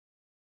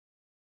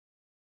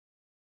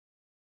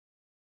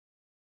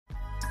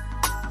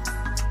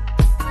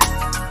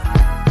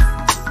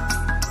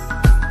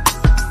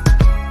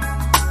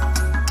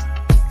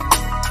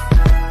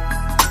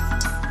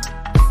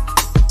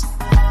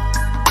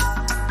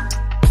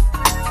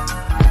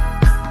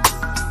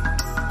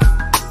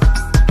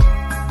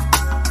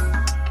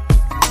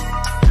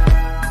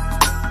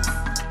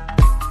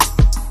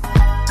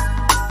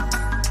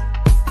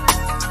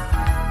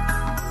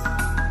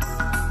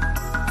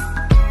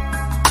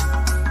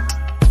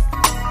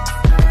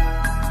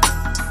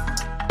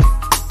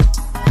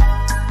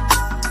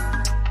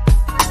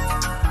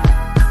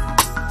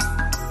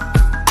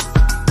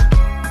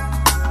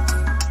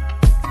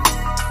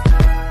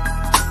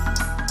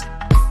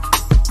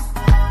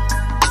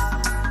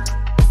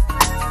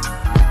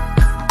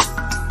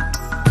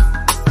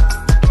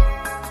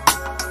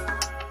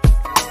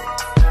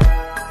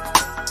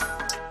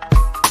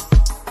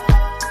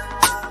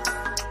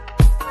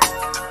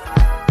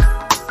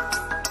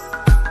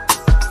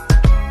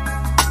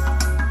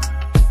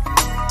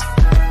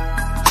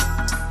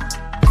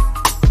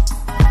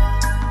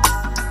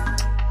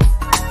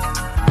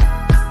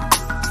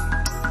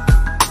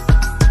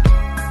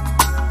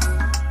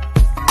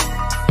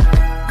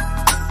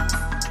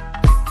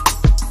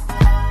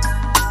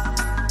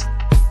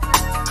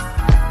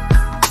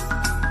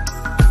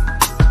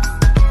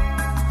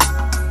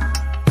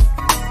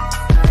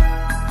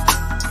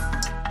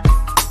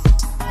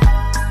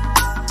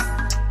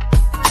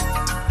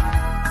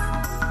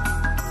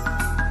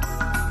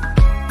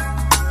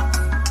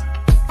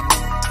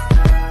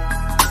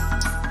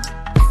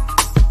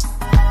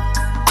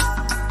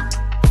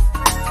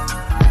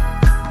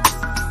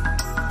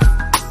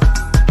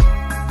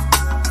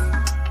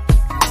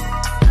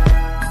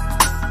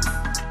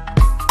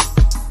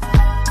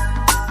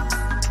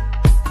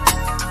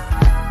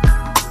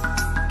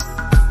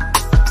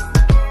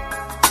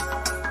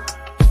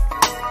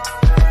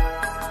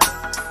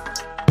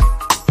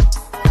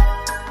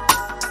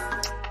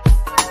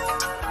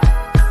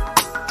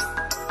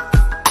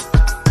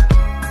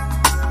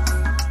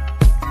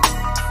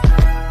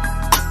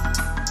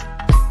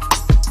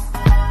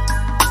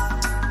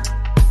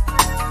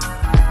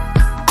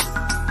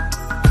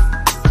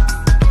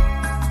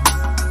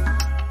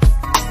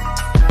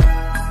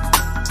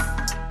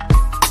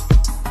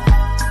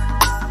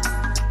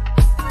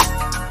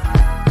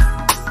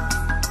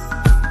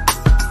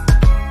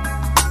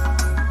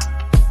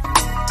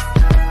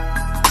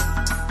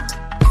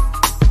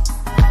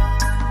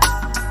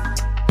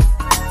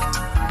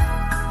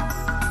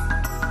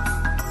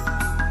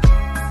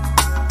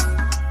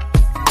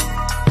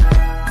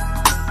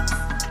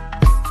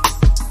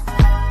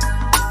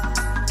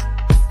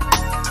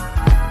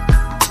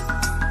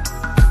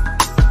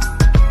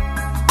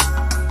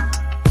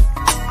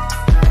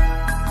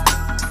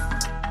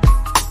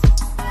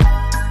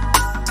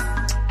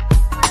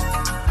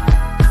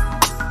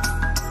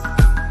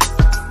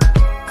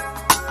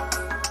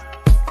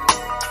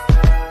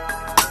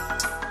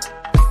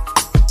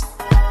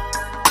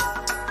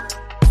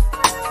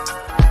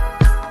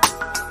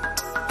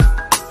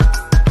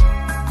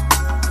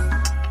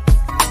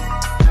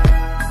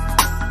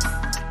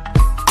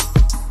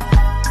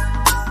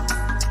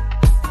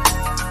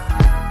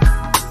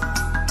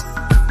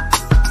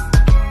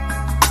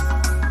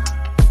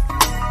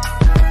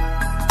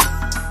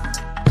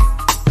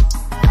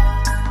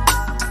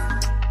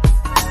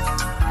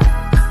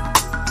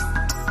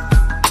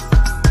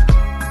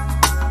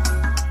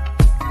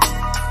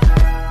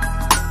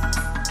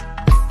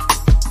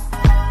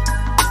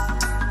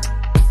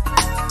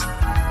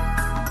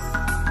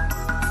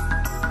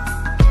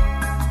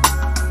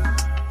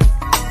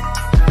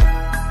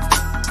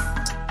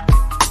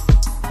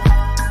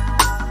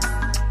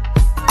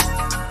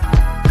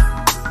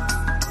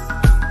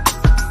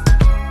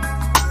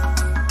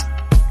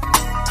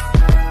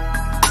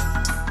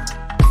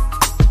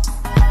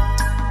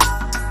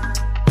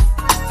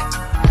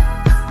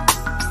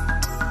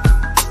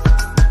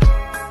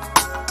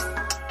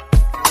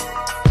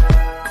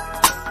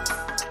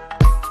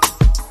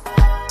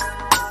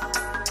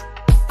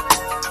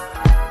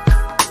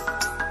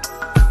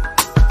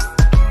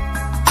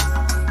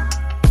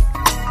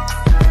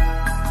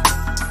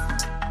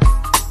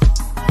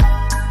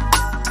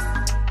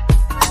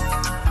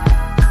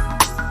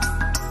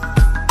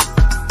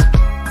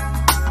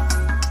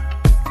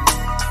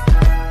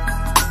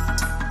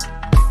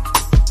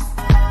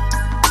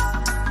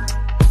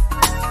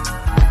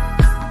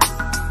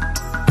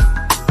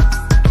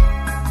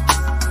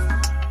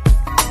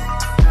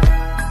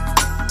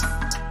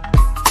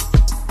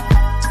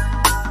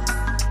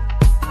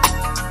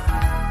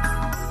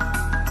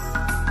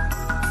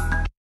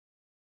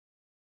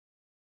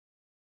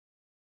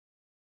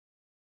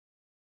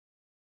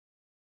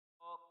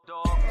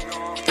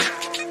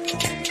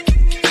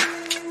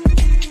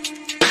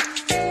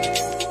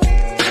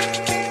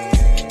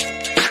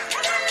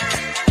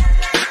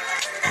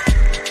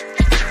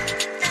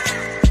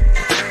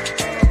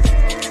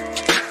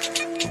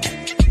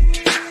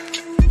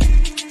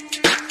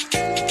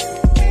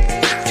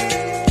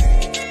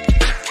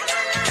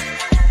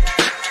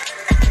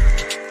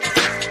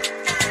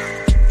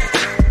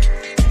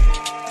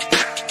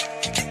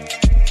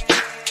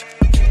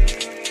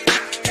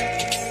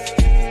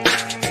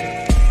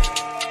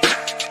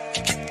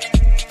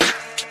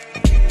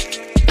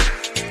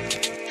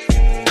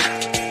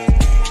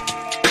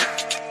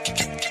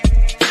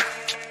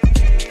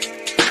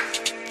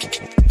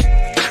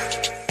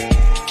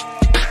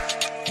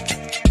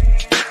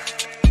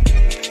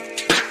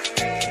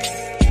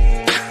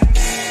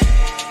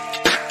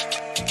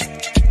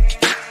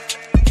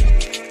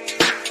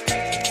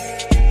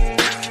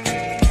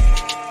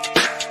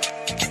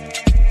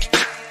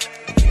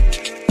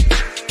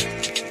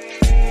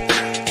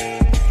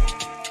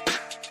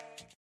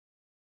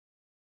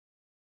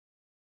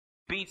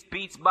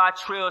Beats by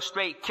Trill,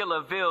 straight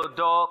Killerville,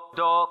 dog.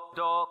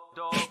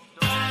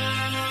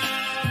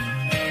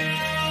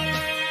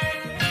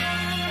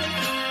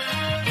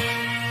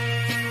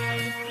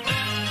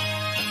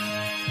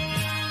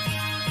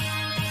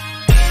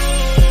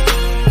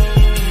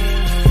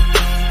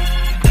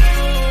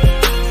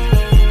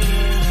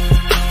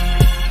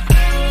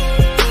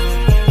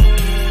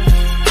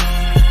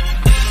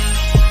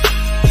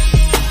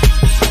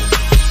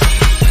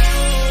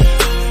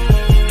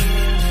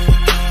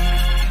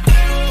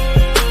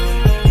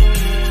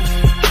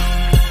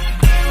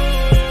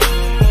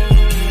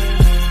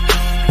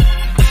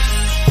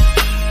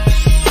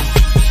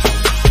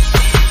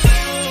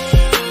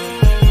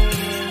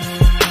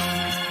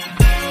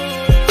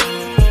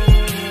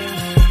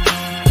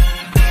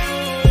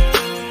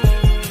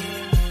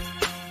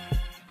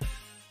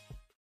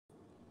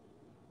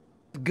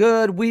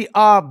 Good. We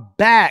are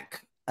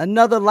back.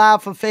 Another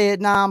live for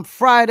Fayettenam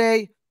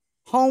Friday,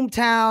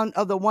 hometown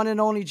of the one and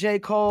only J.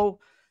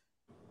 Cole,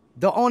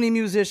 the only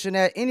musician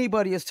that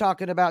anybody is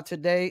talking about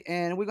today.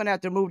 And we're going to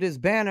have to move this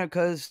banner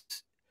because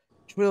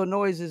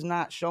Trillanoyx is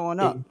not showing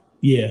up.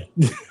 Yeah.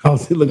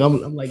 Look,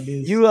 I'm like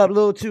this. You up a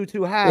little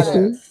too high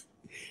there.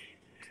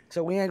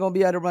 So we ain't going to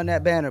be able to run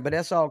that banner, but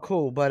that's all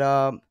cool. But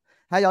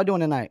how y'all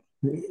doing tonight?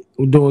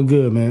 We're doing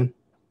good, man.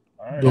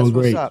 All right. Doing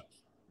great. What's up.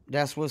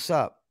 That's what's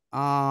up.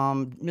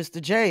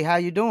 Mr. J, how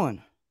you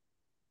doing?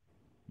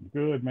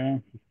 Good,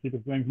 man. Just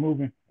keeping things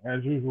moving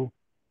as usual.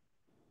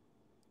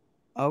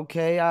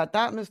 Okay, I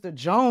thought Mr.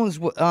 Jones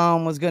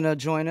was gonna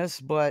join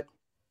us, but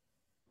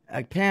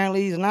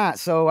apparently he's not.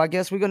 So I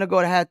guess we're gonna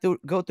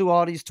go through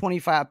all these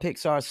 25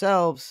 picks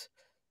ourselves.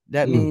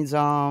 That means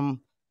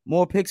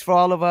more picks for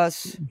all of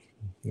us.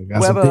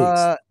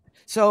 Whoever.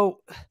 So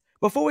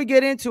before we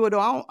get into it,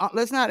 though,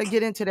 let's not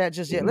get into that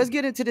just yet. Let's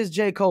get into this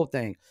J. Cole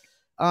thing.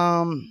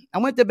 I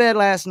went to bed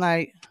last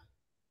night,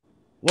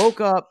 woke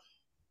up,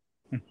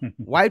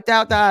 wiped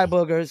out the eye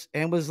boogers,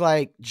 and was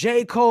like,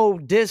 J. Cole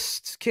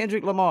dissed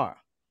Kendrick Lamar.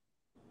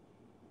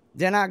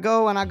 Then I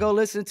go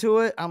listen to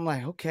it. I'm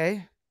like,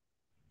 okay,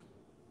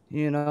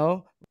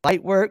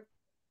 light work,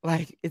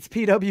 like it's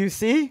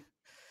PWC.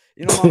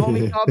 My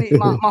homie called me,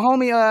 my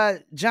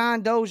homie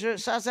John Dozier,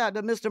 shouts out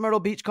to Mr. Myrtle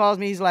Beach, calls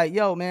me. He's like,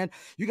 yo, man,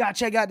 you gotta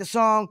check out the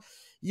song.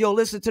 Yo,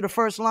 listen to the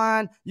first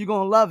line. You're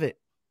gonna love it.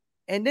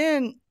 And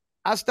then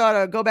I started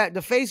to go back to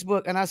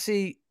Facebook and I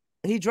see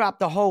he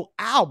dropped a whole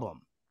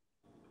album.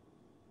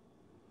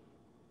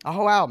 A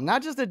whole album.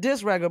 Not just a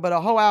diss record, but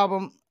a whole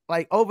album,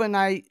 like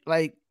overnight.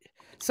 Like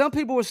some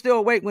people were still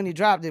awake when he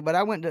dropped it, but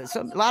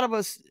a lot of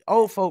us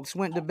old folks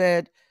went to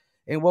bed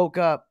and woke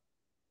up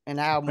and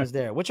the album was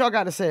there. What y'all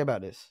got to say about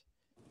this?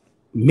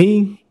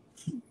 Me?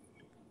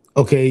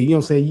 Okay, you know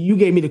what I'm saying? You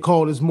gave me the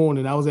call this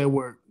morning. I was at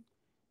work.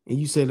 And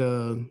you said,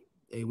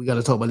 hey, we got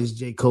to talk about this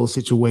J. Cole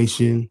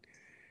situation.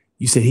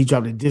 You said he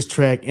dropped a diss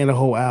track and a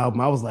whole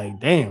album. I was like,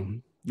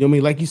 damn. You know what I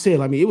mean? Like you said,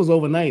 it was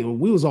overnight.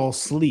 We was all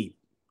asleep.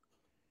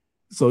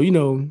 So,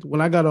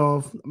 when I got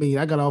off,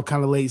 I got off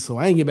kind of late, so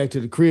I didn't get back to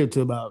the crib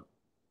till about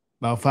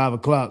 5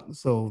 o'clock.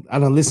 So I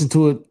done listened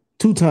to it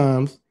 2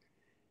 times.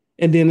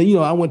 And then,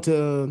 I went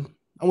to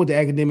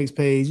Academics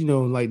page,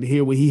 like to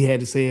hear what he had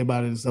to say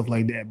about it and stuff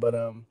like that. But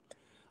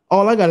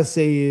all I got to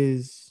say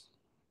is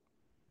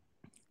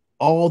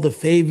all the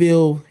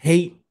Fayetteville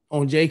hate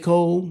on J.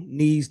 Cole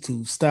needs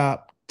to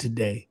stop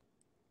today.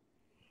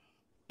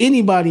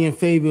 Anybody in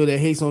Fayetteville that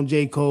hates on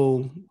J.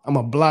 Cole, I'm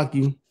gonna block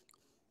you.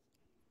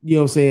 You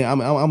know what I'm saying? I'm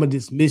gonna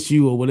dismiss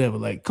you or whatever.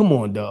 Like, come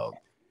on, dog.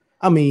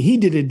 He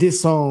did a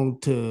diss song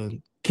to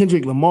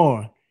Kendrick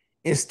Lamar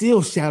and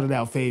still shouted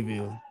out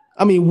Fayetteville.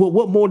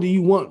 What more do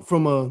you want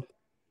from a?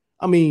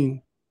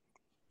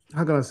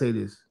 How can I say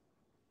this?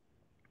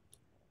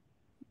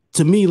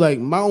 To me, like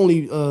my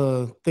only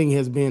thing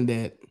has been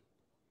that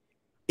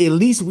at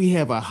least we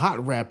have a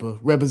hot rapper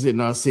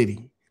representing our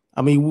city.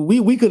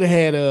 We could have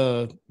had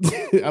I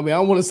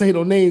don't want to say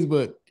no names,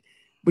 but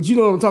you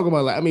know what I'm talking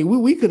about. Like,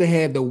 we could have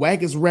had the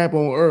wackest rap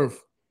on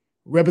earth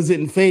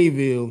representing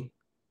Fayetteville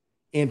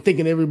and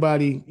thinking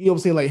everybody, you know what I'm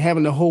saying, like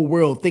having the whole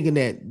world thinking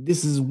that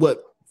this is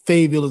what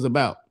Fayetteville is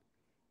about.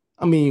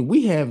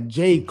 We have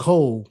J.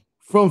 Cole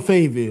from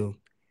Fayetteville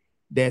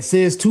that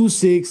says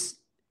 2-6,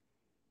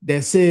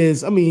 that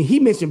says, he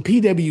mentioned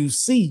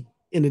PWC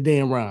in the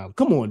damn rhyme.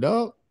 Come on,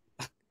 dog.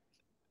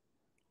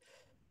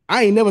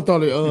 I ain't never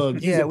thought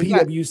of using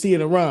PWC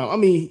in a rhyme.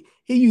 He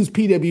used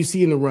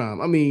PWC in the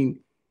rhyme.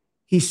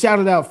 He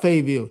shouted out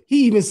Fayetteville.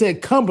 He even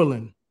said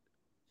Cumberland.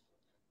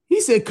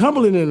 He said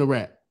Cumberland in the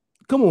rap.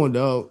 Come on,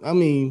 dog.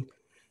 The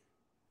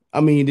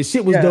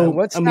shit was dope.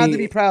 What's not to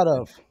be proud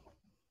of?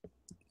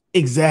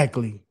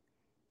 Exactly.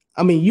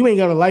 You ain't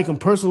gotta like him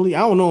personally. I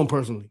don't know him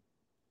personally.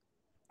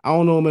 I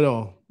don't know him at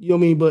all. You know what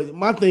I mean? But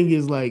my thing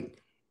is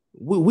like,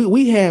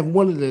 we have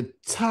one of the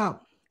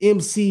top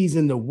MCs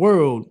in the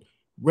world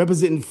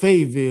representing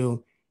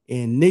Fayetteville,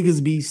 and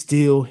niggas be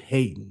still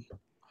hating.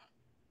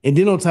 And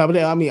then on top of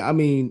that,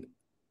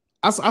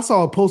 I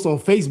saw a post on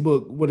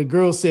Facebook where the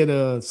girl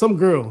said, some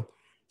girl,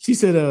 she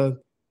said,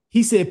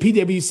 he said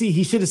PWC,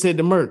 he should have said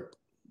the Merc.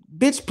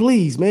 Bitch,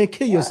 please, man,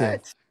 kill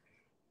yourself.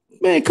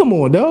 What? Man, come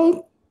on,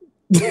 dog.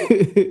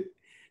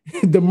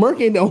 The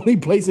Merc ain't the only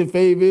place in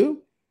Fayetteville.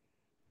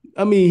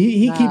 I mean,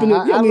 he keeping it.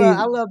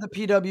 I love the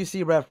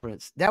PWC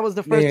reference. That was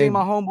the first thing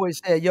my homeboy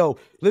said. Yo,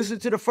 listen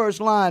to the first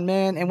line,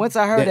 man. And once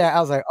I heard that, I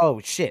was like, oh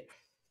shit.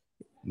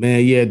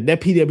 Man, yeah,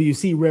 that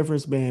PWC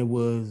reference, man,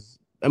 was.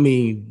 I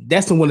mean,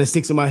 that's the one that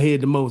sticks in my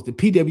head the most. The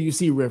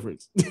PWC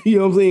reference. You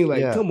know what I'm saying?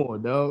 Like, come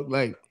on, dog.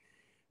 Like,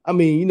 I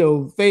mean, you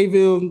know,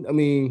 Fayetteville. I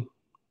mean,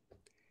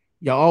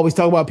 y'all always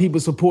talk about people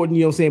supporting.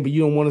 You know what I'm saying? But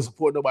you don't want to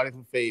support nobody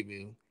from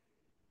Fayetteville.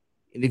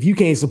 And if you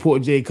can't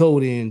support J. Cole,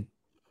 then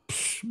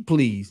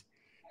please.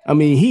 I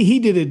mean, he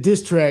did a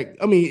diss track.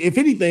 I mean, if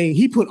anything,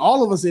 he put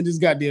all of us in this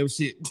goddamn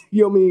shit.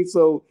 You know what I mean?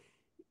 So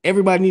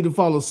everybody need to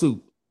follow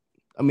suit.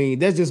 I mean,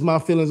 that's just my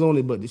feelings on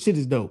it, but the shit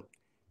is dope.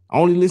 I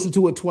only listened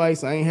to it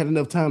twice. I ain't had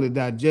enough time to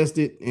digest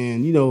it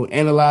and, you know,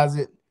 analyze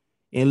it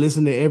and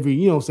listen to every,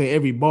 you know what I'm saying,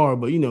 every bar.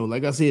 But, you know,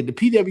 like I said, the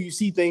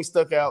PWC thing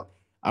stuck out.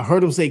 I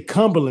heard him say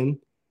Cumberland,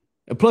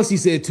 and plus he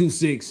said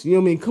 2-6. You know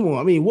what I mean? Come on.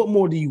 I mean, what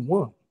more do you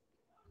want?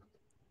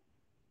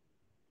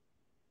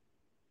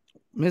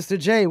 Mr.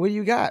 J, what do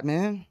you got,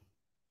 man?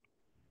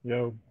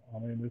 Yo, I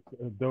mean,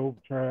 it's a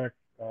dope track.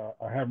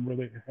 I haven't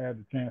really had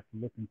the chance to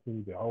listen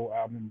to the whole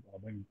album.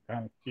 I've been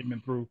kind of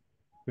skimming through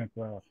since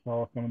I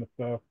saw some of the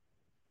stuff.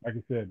 Like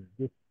I said,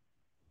 just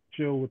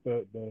chill with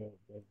the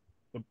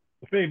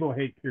Fable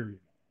hate period.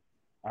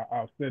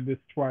 I've said this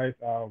twice.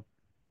 I'll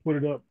put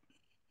it up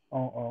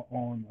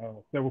on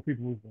several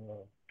people's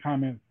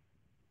comments.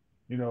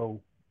 You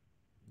know,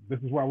 this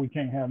is why we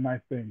can't have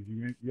nice things.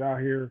 You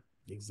out here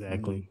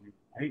exactly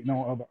hating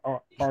on other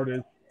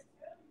artists.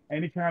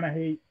 Any kind of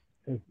hate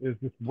is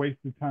just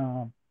wasted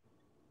time.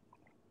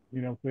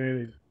 You know what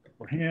I'm saying?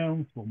 For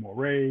him, for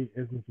Moray,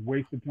 it's just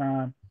wasted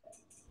time.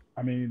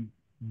 I mean,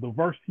 the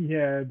verse he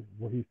had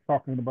where he's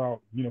talking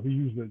about, you know, he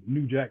used a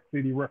New Jack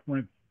City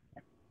reference.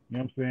 You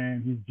know what I'm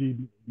saying? He's G,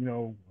 you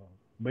know,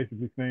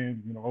 basically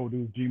saying, you know, old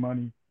dude's G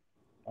Money.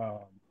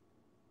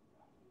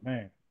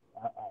 Man,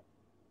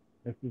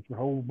 it's just a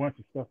whole bunch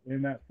of stuff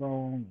in that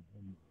song.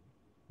 And,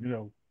 you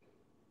know,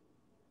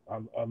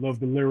 I love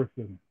the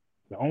lyricism.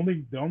 The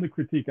only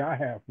critique I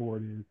have for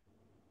it is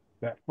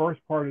that first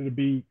part of the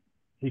beat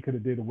he could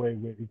have did away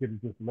with. He could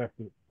have just left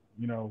it,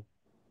 you know,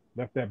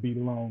 left that beat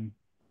alone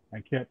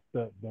and kept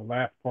the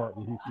last part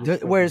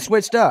where it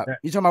switched up.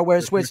 You talking about where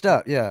it switched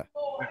up? Yeah.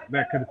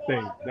 That could have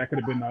stayed. That could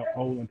have been the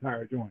whole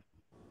entire joint.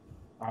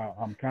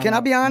 Can I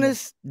be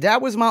honest? You know,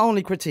 that was my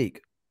only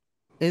critique.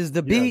 Is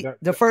the beat,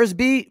 the first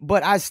beat,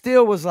 but I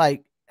still was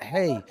like,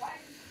 hey,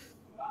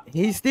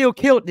 he still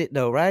killed it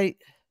though, right?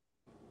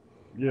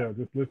 Yeah,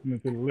 just listening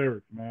to the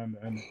lyrics, man,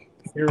 and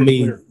hearing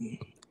the lyrics.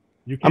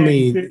 You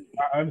can't.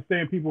 I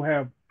understand people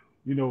have,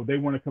 you know, they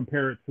want to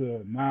compare it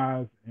to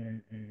Nas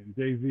and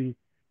Jay-Z.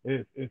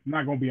 It's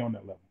not going to be on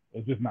that level.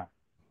 It's just not.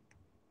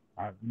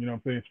 You know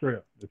what I'm saying? Straight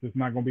up. It's just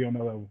not going to be on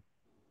that level.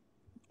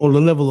 On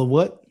the level of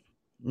what?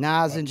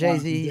 Nas and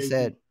Jay-Z, he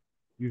said.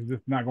 He's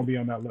just not going to be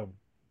on that level.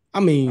 I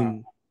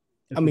mean,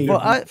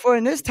 for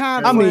in this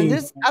time,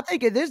 I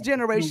think in this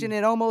generation,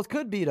 it almost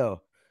could be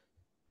though.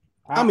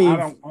 I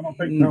don't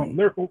think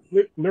so.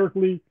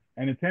 Lyrically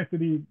and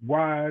intensity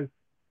wise,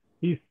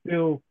 he's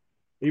still,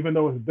 even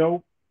though it's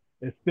dope,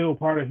 it's still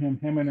part of him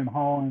and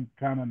Hall and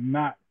kind of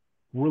not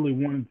really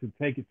wanting to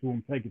take it to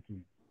him.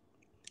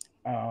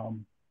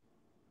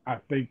 I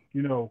think,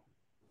 you know,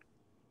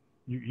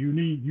 you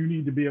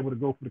need to be able to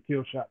go for the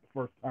kill shot the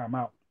first time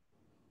out.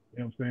 You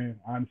know what I'm saying?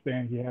 I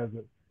understand he has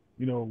a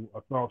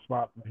soft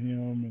spot for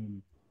him,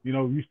 and you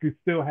know, you could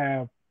still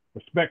have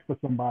respect for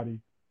somebody,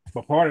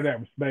 but part of that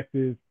respect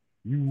is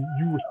you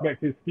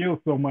respect his skills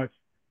so much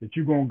that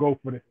you're gonna go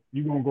for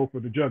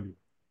the jugular.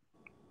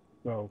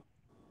 So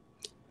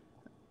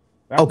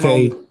that's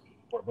okay.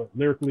 But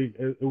lyrically,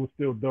 it was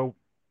still dope.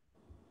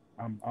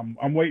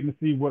 I'm waiting to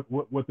see what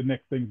the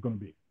next thing's gonna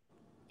be.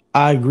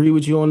 I agree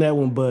with you on that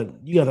one, but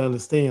you gotta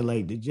understand,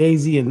 like the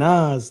Jay-Z and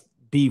Nas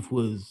beef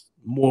was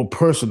more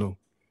personal.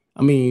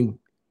 I mean,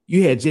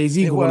 you had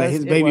Jay-Z going at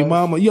his baby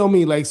mama. You know what I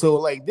mean? Like, so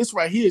like this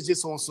right here is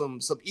just on some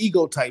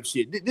ego type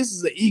shit. This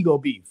is an ego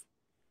beef.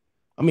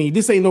 I mean,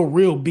 this ain't no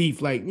real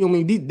beef. Like, you know what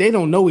I mean? They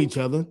don't know each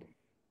other.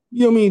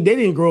 You know what I mean? They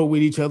didn't grow up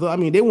with each other. I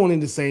mean, they weren't in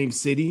the same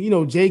city. You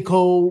know, J.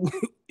 Cole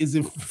is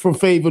from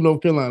Fayetteville,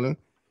 North Carolina.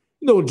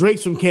 You know,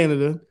 Drake's from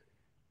Canada.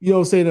 You know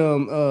what I'm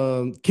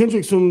saying?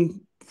 Kendrick's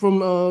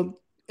from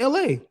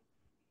LA.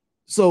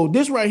 So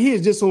this right here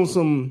is just on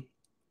some.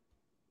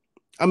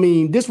 I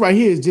mean, this right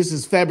here is just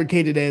as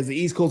fabricated as the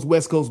East Coast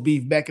West Coast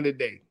beef back in the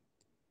day.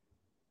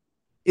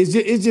 It's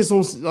just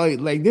on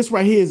like this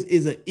right here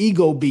is an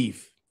ego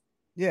beef.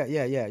 Yeah.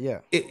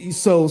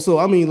 So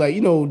I mean, like,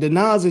 you know, the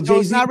Nas and Jay-Z.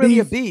 It's not really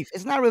a beef.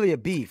 It's not really a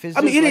beef. It's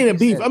I mean, it ain't a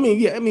beef. Said. I mean,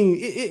 yeah. I mean,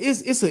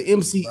 it's an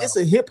MC. It's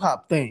a hip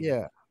hop thing.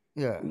 Yeah.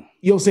 You know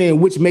what I'm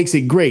saying? Which makes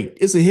it great.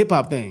 It's a hip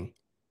hop thing.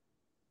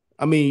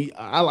 I mean,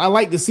 I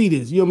like to see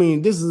this. You know what I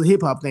mean? This is a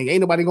hip hop thing.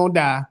 Ain't nobody gonna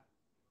die.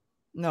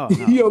 No.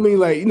 You know what I mean?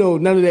 Like, you know,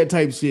 none of that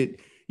type shit.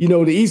 You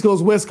know, the East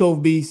Coast West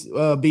Coast beef.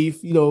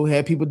 You know,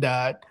 had people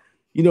died.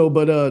 You know,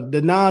 but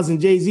the Nas and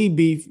Jay-Z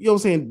beef, you know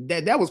what I'm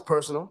saying? That was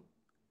personal.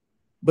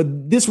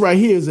 But this right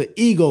here is an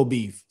ego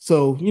beef.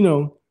 So, you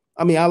know,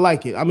 I mean, I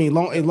like it. I mean,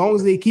 as long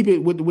as they keep it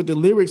with the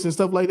lyrics and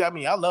stuff like that, I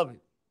mean, I love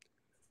it.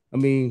 I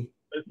mean,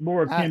 it's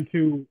more akin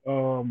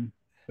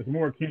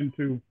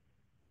to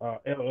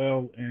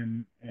LL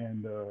and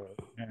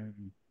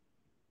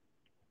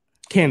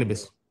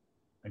Cannabis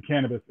and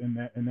Cannabis in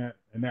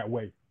that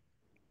way.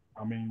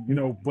 I mean, you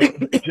know,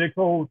 but J.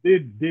 Cole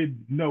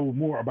did know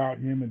more about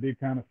him and did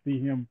kind of see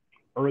him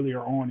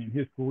earlier on in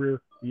his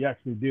career. He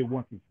actually did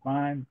once he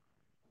signed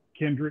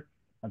Kendrick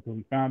until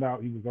he found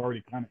out he was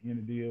already kind of in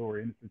a deal or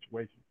in a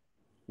situation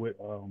with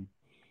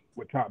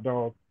Top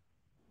Dog.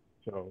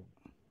 So,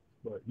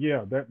 but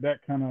yeah, that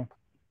kind of.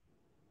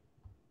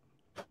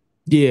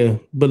 Yeah,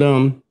 but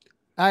All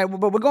right,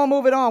 but we're gonna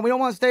move it on. We don't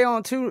want to stay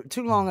on too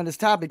long on this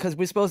topic because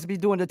we're supposed to be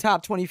doing the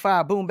top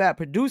 25 boom bap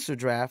producer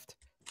draft,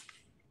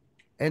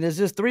 and there's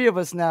just 3 of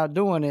us now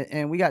doing it,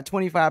 and we got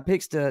 25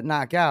 picks to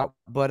knock out.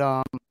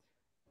 But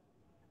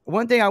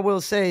one thing I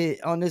will say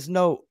on this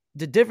note,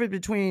 the difference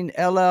between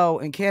LL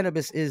and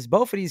Cannabis is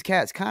both of these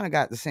cats kind of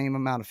got the same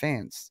amount of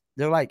fans.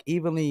 They're like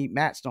evenly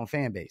matched on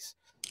fan base.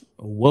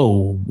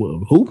 Whoa,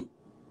 who?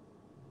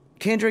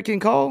 Kendrick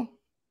and Cole.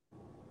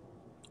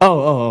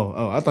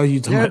 Oh! I thought you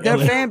were talking about their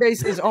LL. fan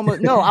base is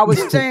almost no. I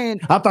was saying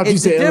I thought you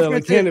said LL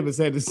and Cannabis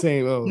had the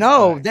same.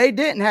 No, they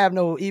didn't have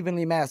no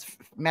evenly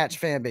matched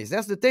fan base.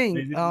 That's the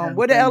thing.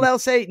 What did LL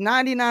say?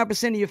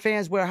 99% of your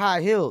fans wear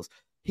high heels.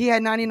 He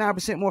had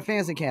 99% more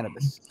fans than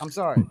Cannabis. I'm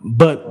sorry,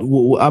 but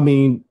I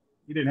mean,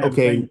 he didn't have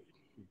okay.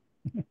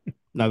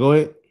 Now go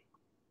ahead.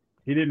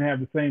 He didn't have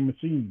the same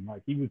machine.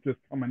 Like he was just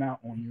coming out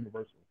on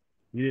Universal.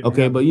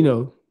 Okay, but you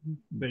know,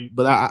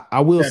 but I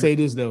will say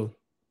this though.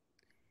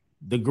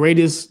 The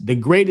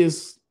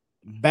greatest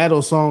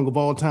battle song of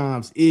all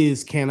times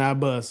is "Can I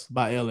Bust"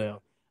 by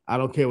LL. I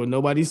don't care what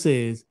nobody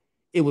says.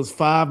 It was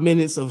 5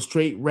 minutes of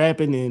straight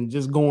rapping and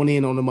just going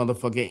in on the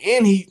motherfucker.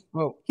 And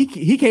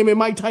he came in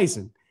Mike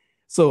Tyson.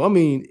 So I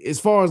mean, as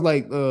far as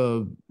like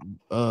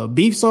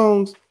beef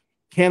songs,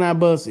 "Can I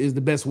Bust" is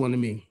the best one to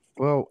me.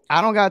 Well,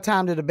 I don't got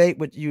time to debate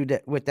with you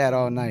with that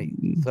all night.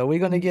 So we're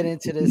gonna get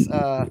into this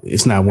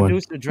it's not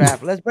producer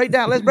draft. Let's break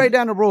down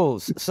the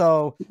rules.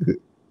 So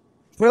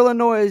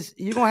Trillanoyx,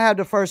 you're gonna have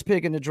the first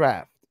pick in the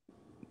draft.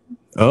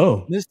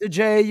 Oh, Mr.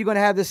 J, you're gonna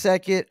have the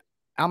second.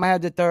 I'm gonna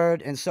have the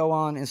third, and so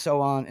on and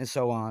so on and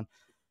so on.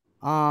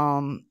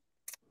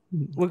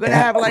 We're gonna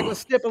have like a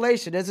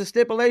stipulation. There's a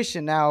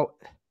stipulation now.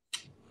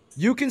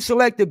 You can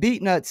select the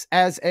beat nuts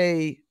as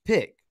a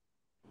pick,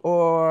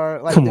 or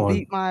like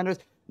beat miners.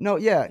 No,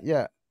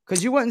 yeah,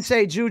 because you wouldn't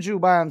say Juju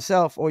by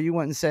himself, or you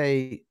wouldn't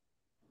say.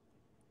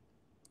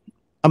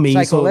 I mean,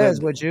 Psycho Les,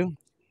 would you?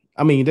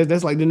 I mean,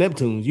 that's like the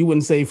Neptunes. You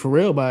wouldn't say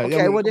Pharrell by.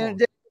 Okay, well then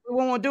we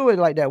won't do it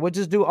like that. We'll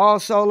just do all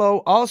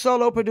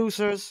solo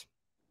producers.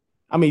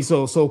 I mean,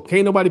 so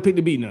can't nobody pick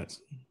the beat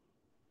nuts.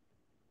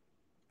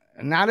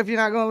 Not if you're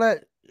not gonna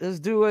let us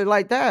do it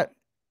like that.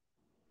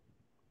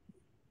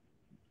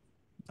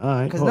 All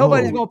right, because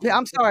nobody's gonna pick.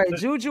 I'm sorry,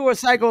 Juju or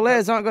Psycho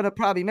Les aren't gonna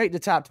probably make the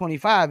top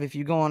 25 if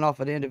you're going off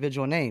of the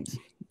individual names.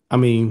 I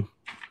mean,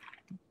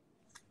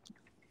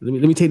 let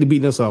me take the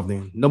beat nuts off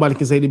then. Nobody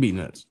can say the beat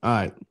nuts. All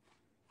right.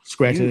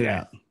 Scratching it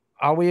out.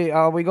 Are we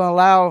gonna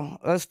allow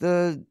us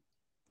to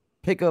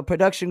pick a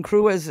production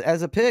crew as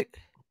a pick?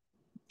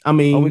 I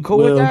mean, are we cool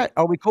with that?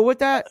 Are we cool with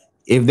that?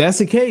 If that's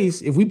the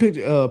case, if we pick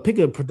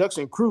a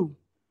production crew,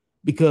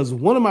 because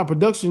one of my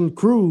production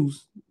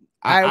crews,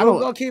 we're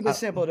gonna keep it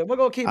simple. We're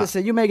gonna keep it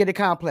simple. You make it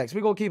complex.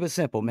 We're gonna keep it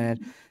simple, man.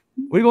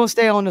 We're gonna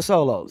stay on the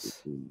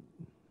solos.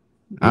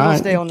 We're gonna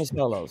stay on the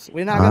solos.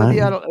 We're not gonna be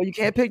out. You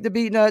can't pick the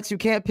beat nuts. You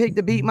can't pick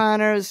the beat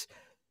miners.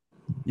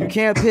 You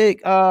can't pick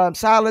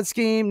Solid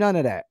Scheme. None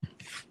of that.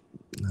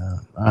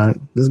 All right,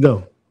 let's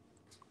go.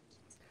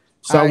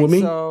 Start with me.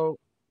 So,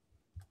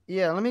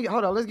 yeah,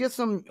 hold on. Let's get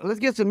some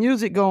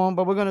music going,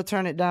 but we're gonna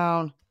turn it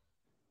down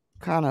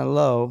kind of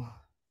low.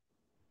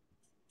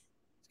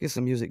 Let's get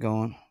some music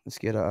going. Let's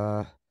get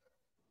we're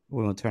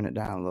gonna turn it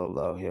down a little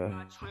low here.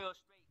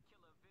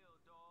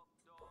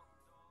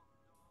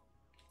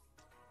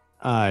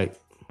 All right.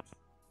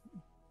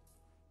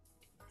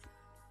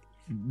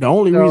 The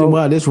only reason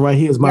why this right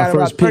here is my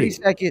first pick. 30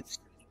 seconds.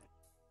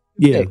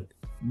 Yeah.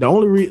 The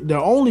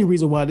only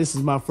reason why this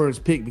is my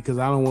first pick because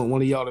I don't want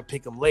one of y'all to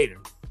pick them later.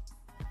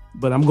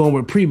 But I'm going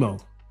with Primo.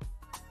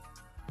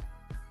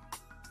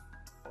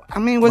 I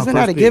mean, wasn't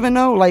that a given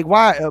though? Like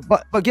why?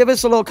 But give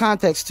us a little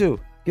context too.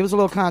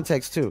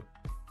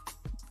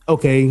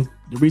 Okay.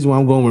 The reason why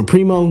I'm going with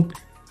Primo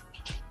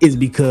is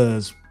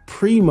because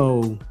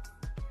Primo,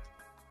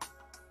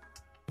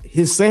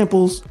 his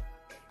samples.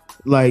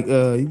 Like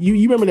you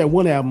remember that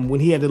one album when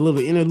he had the little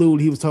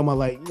interlude, he was talking about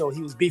like, you know,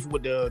 he was beefing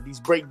with these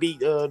breakbeat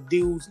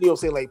dudes, you know what I'm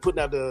saying, like putting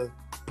out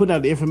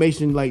the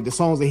information, like the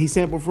songs that he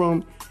sampled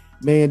from.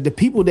 Man, the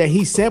people that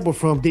he sampled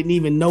from didn't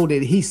even know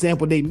that he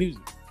sampled their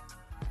music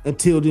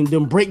until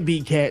them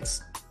breakbeat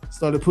cats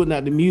started putting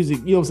out the music,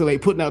 you know what I'm saying,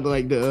 like putting out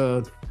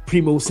the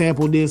Primo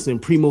sampled this and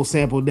Primo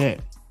sampled that.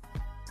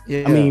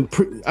 Yeah.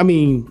 I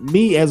mean,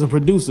 me as a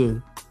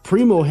producer,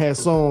 Primo has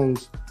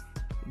songs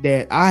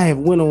that I have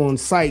went on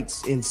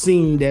sites and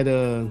seen that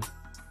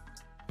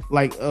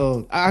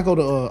I go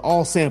to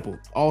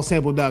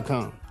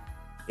allsample.com,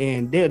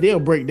 and they'll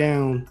break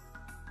down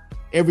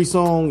every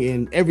song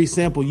and every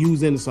sample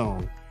used in the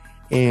song.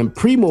 And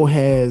Primo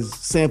has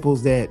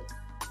samples that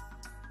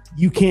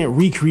you can't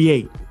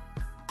recreate.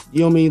 You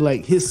know what I mean?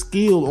 Like, his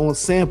skill on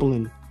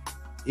sampling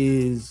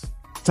is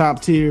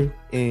top tier,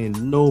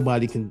 and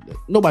nobody can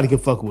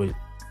fuck with it.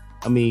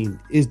 I mean,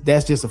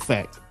 that's just a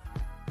fact.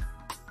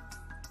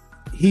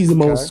 He's the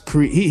most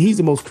he's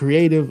the most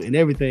creative and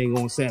everything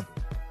on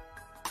sampling.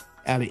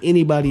 Out of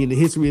anybody in the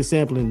history of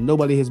sampling,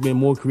 nobody has been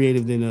more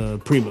creative than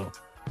Primo.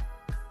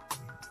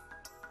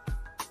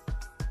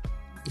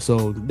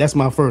 So that's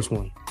my first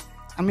one.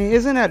 I mean,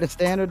 isn't that the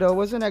standard though?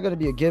 Wasn't that going to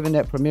be a given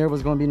that Premier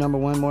was going to be number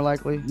one more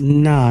likely?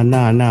 Nah.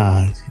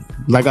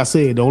 Like I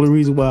said, the only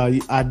reason why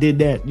I did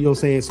that, you know what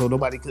I'm saying, so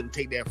nobody couldn't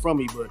take that from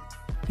me, but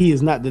he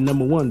is not the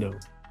number one though.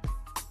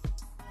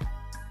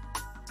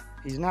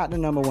 He's not the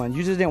number one.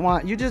 You just didn't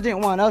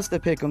want us to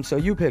pick him, so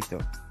you picked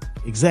him.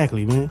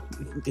 Exactly, man.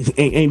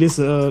 Ain't this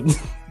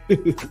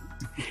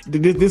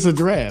this a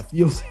draft?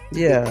 You know what I'm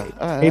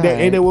saying? Yeah.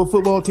 Ain't that what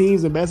football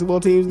teams and basketball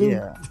teams do?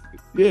 Yeah.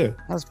 Yeah.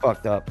 That's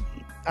fucked up.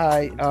 All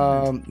right.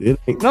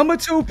 Number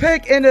 2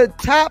 pick in the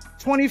top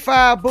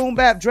 25 boom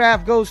bap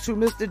draft goes to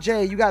Mr.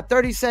 J. You got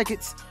 30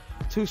 seconds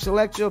to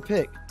select your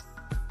pick.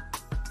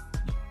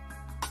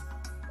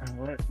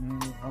 All right,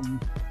 man. I'm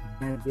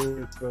going to do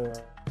this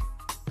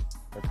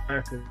a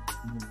classic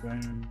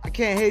band. I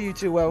can't hear you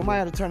too well. We might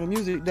have to turn the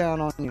music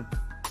down on you.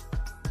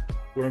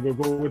 We're going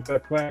to go with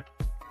that classic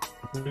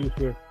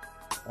producer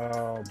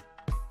out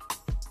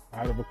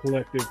of a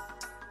collective.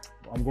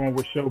 I'm going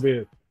with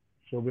Showbiz.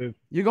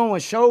 You're going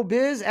with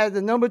Showbiz as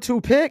the number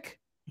 2 pick?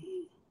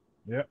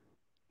 Yep.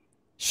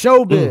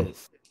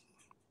 Showbiz.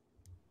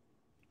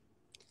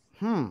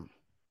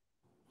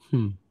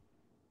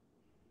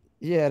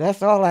 Yeah,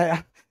 that's all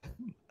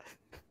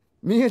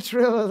me and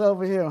Trill is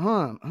over here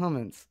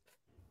hummings.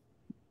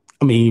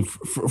 I mean,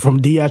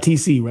 from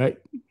DITC, right?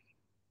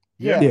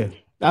 Yeah.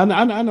 I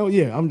know.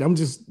 Yeah, I'm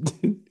just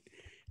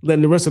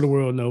letting the rest of the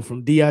world know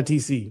from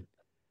DITC.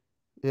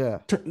 Yeah.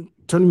 Turn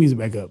the music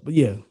back up, but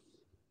yeah.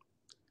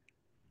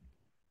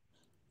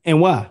 And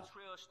why?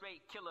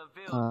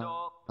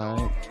 All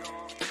right.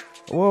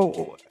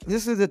 Well,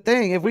 this is the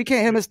thing. If we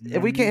can't hear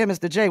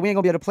Mr. J, we ain't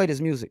gonna be able to play this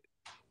music.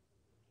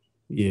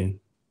 Yeah.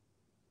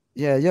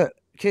 Yeah.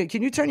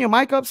 Can you turn your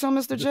mic up some,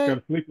 Mr. J? Got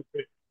a sleeper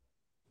pick.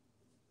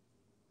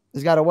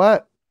 It's got a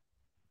what?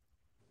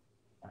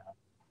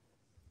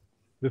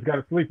 Just got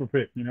a sleeper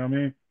pick. You know what I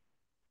mean?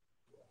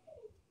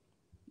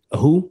 A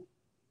who?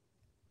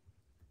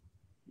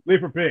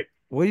 Sleeper pick.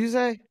 What do you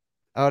say?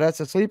 Oh, that's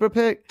a sleeper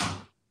pick.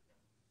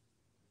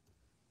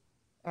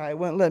 All right,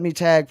 wouldn't let me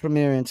tag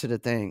Premier into the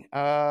thing.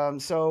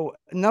 So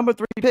number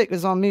 3 pick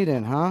is on me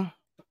then, huh?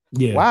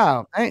 Yeah.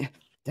 Wow.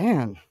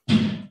 Damn.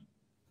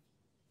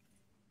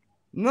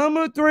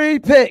 Number 3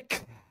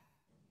 pick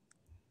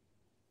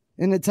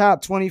in the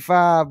top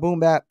 25 boom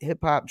bap hip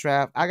hop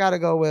draft. I gotta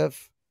go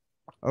with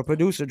a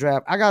producer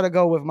draft. I gotta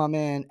go with my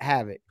man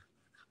Havoc.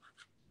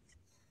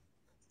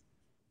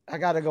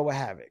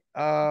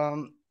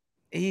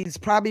 He's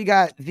probably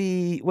got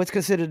what's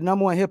considered the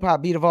number 1 hip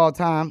hop beat of all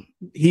time.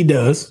 He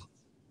does.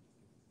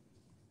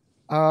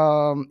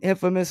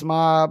 Infamous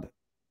Mob.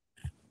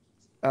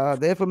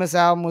 The Infamous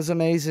album was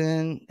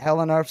amazing. Hell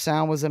on Earth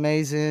sound was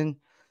amazing.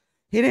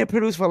 He didn't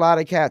produce for a lot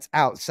of cats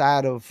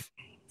outside of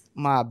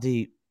Mobb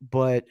Deep,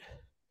 but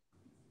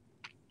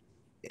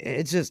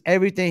it's just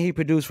everything he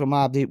produced for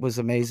Mobb Deep was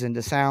amazing.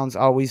 The sounds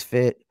always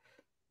fit.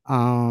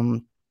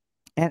 And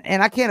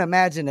I can't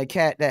imagine a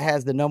cat that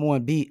has the number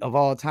 1 beat of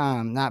all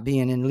time not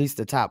being in at least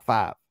the top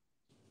 5.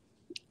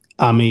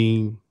 I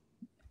mean,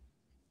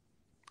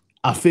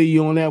 I feel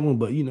you on that one,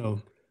 but you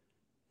know,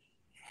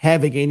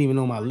 Havoc ain't even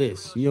on my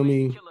list. You know what I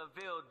mean?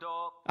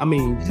 I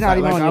mean, he's not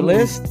even on your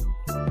list.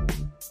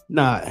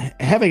 Nah,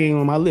 Havoc ain't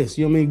on my list.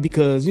 You know what I mean?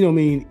 Because you know what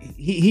I mean.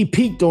 He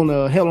peaked on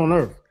Hell on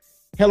Earth.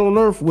 Hell on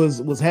Earth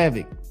was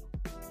Havoc.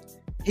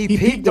 He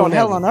peaked on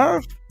Hell on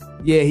Earth.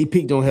 Yeah, he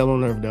peaked on Hell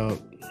on Earth,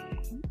 dog.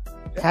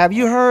 Have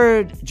you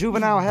heard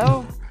Juvenile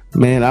Hell?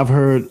 Man, I've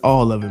heard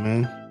all of it,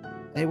 man.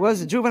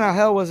 Juvenile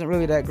Hell wasn't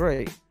really that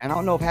great, and I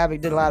don't know if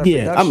Havoc did a lot of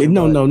production. I mean,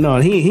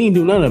 no, he ain't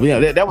do none of it.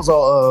 Yeah, that was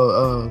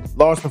all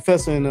Large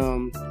Professor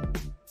and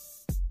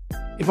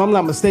if I'm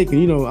not mistaken,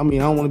 you know, I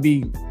mean, I don't want to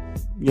be,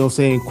 you know,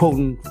 saying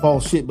quoting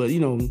false shit, but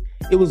you know,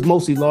 it was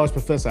mostly Large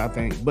Professor, I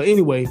think. But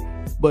anyway,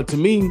 to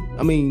me,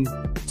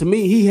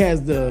 he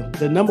has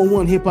the number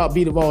 1 hip hop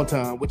beat of all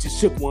time, which is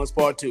Shook Ones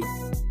Part 2.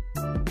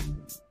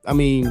 I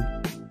mean,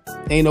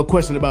 ain't no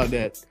question about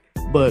that.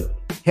 But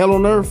Hell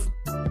on Earth,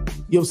 you know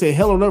what I'm saying?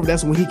 Hell on Earth,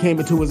 that's when he came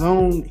into his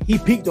own. He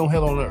peaked on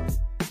Hell on Earth,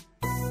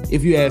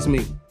 if you ask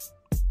me.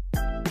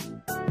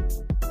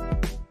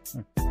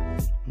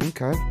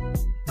 Okay.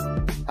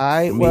 All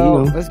right,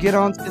 well, let's get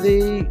on to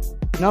the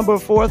number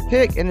 4th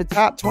pick in the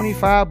top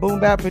 25 boom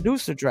bap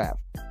producer draft.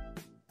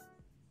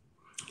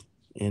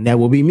 and that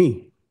will be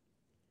me.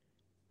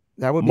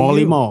 That would be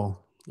Marley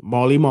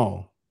you.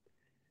 Marl.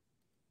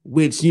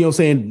 Which, you know what I'm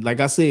saying, like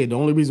I said, the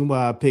only reason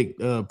why I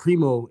picked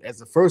Primo as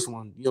the first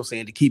one, you know what I'm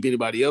saying, to keep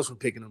anybody else from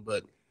picking him,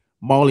 but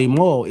Marley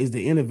Marl is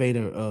the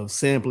innovator of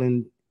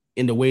sampling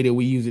in the way that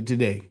we use it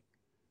today.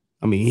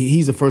 I mean,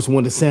 he's the first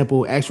one to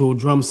sample actual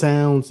drum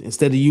sounds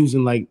instead of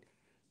using like,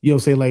 you know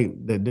what I'm saying,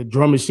 like the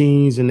drum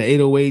machines and the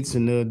 808s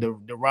and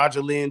the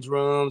Roger Lynn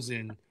drums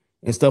and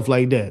stuff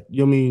like that. You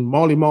know what I mean?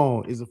 Marley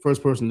Marl is the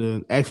first person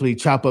to actually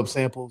chop up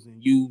samples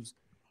and use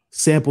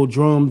sample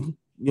drum,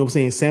 you know what I'm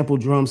saying, sample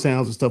drum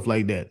sounds and stuff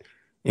like that.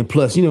 And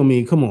plus, you know what I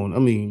mean, come on. I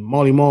mean,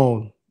 Marley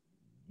Marl,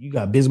 you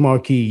got Biz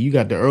Markie, you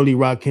got the early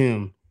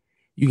Rakim,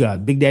 you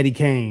got Big Daddy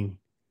Kane,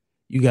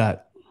 you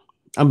got,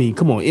 I mean,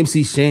 come on,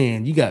 MC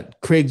Shan, you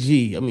got Craig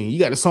G. I mean, you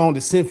got the song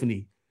The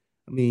Symphony.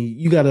 I mean,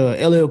 you got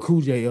a LL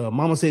Cool J,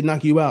 Mama Said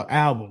Knock You Out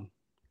album.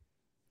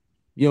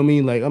 You know what I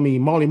mean? Like, I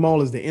mean, Marley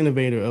Marl is the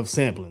innovator of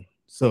sampling.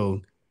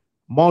 So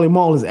Marley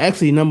Marl is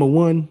actually number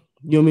one.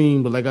 You know what I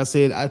mean? But like I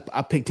said,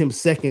 I picked him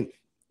second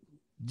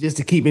just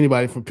to keep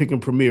anybody from picking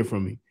Premier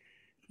from me.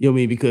 You know what I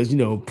mean? Because, you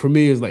know,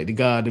 Premier is like the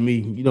god to me,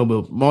 you know,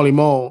 but Marley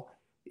Marl,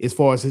 as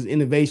far as his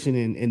innovation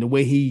and the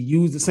way he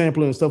used the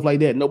sampler and stuff like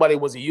that, nobody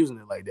wasn't using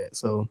it like that.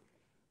 So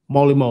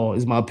Marley Marl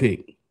is my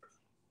pick.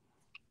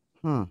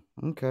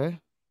 Okay.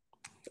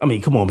 I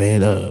mean, come on,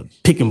 man.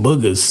 Picking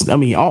boogers. I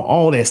mean,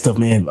 all that stuff,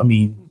 man. I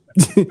mean,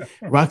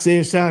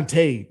 Roxanne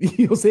Shante,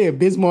 you know what I'm saying?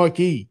 Biz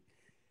Markie.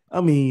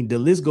 I mean, the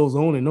list goes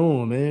on and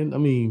on, man.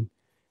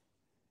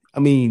 I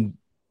mean,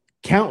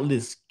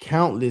 countless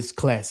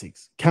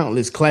classics.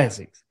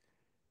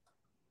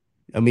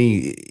 I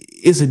mean,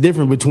 it's a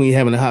difference between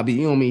having a hobby.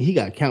 You know what I mean? He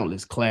got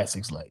countless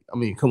classics. Like, I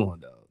mean, come on,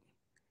 dog.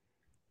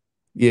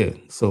 Yeah.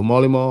 So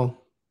Marley Marl,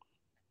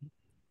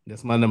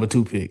 that's my number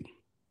 2 pick.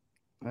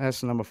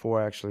 That's number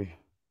 4, actually.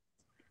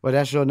 But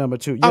that's your number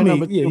 2. Your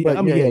number 2,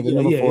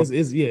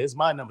 it's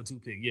my number 2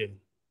 pick. Yeah.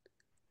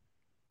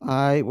 All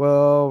right.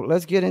 Well,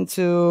 let's get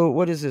into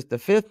what is this? The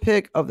 5th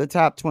pick of the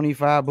top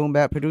 25 Boom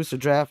Bap producer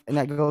draft, and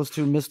that goes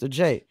to Mr.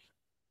 J.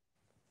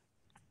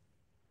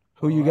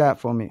 Who you got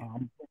for me?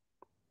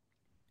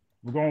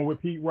 We're going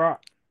with Pete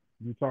Rock.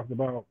 We talked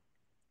about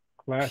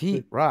classic.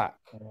 Pete Rock.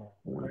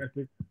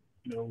 Classic,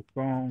 you know,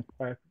 songs,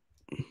 classic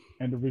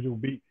individual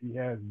beats. He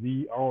has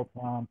the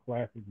all-time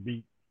classic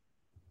beat.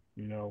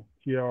 You know,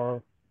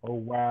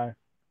 TROY.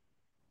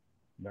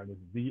 That is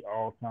the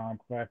all-time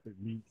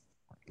classic beat,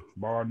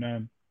 bar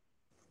none.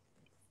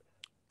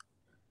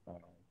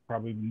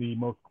 Probably the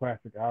most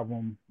classic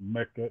album,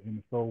 Mecca and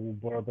the Soul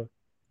Brother.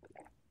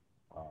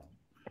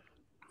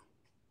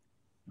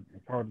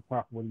 It's hard to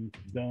top what he's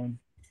done.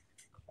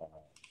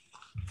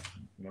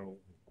 You know,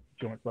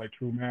 joints like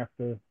True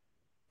Master.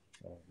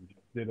 We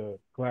just did a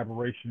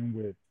collaboration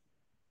with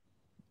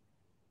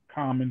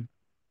Common.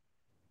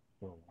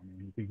 So, I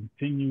mean, he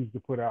continues to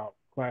put out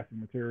classic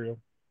material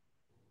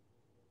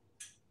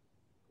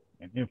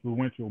and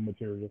influential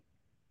material.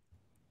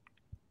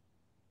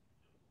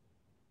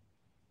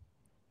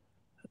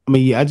 I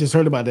mean, yeah, I just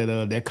heard about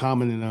that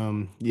Common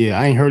and yeah,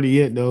 I ain't heard it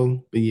yet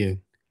though. But yeah,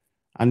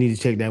 I need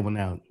to check that one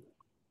out.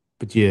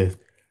 But yeah.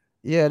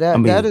 Yeah,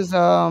 that is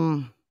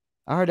I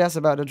heard that's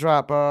about to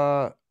drop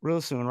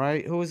real soon,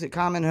 right? Who is it?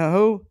 Common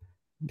who?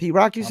 Pete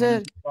Rock, you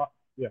said?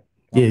 Yeah.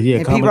 Yeah.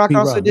 And Pete Rock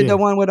also did the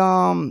one with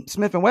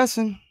Smith and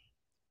Wesson.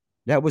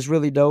 That was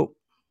really dope.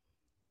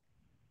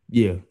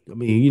 Yeah. I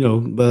mean, you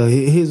know, but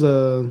his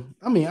I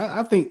mean,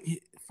 I think as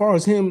far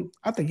as him,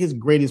 I think his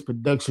greatest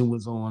production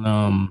was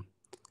on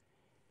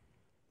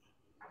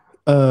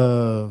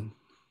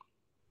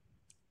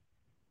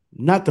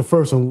not the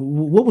first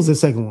one. What was the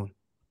second one?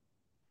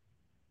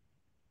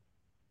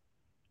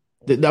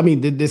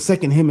 The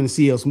second him and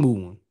CL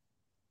Smooth one.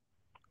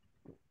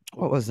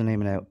 What was the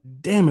name of that?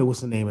 Damn it,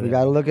 what's the name of that? We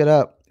gotta look it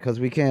up because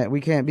we gotta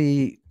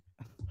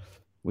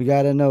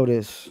know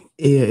this.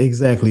 Yeah,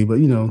 exactly. But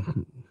you know,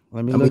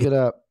 let me look it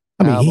up.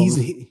 I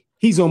mean,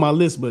 he's on my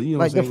list, but you know,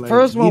 like the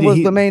first one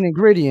was the main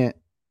ingredient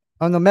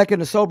on the Mecca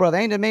and the Soul Brother.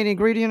 Ain't the main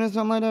ingredient or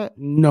something like that?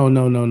 No.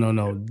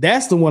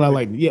 That's the one I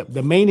like. Yeah,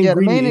 the main ingredient.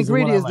 The main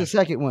ingredient is the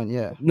second one.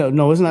 Yeah.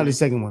 No, it's not the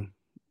second one.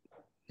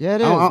 Yeah,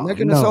 it is.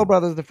 Mecca and the Soul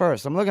Brother is the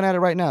first. I'm looking at it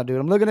right now, dude.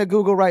 I'm looking at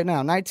Google right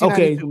now.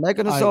 1992. Okay.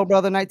 Mecca and the Soul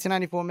Brother,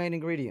 1994 main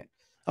ingredient.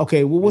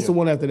 Okay, well, what's the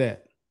one after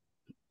that?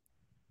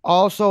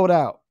 All Sold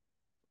Out.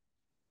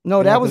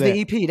 No, that was the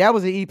EP. That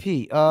was the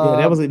EP.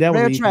 That was the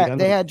Rare EP. Track.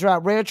 They had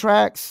dropped Rare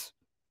Trax.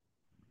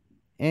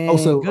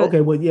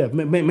 Okay, well, yeah,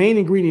 main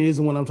ingredient is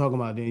the one I'm talking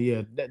about. Then,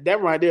 yeah, that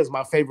one right there is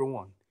my favorite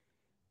one.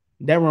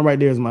 That one right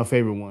there is my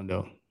favorite one,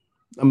 though.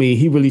 I mean,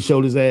 he really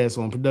showed his ass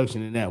on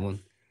production in that one.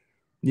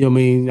 You know what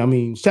I mean? I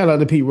mean, shout out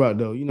to Pete Rock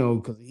though. You know,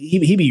 because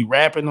he be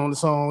rapping on the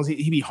songs.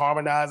 He be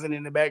harmonizing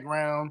in the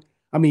background.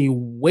 I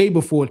mean, way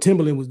before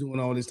Timbaland was doing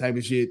all this type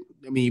of shit.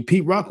 I mean,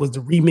 Pete Rock was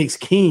the remix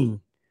king.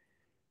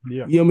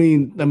 Yeah. You know what I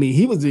mean? I mean,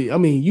 he was the. I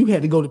mean, you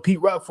had to go to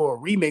Pete Rock for a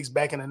remix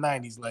back in the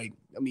 90s. Like,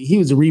 I mean, he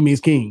was the remix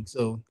king.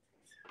 So,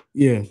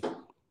 yeah.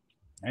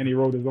 And he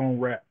wrote his own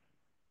rap.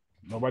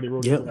 Nobody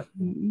wrote Yep. his rap.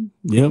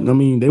 Yep. I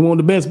mean, they want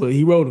the best, but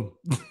he wrote them.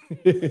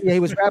 Yeah, he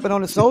was rapping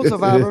on the Soul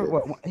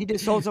Survivor. He did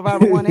Soul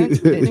Survivor 1 and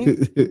 2,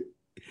 didn't he?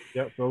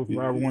 Yep, Soul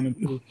Survivor 1 and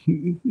 2.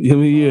 I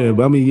mean, yeah,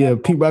 but I mean, yeah,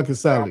 Pete Rock is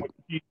solid.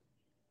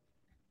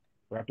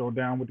 Rapped on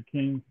Down with the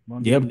King.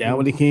 Yep, Down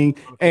with the King.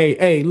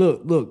 Hey,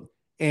 look.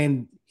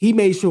 And he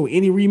made sure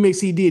any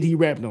remix he did, he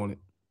rapped on it.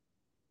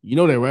 You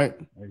know that, right?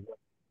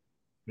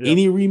 Yep.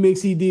 Any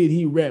remix he did,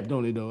 he rapped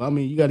on it, though. I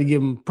mean, you got to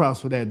give him props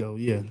for that, though.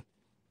 Yeah.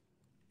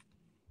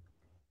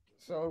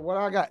 So what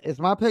I got is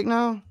my pick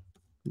now?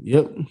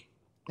 Yep.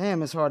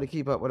 Damn, it's hard to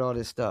keep up with all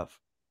this stuff.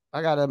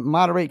 I got to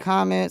moderate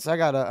comments. I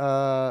got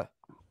to,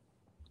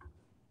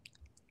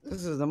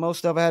 this is the most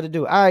stuff I had to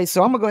do. All right,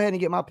 so I'm going to go ahead and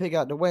get my pick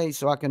out the way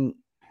so I can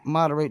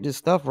moderate this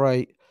stuff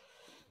right.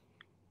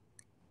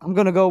 I'm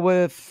going to go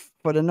with,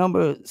 for the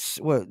number, this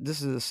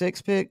is a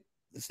 6 pick?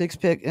 The 6th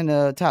pick in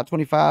the top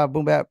 25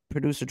 boom bap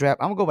producer draft.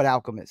 I'm going to go with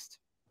Alchemist.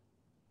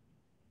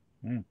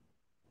 I'm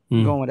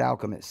going with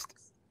Alchemist.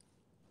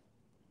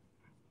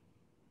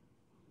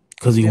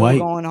 Because he white.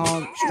 Going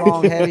on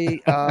strong,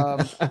 heavy.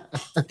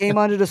 Came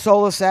under the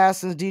Soul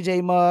Assassins,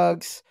 DJ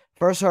Muggs.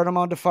 First heard him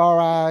on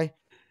Defari.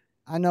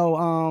 I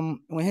know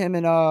when him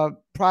and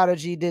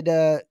Prodigy did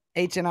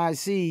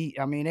HNIC,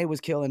 I mean, they was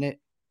killing it.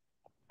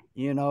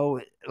 You know,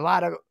 a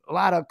lot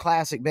of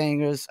classic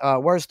bangers.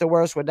 Worst to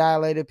Worst with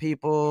Dilated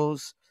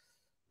Peoples.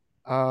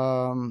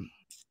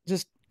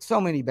 Just so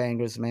many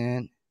bangers,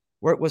 man.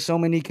 Worked with so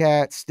many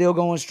cats. Still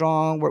going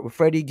strong. Worked with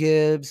Freddie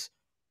Gibbs.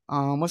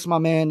 What's my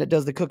man that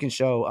does the cooking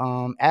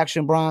show?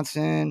 Action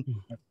Bronson.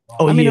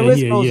 Oh, I mean, yeah, the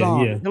list goes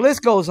on. Yeah. The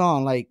list goes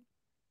on, like,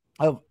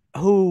 of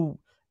who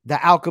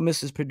the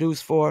Alchemist is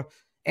produced for.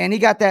 And he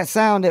got that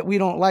sound that we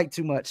don't like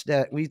too much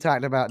that we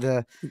talked about.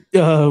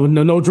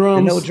 No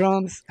drums. No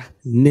drums.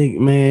 Nick,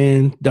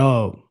 man,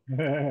 dog.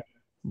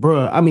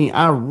 Bruh, I mean,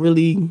 I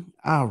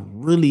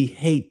really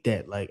hate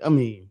that. Like, I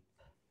mean,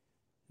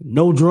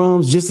 no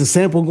drums, just a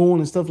sample going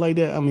and stuff like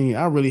that. I mean,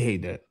 I really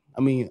hate that. I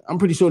mean, I'm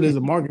pretty sure there's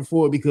a market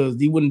for it because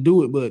they wouldn't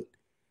do it, but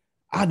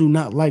I do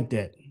not like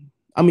that.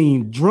 I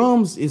mean,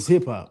 drums is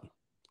hip hop.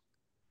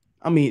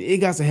 I mean, it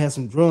got to have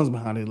some drums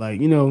behind it, like,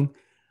 you know.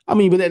 I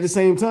mean, but at the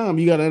same time,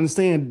 you got to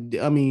understand.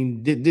 I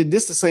mean, did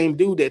this the same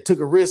dude that took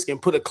a risk and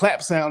put a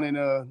clap sound in?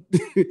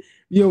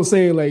 You know what I'm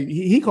saying? Like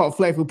he caught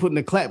flack for putting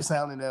a clap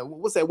sound in.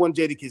 What's that one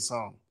Jadakiss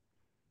song?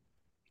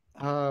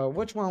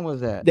 Which one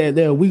was that?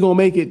 That we gonna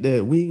make it.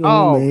 That we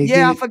gonna make it.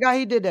 I forgot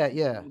he did that.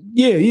 Yeah.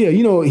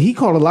 You know, he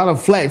caught a lot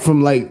of flack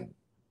from like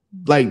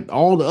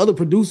all the other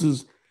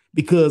producers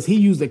because he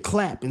used a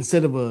clap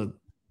instead of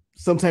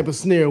some type of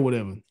snare or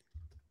whatever.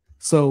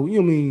 So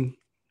you know what I mean.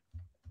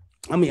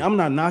 I mean, I'm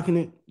not knocking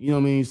it. You know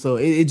what I mean. So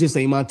it just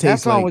ain't my taste. That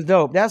song was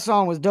dope. That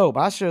song was dope.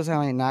 I sure as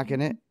hell ain't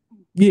knocking it.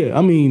 Yeah,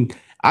 I mean,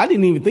 I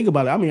didn't even think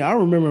about it. I mean, I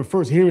remember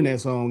first hearing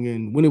that song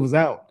and when it was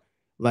out,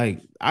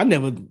 like I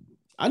never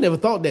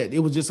thought that it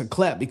was just a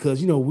clap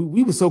because you know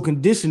we were so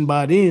conditioned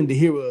by then to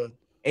hear a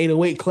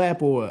 808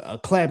 clap or a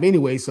clap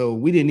anyway, so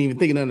we didn't even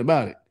think nothing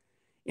about it.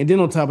 And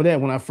then on top of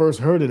that, when I first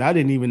heard it, I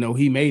didn't even know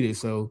he made it.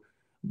 So,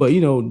 but you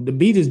know, the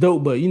beat is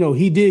dope. But you know,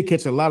 he did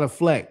catch a lot of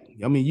flack.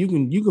 I mean, you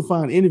can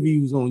find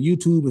interviews on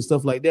YouTube and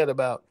stuff like that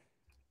about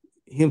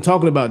him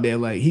talking about that.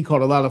 Like he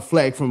caught a lot of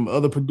flack from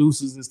other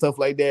producers and stuff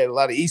like that. A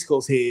lot of East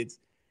Coast heads,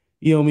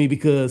 you know what I mean,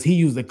 because he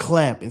used a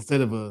clap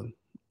instead of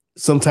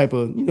some type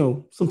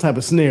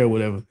of snare or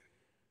whatever.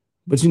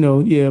 But you know,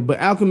 yeah. But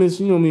Alchemist,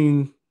 you know what I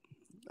mean.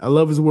 I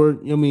love his work.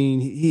 You know what I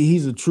mean,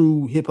 he's a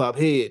true hip hop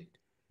head.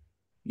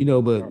 You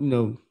know, but you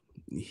know,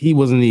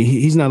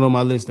 he's not on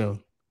my list though.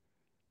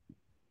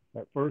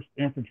 That first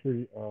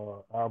Infantry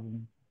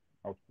album,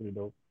 that was pretty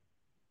dope.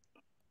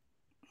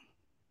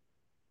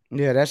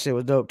 Yeah, that shit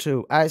was dope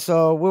too. All right,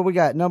 so what we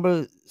got?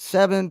 Number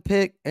 7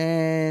 pick,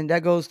 and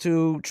that goes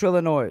to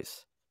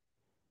Trillanoyx.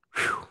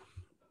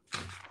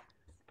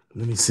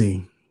 Let me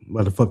see. I'm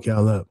about to fuck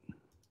y'all up.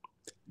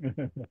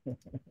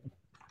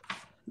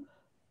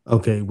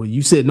 Okay, well,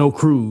 you said no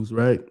cruise,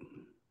 right?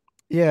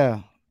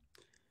 Yeah.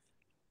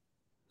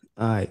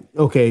 All right.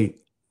 Okay.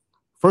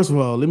 First of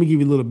all, let me give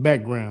you a little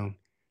background.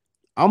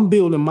 I'm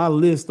building my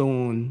list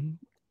on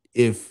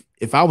if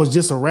I was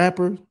just a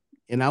rapper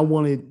and I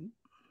wanted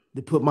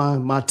to put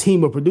my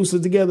team of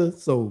producers together.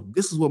 So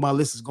this is what my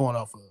list is going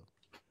off of.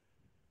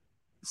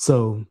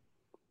 So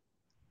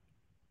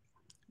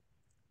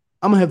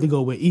I'm gonna have to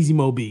go with Easy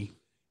Mo B.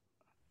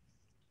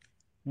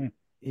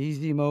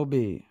 Easy Mo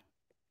B.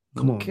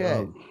 Come on,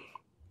 dog.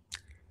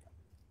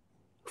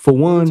 For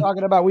one,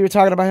 we were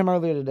talking about him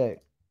earlier today.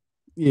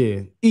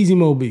 Yeah, Easy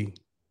Mo B.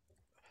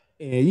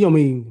 And you know what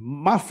I mean,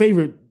 my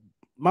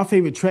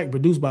favorite track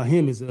produced by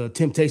him is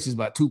Temptations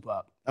by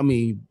Tupac. I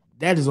mean,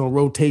 that is on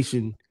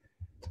rotation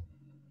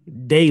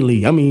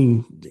daily. I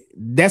mean,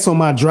 that's on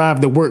my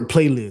drive to work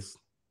playlist.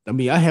 I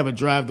mean, I have a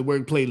drive to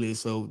work playlist,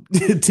 so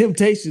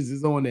Temptations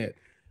is on that.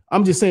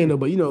 I'm just saying though,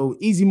 but you know,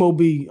 Easy Mo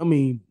B, I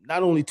mean,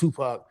 not only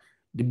Tupac,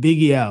 the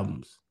Biggie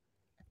albums.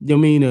 You know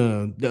what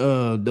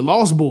I mean? The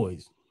Lost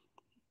Boys.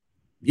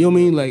 You know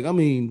what I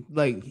mean?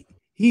 Like,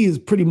 he is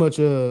pretty much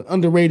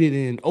underrated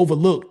and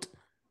overlooked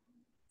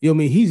You know what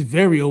I mean? He's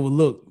very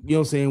overlooked. You know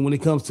what I'm saying? When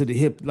it comes to the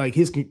hip, like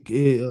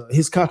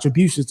his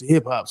contributions to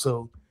hip hop.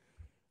 So,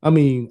 I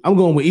mean, I'm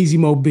going with Easy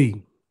Mo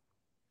B.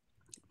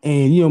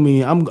 And you know what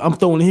I mean? I'm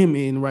throwing him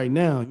in right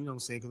now. You know what I'm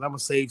saying? Because I'm gonna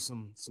save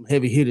some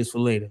heavy hitters for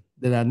later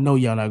that I know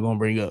y'all not gonna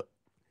bring up.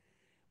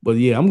 But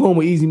yeah, I'm going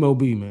with Easy Mo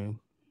B, man.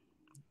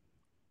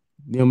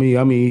 You know what I mean?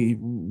 I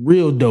mean,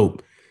 real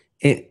dope.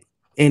 And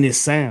his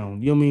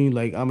sound. You know what I mean?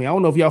 Like, I mean, I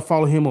don't know if y'all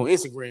follow him on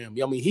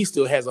Instagram. I mean, he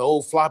still has an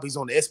old floppies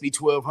on the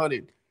SB1200,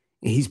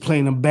 and he's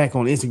playing them back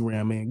on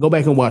Instagram, man. Go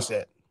back and watch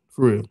that.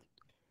 For real.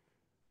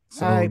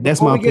 So all right, that's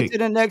before my we get pick. to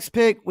the next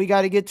pick, we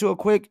got to get to a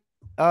quick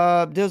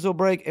Dizzle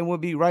break, and we'll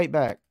be right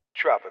back.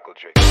 Tropical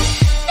drink.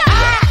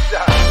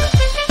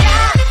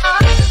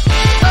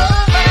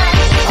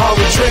 Are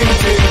we drinking?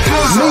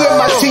 Me and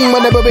my team,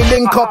 whenever we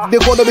link up, they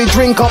gonna be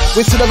drink up.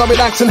 We sit down and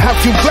relax and have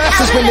few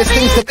glasses when there's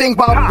things to think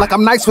about. Like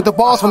I'm nice with the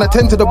bars when I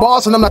tend to the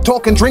bars and I'm not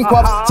talking drink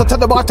ups. So tell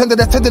the bartender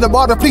that's tending the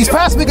bar to please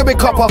pass me a big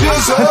cup up.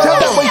 And tell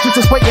that waitress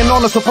just waiting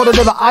on us to put a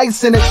little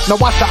ice in it. Now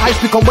watch the ice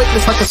become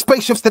weightless like the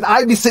spaceships that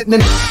I be sitting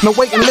in. Now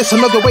wait and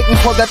listen, no, they're waiting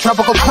for that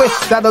tropical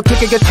twist that'll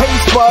kick and get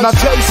taste buds. Now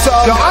taste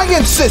some. Yo, I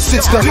insist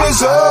it's the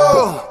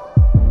Dizzle.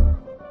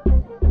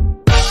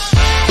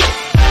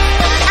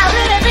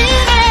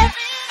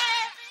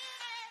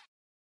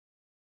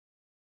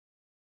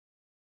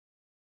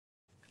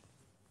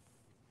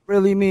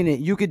 Really mean it.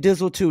 You could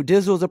Dizzle too.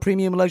 Dizzle is a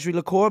premium luxury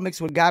liqueur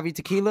mixed with agave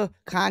tequila,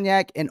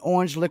 cognac, and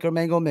orange liquor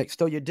mango mix.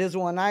 Throw your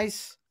Dizzle on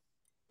ice,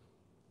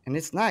 and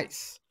it's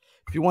nice.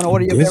 If you want to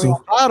order your very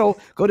own bottle,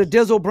 go to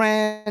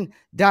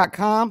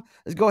dizzlebrand.com.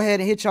 Let's go ahead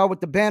and hit y'all with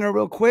the banner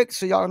real quick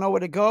so y'all know where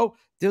to go.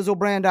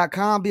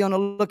 Dizzlebrand.com. Be on the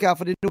lookout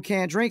for the new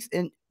canned drinks.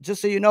 And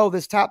just so you know,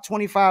 this top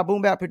 25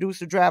 Boom Bap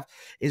Producer Draft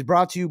is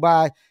brought to you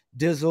by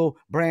Dizzle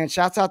Brand.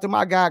 Shouts out to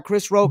my guy,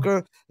 Chris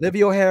Roker,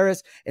 Livio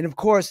Harris, and of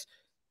course,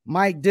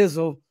 Mike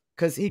Dizzle,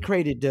 because he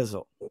created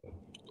Dizzle.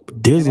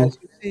 Dizzle. As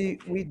you see,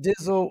 we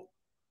Dizzle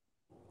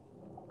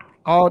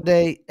all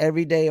day,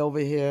 every day over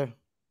here.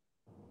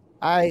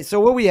 All right, so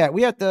where we at?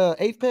 We at the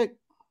 8th pick?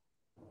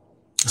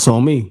 It's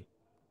on me.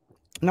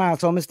 Nah,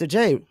 it's on Mr.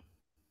 J,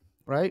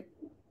 right?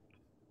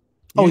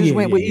 Oh, you just yeah,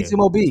 went with Easy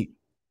Mo B.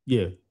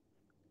 Yeah.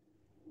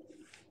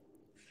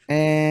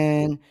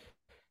 And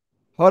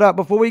hold up,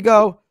 before we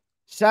go,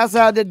 shouts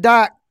out to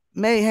Doc,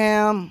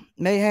 Mayhem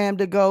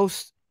the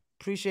Ghost.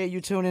 Appreciate you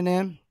tuning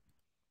in.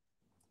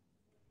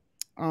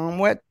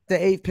 We're at the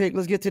 8th pick.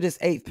 Let's get to this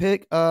 8th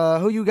pick.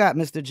 Who you got,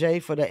 Mr. J,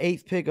 for the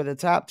 8th pick of the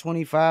top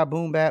 25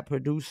 Boom Bap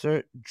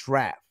Producer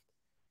Draft?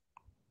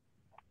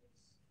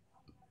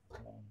 I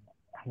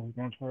was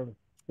going to try to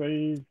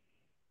save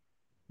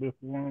this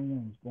one.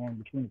 I was going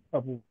between a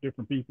couple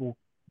different people,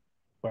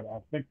 but I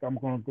think I'm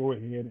going to go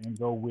ahead and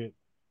go with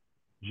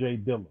Jay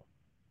Dilla.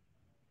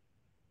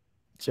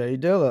 Jay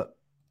Dilla.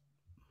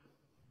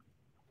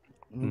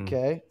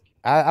 Okay.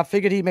 I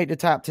figured he'd make the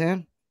top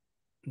 10.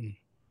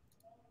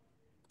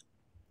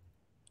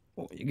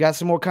 You got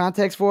some more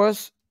context for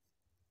us?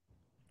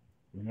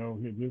 You know,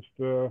 they just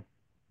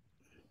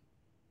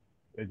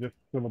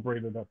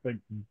celebrated, I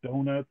think,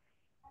 Donuts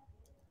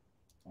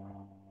and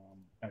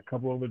a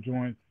couple other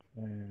joints,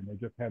 and they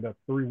just had a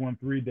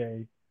 313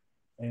 day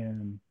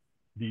in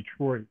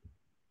Detroit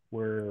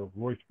where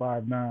Royce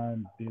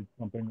 5'9" did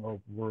something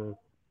over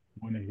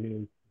one of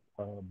his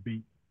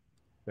beats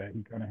that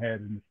he kind of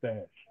had in the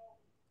stash.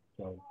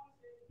 So,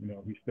 you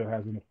know, he still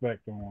has an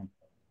effect on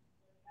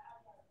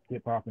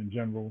hip hop in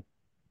general.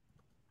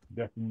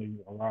 Definitely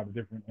a lot of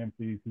different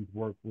MCs he's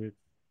worked with.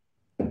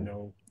 You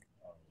know,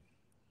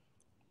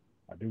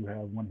 I do have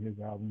one of his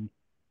albums,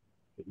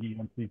 the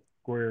EMC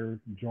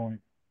Square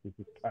joint, which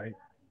is tight.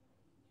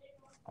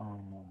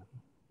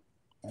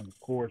 And of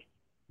course,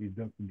 he's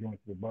done some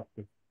joints with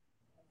Buster.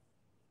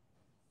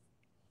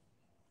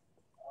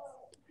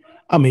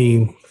 I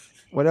mean,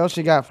 what else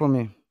you got for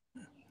me?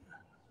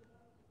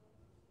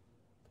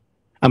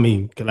 I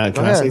mean, can I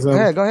say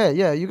something? Go ahead.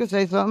 Yeah, you can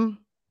say something.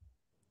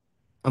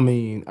 I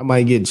mean, I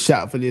might get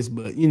shot for this,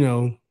 but you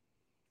know,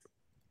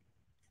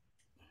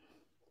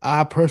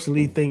 I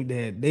personally think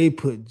that they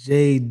put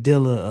Jay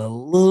Dilla a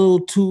little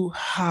too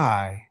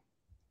high.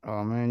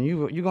 Oh man,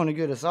 you're gonna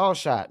get us all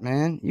shot,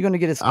 man. You're gonna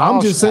get us all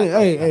I'm just shot.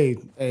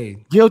 saying,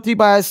 hey. Guilty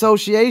by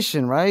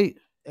association, right?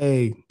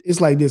 Hey,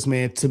 it's like this,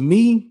 man. To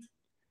me,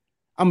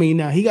 I mean,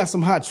 now he got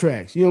some hot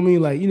tracks. You know what I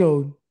mean? Like, you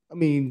know, I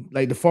mean,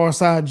 like the Far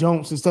Side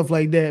Jones and stuff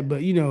like that.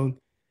 But you know,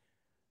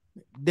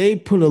 they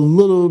put a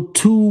little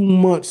too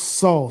much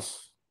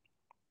sauce.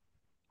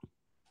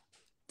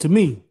 To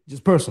me,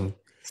 just personally.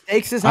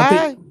 Stakes is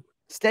high.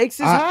 Stakes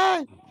is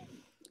high.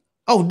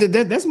 Oh,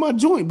 that's my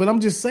joint. But I'm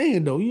just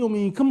saying, though, you know what I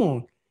mean? Come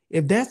on.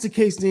 If that's the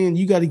case, then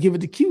you got to give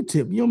it to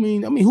Q-Tip. You know what I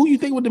mean? I mean, who you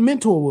think what the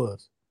mentor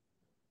was?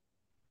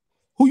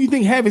 Who you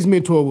think Havy's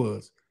mentor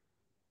was?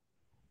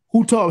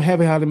 Who taught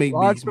Havy how to make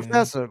beats,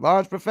 man?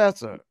 Large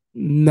Professor.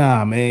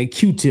 Nah, man.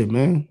 Q-Tip,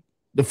 man.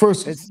 The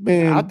first,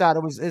 man. I thought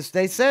it was,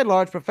 they said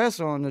Large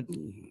Professor on the...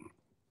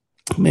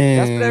 Man.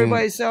 That's what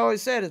everybody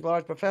always said is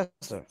Large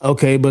Professor.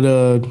 Okay,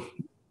 but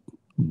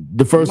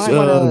The first,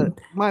 no. The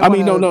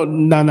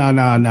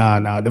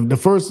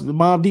first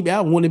Mobb Deep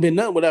album wouldn't have been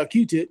nothing without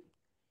Q-Tip.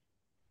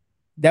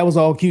 That was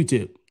all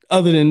Q-Tip,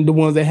 other than the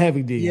ones that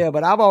Havoc did. Yeah,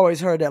 but I've always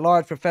heard that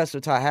Large Professor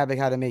taught Havoc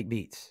how to make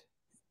beats.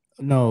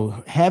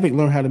 No, Havoc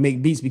learned how to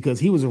make beats because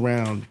he was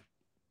around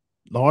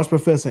Large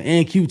Professor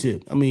and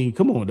Q-Tip. I mean,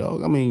 come on,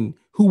 dog. I mean,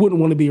 who wouldn't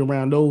want to be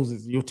around those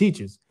as your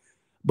teachers?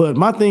 But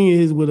my thing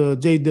is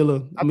with Jay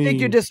Dilla. I think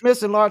you're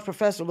dismissing Large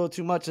Professor a little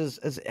too much as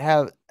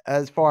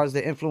far as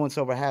the influence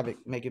over Havoc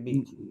making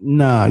beats.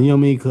 Nah, you know what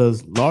I mean?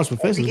 Because Large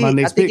Professor is my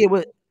next pick.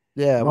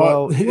 Yeah,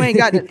 well, you ain't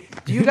got it.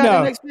 Do you got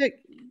the next pick?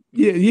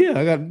 Yeah,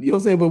 I got, you know what I'm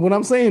saying? But what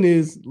I'm saying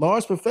is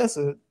Large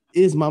Professor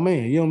is my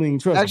man. You know what I mean?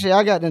 Trust me.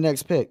 I got the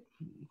next pick.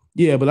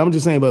 Yeah, but I'm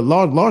just saying, but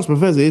Large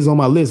Professor is on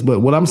my list. But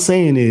what I'm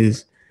saying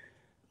is,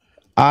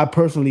 I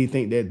personally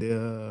think that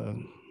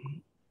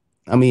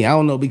I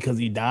don't know, because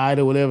he died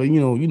or whatever. You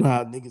know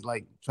how niggas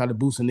like try to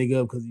boost a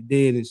nigga up because he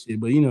dead and shit.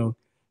 But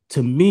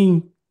to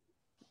me,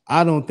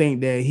 I don't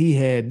think that he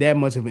had that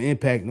much of an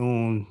impact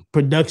on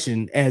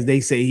production as they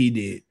say he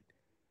did.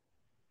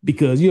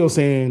 Because, you know what I'm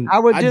saying? I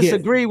would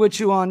disagree with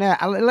you on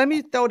that. Let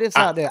me throw this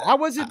out there. I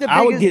wasn't the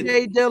biggest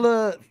Jay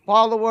Dilla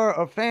follower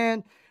or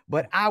fan,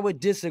 but I would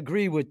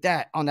disagree with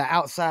that on the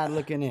outside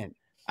looking in.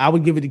 I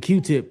would give it a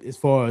Q-Tip as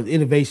far as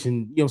innovation. You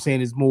know what I'm saying?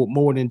 Is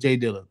more than Jay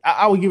Dilla.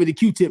 I would give it a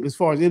Q-Tip as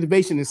far as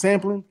innovation and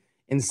sampling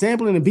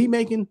and beat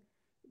making,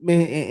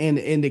 man,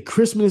 and the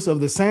crispness of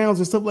the sounds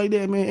and stuff like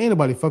that, man. Ain't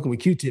nobody fucking with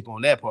Q-Tip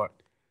on that part.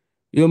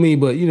 You know what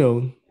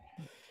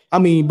I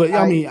mean? But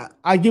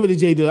I give it to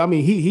Jay Dilla. I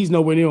mean, he's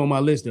nowhere near on my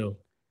list though.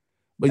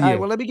 But yeah. All right,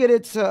 well, let me get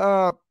it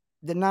to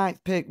the 9th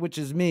pick, which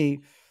is me.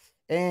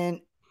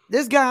 And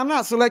this guy, I'm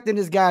not selecting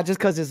this guy just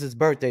because it's his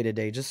birthday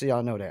today, just so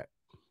y'all know that.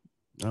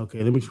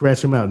 Okay, let me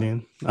scratch him out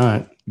then. All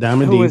right,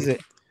 Diamond D. Who is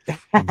it?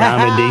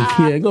 Diamond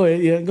D. Yeah, go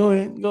ahead. Yeah, go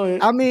ahead.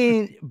 I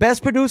mean,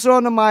 best producer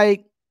on the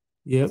mic.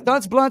 Yeah.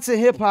 Stunts, Blunts, and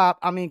Hip Hop.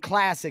 I mean,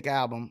 classic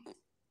album.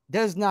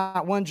 There's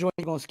not one joint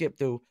you're going to skip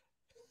through.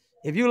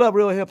 If you love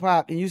real hip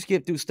hop and you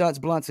skip through Stunts,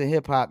 Blunts, and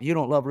Hip Hop, you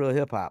don't love real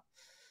hip hop.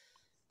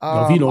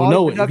 No, if you don't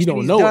know it, if you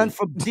don't know it.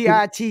 For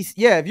DITC,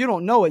 yeah, if you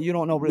don't know it, you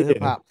don't know real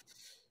hip hop.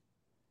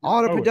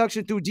 All the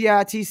production through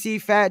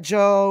DITC, Fat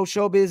Joe,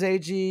 Showbiz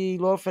AG,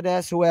 Lord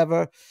Finesse,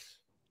 whoever.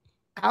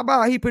 How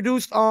about he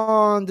produced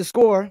on The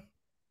Score,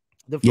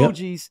 the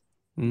Fugees?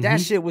 Mm-hmm. That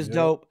shit was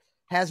dope.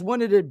 Has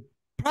one of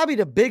probably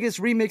the biggest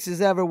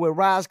remixes ever with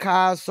Raz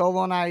Kaz, Soul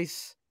on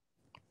Ice.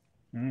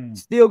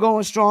 Still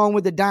going strong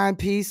with the dime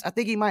piece. I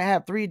think he might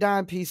have 3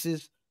 dime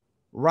pieces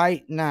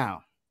right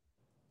now.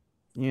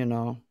 You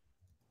know,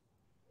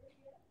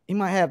 he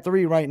might have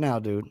 3 right now,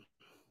 dude.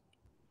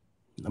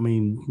 I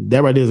mean,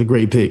 that right there is a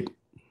great pick.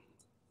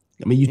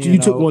 I mean, you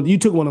took one. You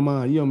took one of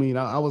mine. You know what I mean?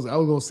 I was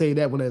gonna say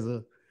that one as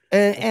a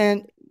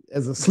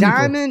sleeper.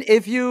 Diamond.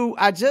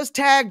 I just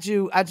tagged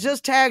you.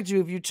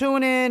 If you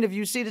tune in, if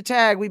you see the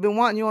tag, we've been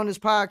wanting you on this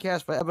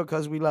podcast forever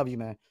because we love you,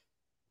 man.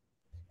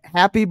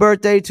 Happy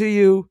birthday to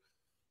you.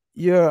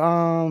 You're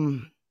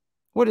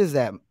what is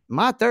that?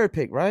 My 3rd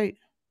pick, right?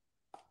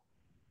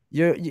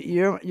 You're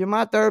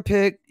my 3rd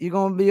pick. You're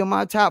gonna be on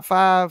my top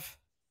 5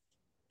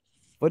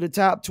 for the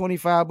top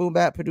 25 boom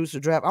bap producer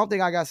draft. I don't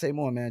think I gotta say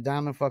more, man.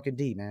 Diamond fucking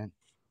D, man.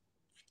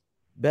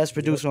 Best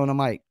producer on the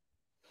mic.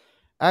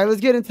 All right,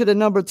 let's get into the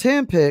number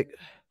 10 pick,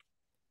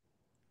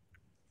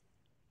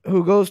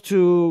 who goes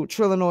to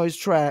Trillanoyx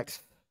Trax.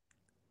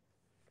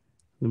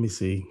 Let me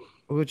see.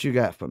 What you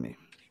got for me?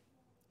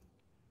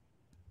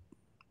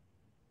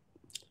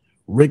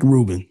 Rick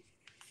Rubin.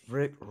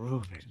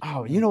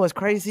 Oh, you know what's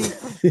crazy?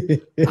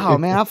 Oh,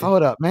 man, I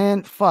followed up,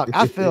 man. Fuck,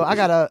 I feel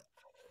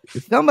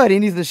somebody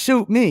needs to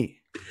shoot me.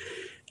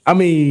 I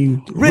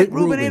mean, Rick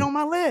Rubin ain't on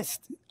my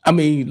list. I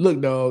mean, look,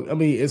 dog. I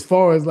mean, as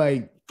far as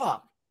the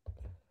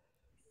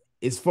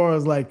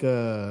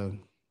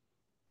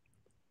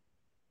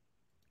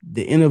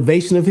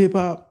innovation of hip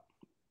hop,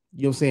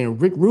 you know what I'm saying?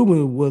 Rick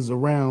Rubin was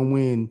around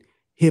when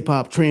hip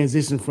hop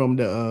transitioned from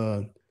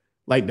the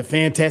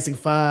Fantastic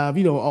Five,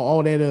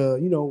 all that,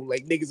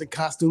 like niggas in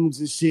costumes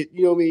and shit,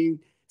 you know what I mean?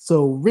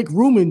 So Rick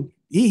Rubin,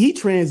 he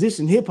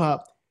transitioned hip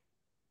hop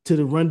to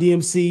the Run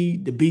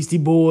DMC, the Beastie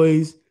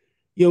Boys,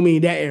 you know what I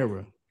mean? That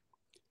era.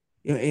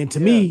 And to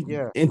me,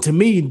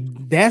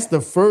 that's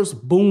the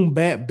first boom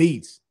bap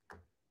beats.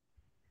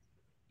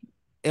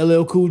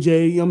 LL Cool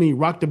J, you know what I mean?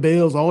 Rock the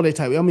Bells, all that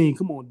type. I mean,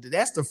 come on,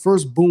 that's the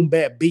first boom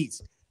bap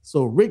beats.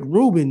 So Rick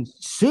Rubin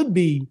should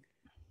be,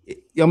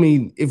 I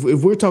mean, if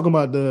we're talking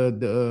about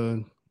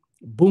the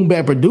boom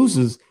bap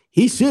producers,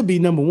 he should be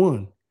number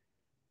 1.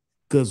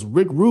 Because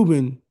Rick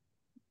Rubin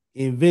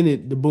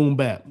invented the boom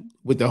bap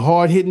with the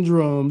hard hitting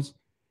drums,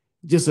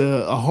 just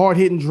a hard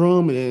hitting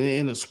drum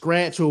and a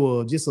scratch,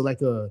 or just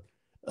a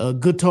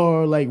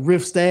guitar like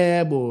riff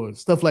stab or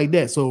stuff like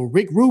that. So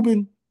Rick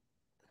Rubin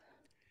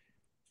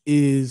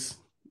is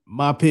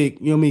my pick.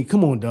 You know what I mean?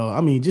 Come on, dog.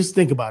 I mean, just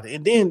think about it.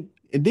 And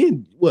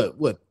then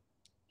what?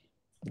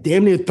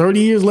 Damn near 30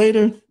 years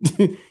later,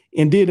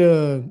 and did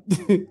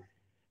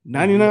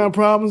 99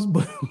 Problems,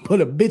 but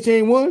a bitch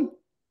ain't one.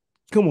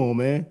 Come on,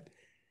 man.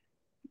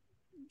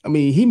 I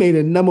mean, he made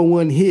a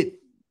 #1 hit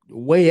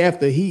way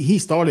after he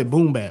started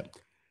boom bap.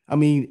 I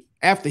mean,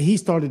 after he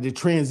started to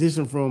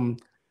transition from,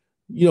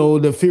 you know,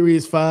 the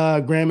Furious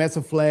Five,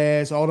 Grandmaster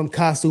Flash, all them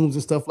costumes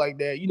and stuff like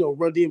that. You know,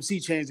 Run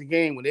DMC changed the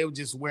game when they were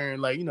just wearing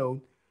like, you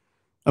know,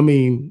 I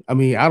mean, I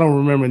don't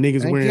remember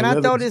niggas And wearing can I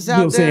leather, throw this you know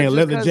what I'm out there? saying, Just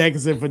leather 'cause-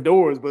 jackets and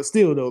fedoras, but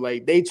still though,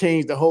 like they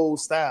changed the whole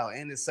style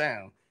and the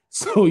sound.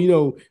 So, you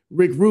know,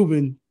 Rick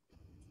Rubin,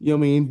 you know what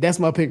I mean? That's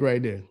my pick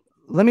right there.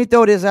 Let me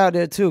throw this out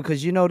there too,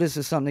 because you know this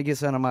is something that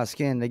gets under my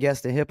skin. The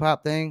guess the hip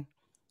hop thing.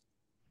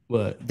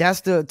 But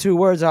That's the two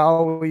words I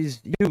always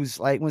use,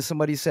 like when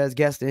somebody says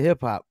guess the hip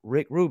hop,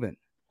 Rick Rubin.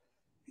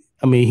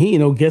 I mean, he, you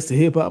know, guess the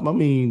hip hop. I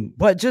mean,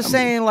 But just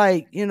saying,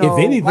 like, you know,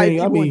 if anything, white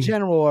people I mean, in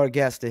general are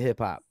guess the hip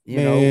hop. You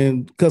man,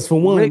 know, because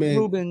for one, Rick man,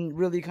 Rubin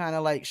really kind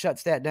of like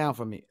shuts that down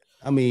for me.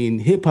 I mean,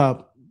 hip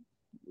hop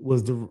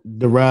was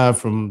derived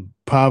from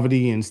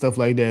poverty and stuff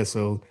like that.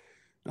 So,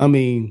 I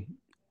mean,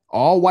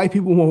 all white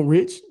people weren't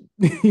rich.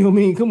 You know what I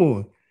mean? Come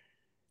on.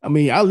 I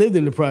mean, I lived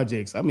in the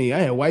projects. I mean, I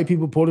had white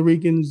people, Puerto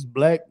Ricans,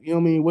 black, you know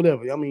what I mean?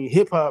 Whatever. I mean,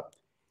 hip hop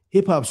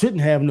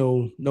shouldn't have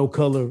no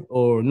color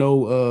or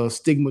no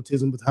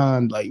stigmatism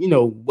behind, like, you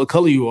know, what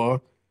color you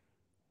are.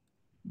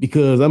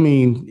 Because I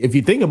mean, if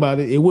you think about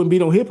it, it wouldn't be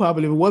no hip hop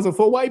if it wasn't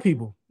for white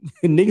people.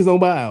 Niggas don't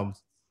buy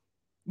albums.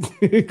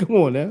 Come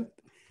on now.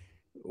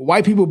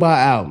 White people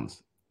buy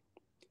albums.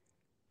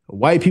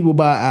 White people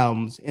buy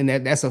albums, and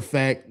that's a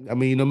fact. I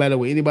mean, no matter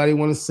what anybody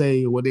want to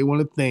say or what they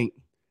want to think,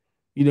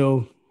 you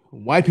know,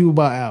 white people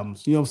buy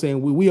albums. You know what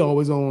I'm saying? We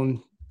always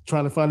on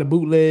trying to find a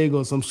bootleg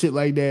or some shit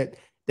like that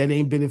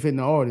ain't benefiting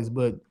the artist.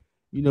 But,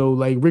 you know,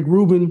 like Rick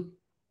Rubin,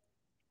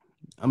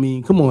 I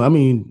mean, come on. I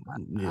mean,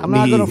 I'm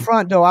not gonna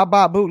front though. I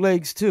buy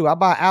bootlegs too. I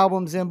buy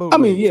albums and bootlegs.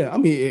 I mean, yeah. I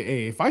mean,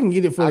 if I can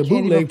get it for the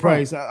bootleg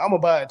price, I'm gonna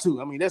buy it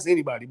too. I mean, that's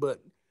anybody. But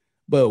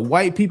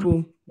white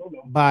people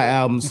buy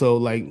albums. So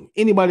like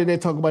anybody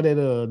that talk about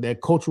that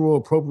cultural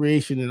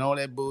appropriation and all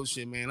that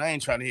bullshit, man, I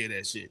ain't trying to hear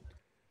that shit.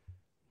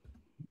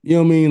 You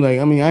know what I mean? Like,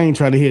 I mean, I ain't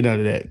trying to hear none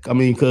of that. I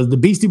mean, because the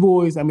Beastie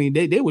Boys, I mean,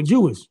 they were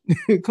Jewish.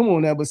 Come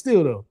on now, but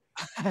still though.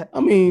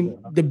 I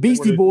mean, the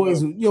Beastie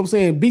Boys, you know what I'm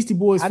saying? Beastie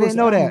Boys. I didn't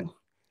know that.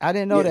 I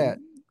didn't know that.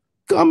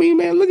 I mean,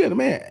 man, look at it,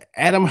 man.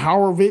 Adam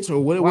Horovitz or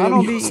whatever. Well, I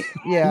don't be,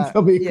 yeah.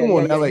 I mean, come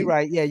on now, like, you're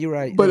right. Yeah, you're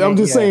right. But I'm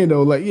just saying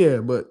though, like, yeah,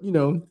 but you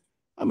know,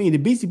 I mean, the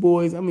Beastie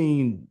Boys, I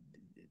mean,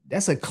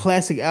 that's a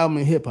classic album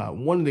in hip hop,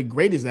 one of the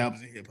greatest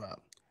albums in hip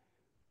hop.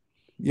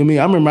 You know what I mean?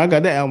 I remember I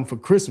got that album for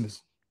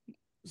Christmas.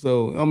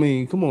 So I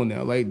mean, come on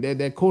now, like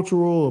that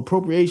cultural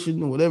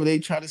appropriation or whatever they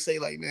try to say,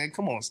 like, man,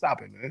 come on,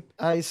 stop it, man.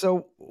 All right,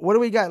 so what do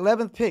we got?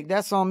 11th pick.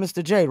 That's on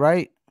Mr. J,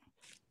 right?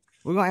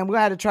 We're gonna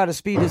have to try to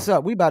speed this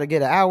up. We about to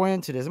get an hour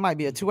into this. It might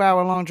be a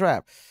 2-hour long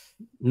trap.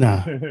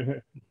 Nah,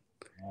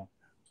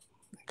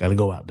 gotta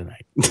go out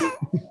tonight.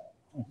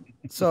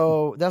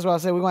 So that's why I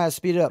said we're gonna have to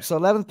speed it up. So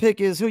 11th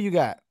pick is who you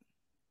got?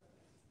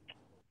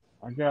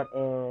 I got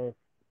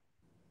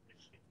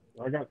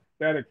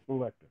Static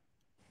Selector.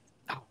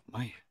 Oh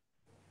man.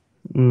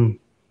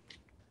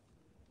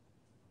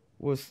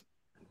 What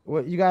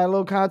you got a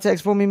little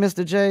context for me,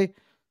 Mr. J?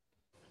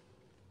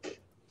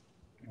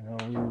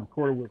 We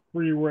recorded with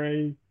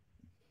Freeway.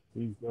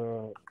 He's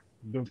done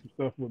some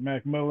stuff with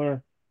Mac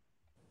Miller.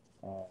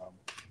 You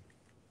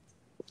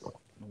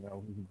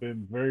know, he's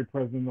been very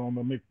present on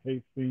the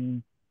mixtape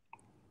scene.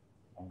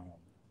 Of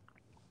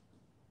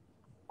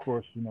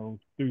course, you know,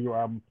 studio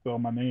album Spell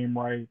My Name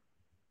Right,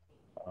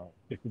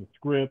 Stick to the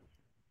Script,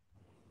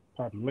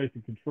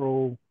 Population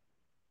Control.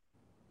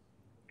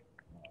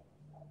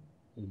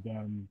 He's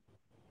done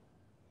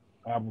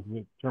albums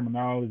with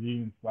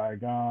Terminology and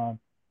Saigon,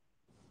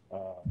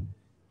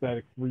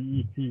 Static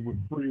Free EP with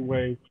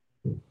Freeway.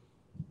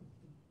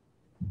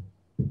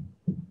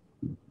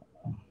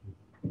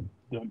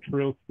 Done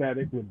Trill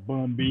Static with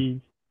Bun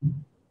B.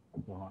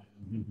 So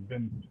he's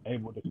been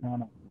able to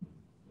kind of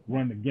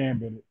run the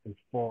gambit as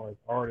far as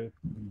artists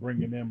and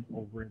bringing them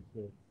over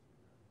into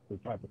the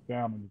type of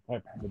sound and the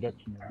type of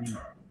production that he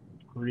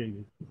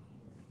created.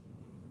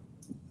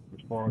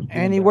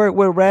 And he worked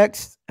with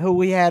Rex, who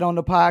we had on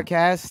the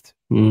podcast,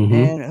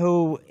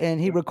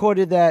 and he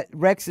recorded that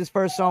Rex's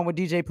first song with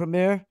DJ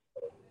Premier.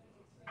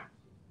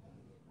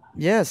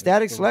 Yeah,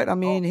 Static Select. I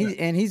mean,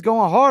 he's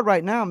going hard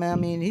right now, man. I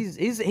mean, he's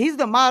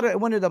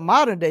one of the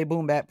modern day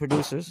boom bap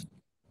producers.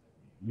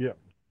 Yeah.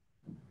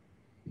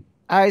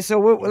 All right, so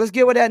let's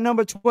get with that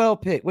number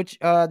 12 pick, which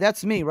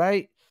that's me,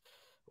 right?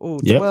 Oh,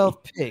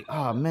 12 pick.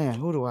 Oh man,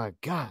 who do I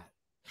got?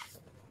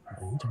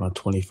 It's about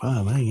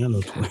 25. I ain't got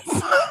no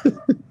 25.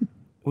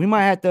 We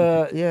might have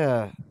to,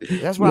 yeah.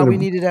 That's why we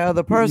needed that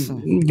other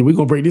person. We're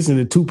gonna break this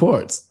into 2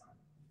 parts.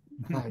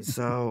 All right,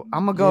 so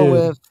I'm gonna go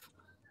with.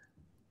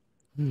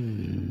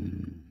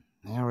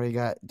 I already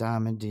got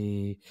Diamond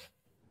D.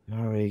 I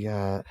already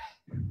got.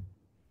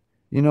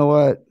 You know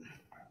what?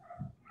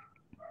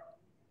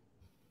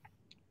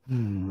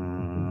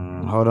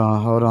 Hold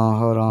on. All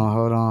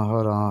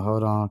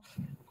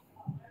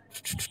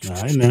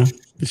right, now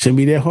it shouldn't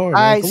be that hard.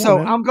 All right, so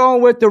I'm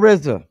going with the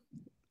RZA.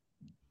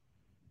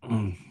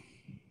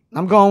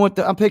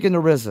 I'm picking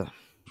the RZA.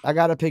 I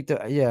gotta pick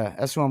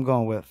that's who I'm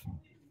going with.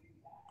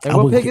 And I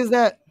what would pick get- is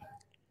that?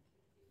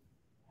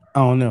 I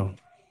don't know.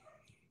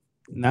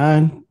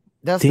 9,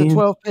 That's 10, the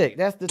 12th pick.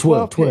 That's the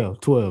 12, 12th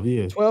pick. 12,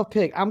 yeah. 12th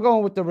pick. I'm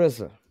going with the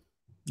RZA.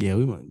 Yeah,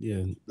 we might.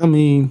 Yeah. I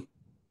mean,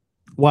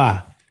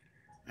 why?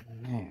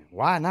 Man,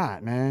 why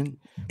not, man?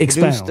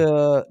 Expound.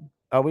 Produced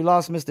we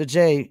lost Mr.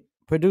 J.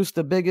 Produced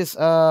the biggest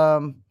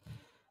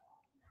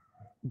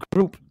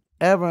group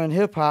ever in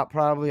hip hop,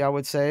 probably, I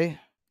would say.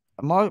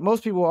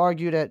 Most people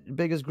argue that the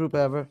biggest group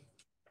ever.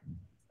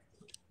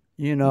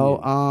 You know,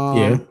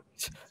 Yeah.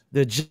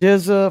 the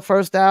Jizza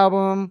first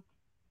album,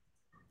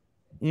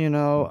 you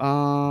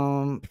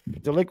know,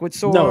 the Liquid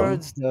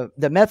Swords,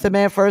 the Method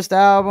Man first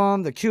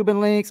album, the Cuban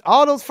Links,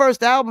 all those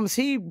first albums,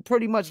 he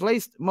pretty much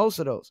laced most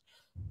of those.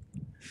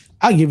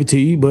 I give it to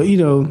you, but you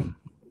know,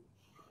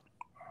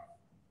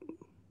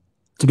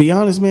 to be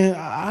honest, man,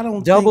 I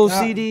don't Double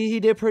think CD,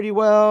 he did pretty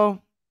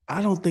well.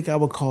 I don't think I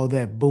would call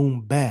that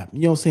boom bap.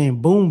 You know what I'm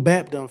saying? Boom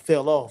bap done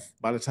fell off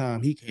by the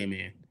time he came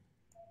in.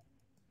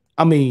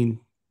 I mean,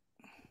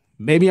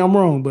 maybe I'm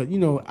wrong, but you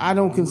know, I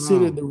don't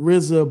consider the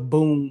RZA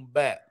boom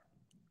bap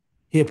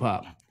hip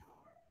hop.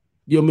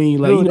 You know what I mean?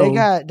 Like, Dude, you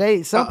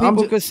know, some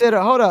people consider.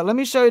 Hold up, let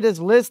me show you this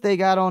list they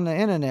got on the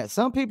internet.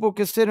 Some people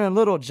consider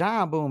Little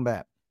John boom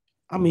bap.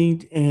 I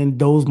mean, and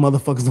those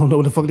motherfuckers don't know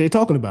what the fuck they're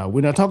talking about. We're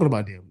not talking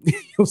about them. You know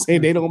what I'm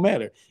saying? They don't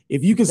matter.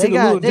 If you consider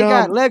Little John,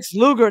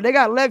 they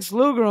got Lex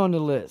Luger on the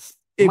list.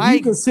 If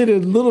you consider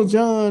Little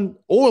John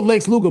or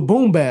Lex Luger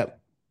boom bap,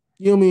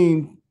 you know what I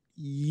mean?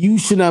 You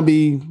should not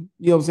be, you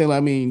know what I'm saying? Like,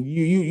 I mean,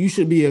 you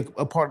should be a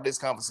part of this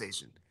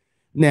conversation.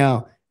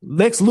 Now,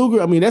 Lex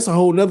Luger, I mean, that's a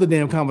whole nother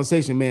damn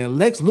conversation, man.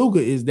 Lex Luger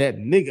is that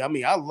nigga. I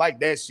mean, I like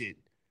that shit.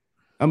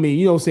 I mean,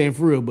 you know what I'm saying,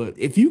 for real. But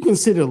if you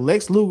consider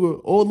Lex Luger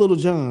or Little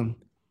John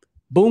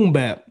boom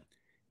bap,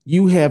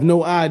 you have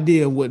no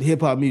idea what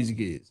hip hop music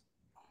is.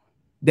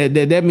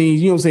 That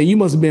means, you know what I'm saying, you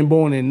must have been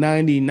born in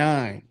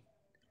 99.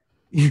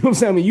 You know what I'm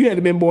saying? I mean, you had to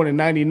have been born in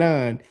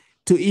 99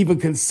 to even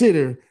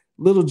consider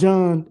Little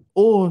John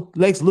or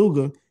Lex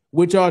Luger,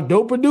 which are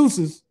dope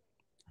producers,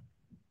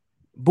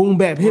 boom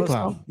bap hip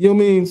hop. You know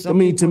what I mean? I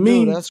mean, to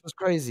me, that's what's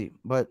crazy.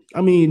 But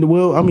I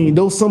mean,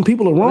 those some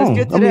people are wrong.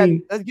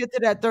 Let's get to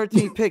that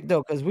 13th pick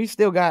though, because we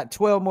still got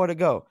 12 more to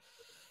go.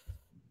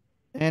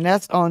 And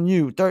that's on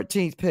you.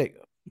 13th pick.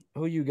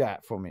 Who you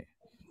got for me?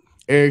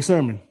 Eric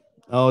Sermon,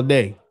 all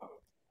day.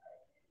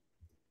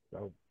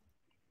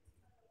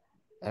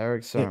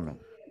 Eric Sermon.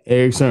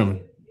 Eric Sermon.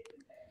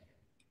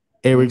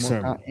 Eric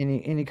Sermon.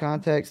 Any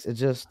context? It's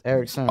just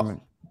Eric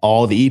Sermon.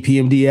 All the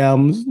EPMD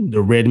albums,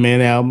 the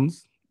Redman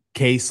albums,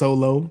 K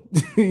Solo.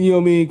 You know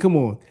what I mean? Come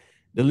on.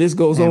 The list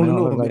goes on and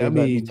on. Like I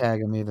mean,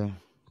 tag him either.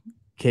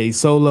 K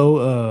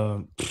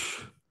Solo.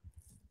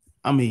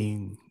 I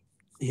mean,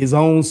 his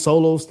own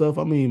solo stuff.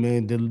 I mean,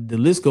 man, the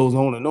list goes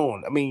on and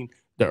on. I mean,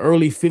 the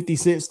early 50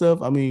 Cent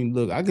stuff. I mean,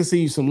 look, I can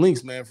see you some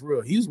links, man, for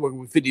real. He was working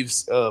with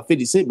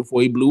 50 Cent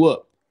before he blew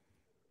up.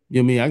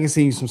 You know what I mean? I can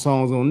see you some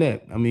songs on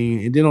that. I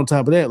mean, and then on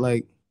top of that,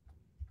 like,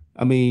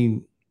 I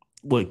mean,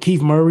 what,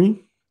 Keith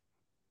Murray?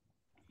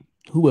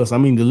 Who else? I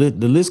mean, the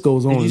list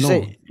goes on and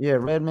on. Yeah,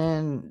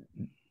 Redman,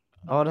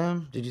 all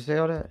them? Did you say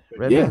all that?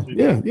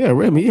 Redman? Yeah,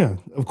 Redman. Yeah,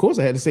 of course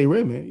I had to say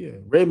Redman. Yeah,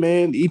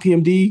 Redman,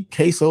 EPMD,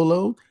 K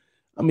Solo.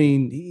 I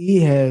mean,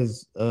 he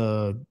has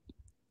a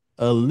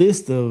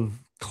list of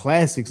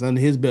classics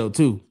under his belt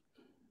too.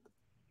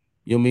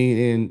 You know what I mean?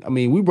 And I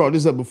mean, we brought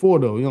this up before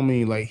though. You know what I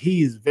mean? Like,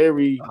 he is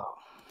very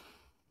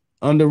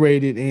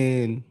underrated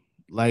and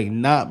like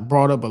not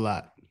brought up a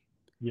lot.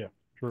 Yeah,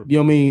 true. You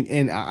know what I mean?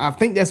 And I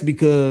think that's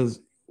because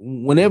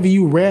whenever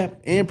you rap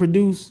and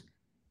produce,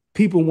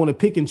 people want to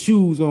pick and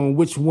choose on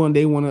which one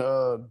they want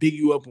to big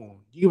you up on.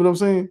 You get what I'm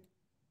saying?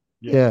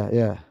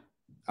 Yeah.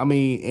 I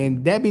mean,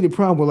 and that be the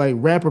problem with like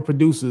rapper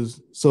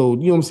producers. So,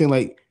 you know what I'm saying?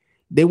 Like,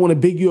 they want to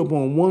big you up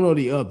on one or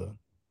the other.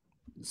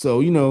 So,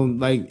 you know,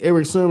 like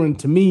Eric Sermon,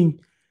 to me,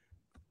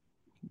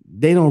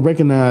 they don't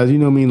recognize, you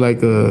know what I mean,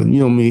 like, you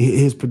know what I mean,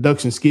 his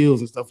production skills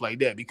and stuff like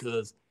that,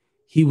 because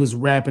he was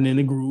rapping in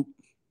a group,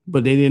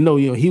 but they didn't know,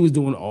 you know, he was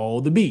doing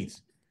all the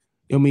beats.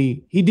 You know what I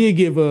mean? He did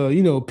give,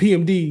 you know,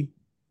 PMD, you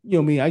know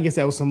what I mean? I guess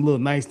that was some little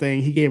nice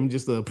thing. He gave him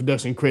just a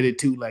production credit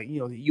too, like, you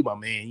know, you my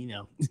man, you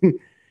know.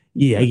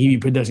 Yeah, I give you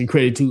production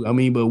credit too. I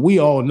mean, but we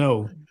all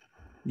know,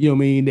 you know what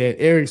I mean, that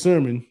Eric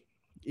Sermon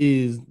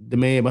is the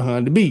man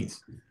behind the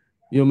beats.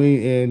 You know what I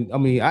mean? And I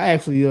mean, I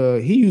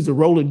actually, he used a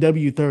Roland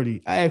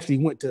W30. I actually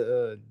went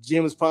to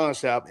Jim's Pawn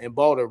Shop and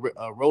bought a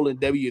Roland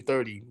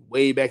W30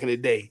 way back in the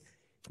day,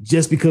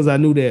 just because I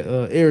knew that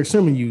Eric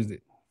Sermon used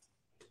it.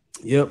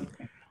 Yep.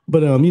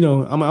 But, you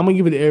know, I'm going to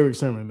give it to Eric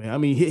Sermon, man. I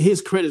mean,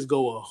 his credits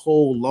go a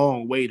whole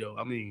long way, though.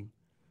 I mean,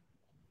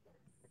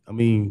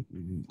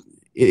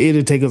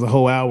 it'll take us a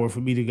whole hour for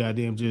me to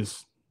goddamn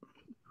just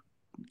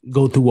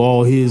go through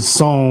all his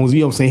songs, you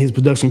know what I'm saying, his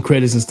production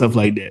credits and stuff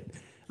like that.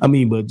 I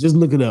mean, but just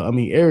look it up. I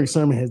mean, Eric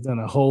Sermon has done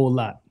a whole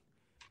lot.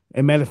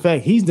 And matter of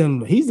fact, he's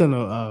done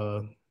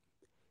a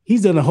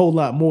whole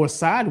lot more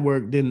side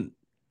work than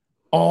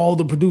all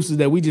the producers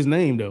that we just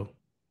named, though.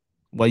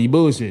 Why you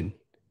bullshitting?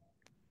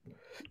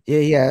 Yeah,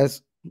 he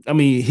has. I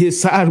mean,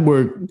 his side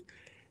work, you know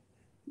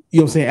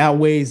what I'm saying,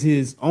 outweighs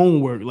his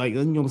own work. Like,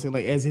 you know what I'm saying,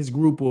 like as his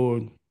group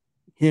or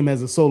him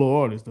as a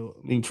solo artist, though.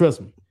 I mean,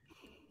 trust me.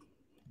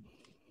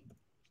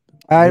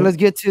 All right, let's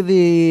get to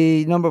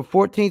the number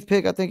 14th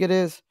pick, I think it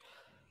is.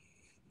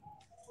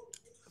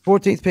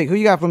 14th pick. Who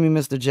you got for me,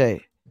 Mr.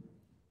 J?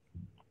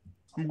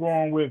 I'm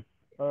going with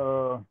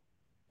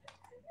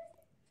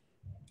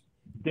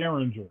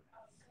Derringer.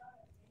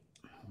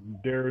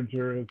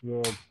 Derringer is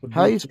a producer.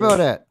 How you spell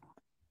that?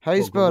 How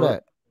you spell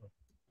that?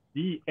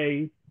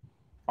 DARINGER.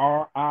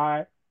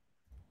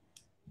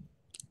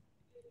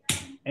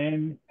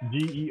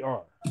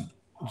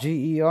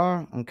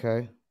 GER?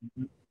 Okay.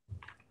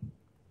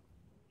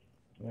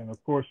 And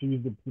of course, he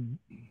used the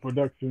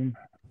production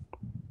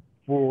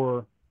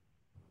for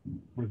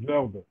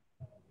Zelda.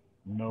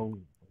 You know.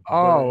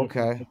 Oh,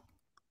 okay.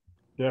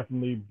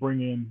 Definitely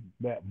bringing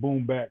that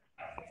boom back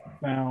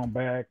sound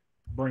back,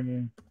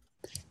 bringing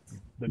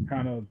the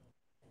kind of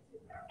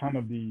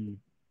the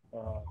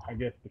I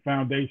guess the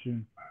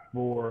foundation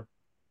for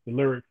the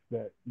lyrics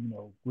that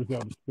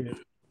Griselda spit,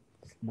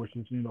 which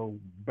is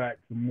back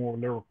to more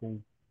lyrical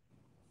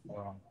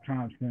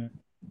content,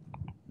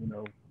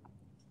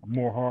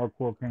 more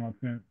hardcore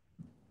content.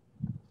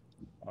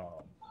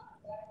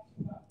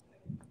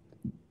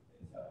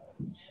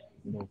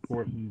 Of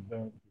course, he's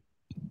done.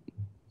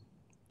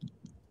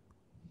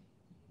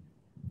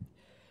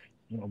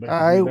 All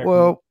right,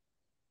 well,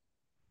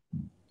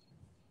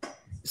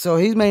 so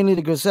he's mainly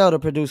the Griselda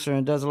producer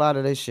and does a lot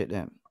of this shit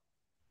then.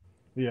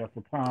 Yeah,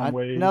 for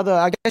Conway.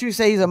 I guess you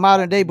say he's a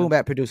modern day boom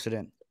bap producer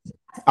then.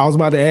 I was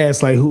about to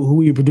ask, like, who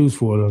he produced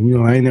for them. You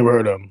know, I ain't never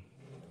heard of him.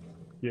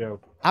 Yeah,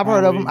 I've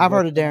heard of him. I've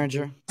heard of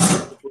Derringer.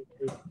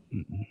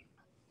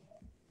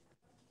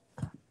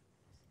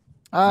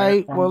 All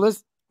right, well,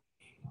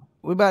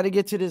 we about to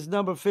get to this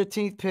number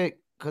 15th pick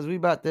because we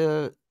got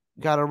to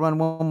run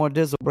one more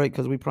Dizzle break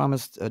because we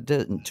promised 2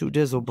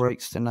 Dizzle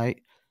breaks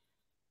tonight.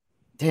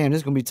 Damn, this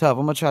is gonna be tough.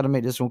 I'm gonna try to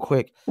make this one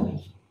quick.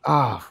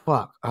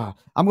 Fuck. I'm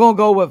gonna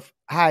go with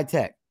High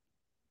Tech.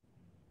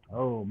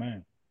 Oh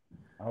man.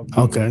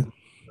 Okay.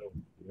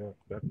 Yeah,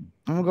 I'm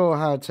gonna go with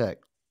High Tech.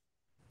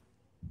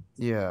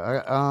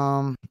 Yeah,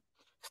 I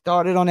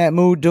started on that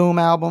Mood Doom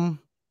album.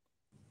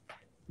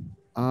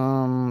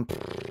 I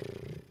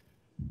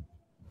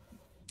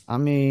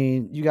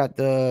mean, you got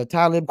the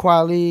Talib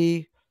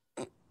Kweli,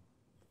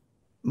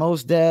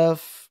 Mos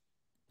Def,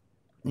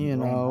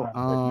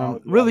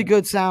 really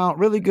good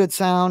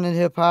sound in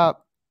hip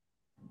hop.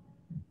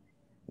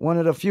 One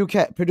of the few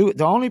the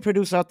only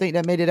producer I think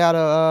that made it out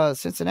of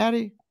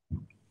Cincinnati.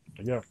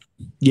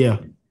 Yeah.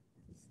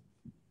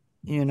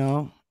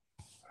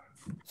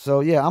 So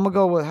yeah, I'm gonna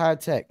go with High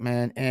Tech,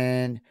 man.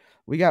 And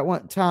we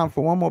got time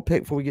for one more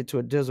pick before we get to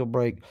a Dizzle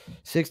break.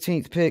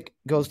 16th pick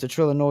goes to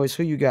Trillanoyx.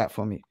 Who you got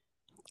for me?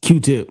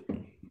 Q-Tip.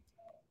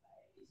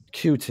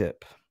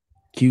 Q-Tip.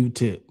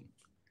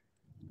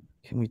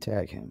 Can we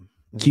tag him?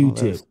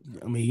 Q-Tip.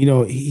 I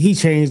mean, he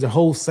changed the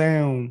whole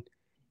sound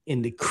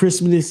and the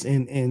crispness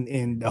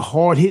and the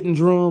hard hitting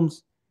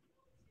drums.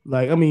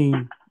 Like, I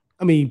mean,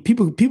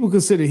 people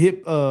consider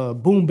hip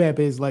boom bap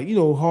as like,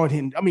 hard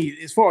hitting. I mean,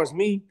 as far as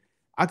me,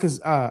 I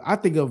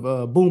think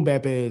of boom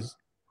bap as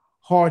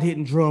hard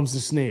hitting drums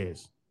and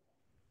snares.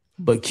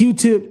 But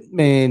Q-Tip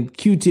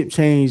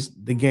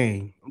changed the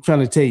game. I'm trying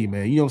to tell you,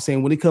 man. You know what I'm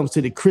saying? When it comes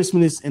to the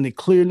crispness and the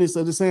clearness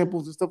of the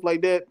samples and stuff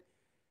like that,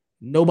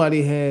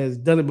 nobody has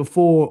done it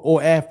before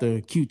or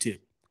after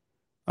Q-Tip.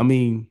 I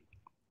mean,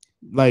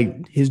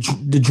 like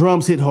the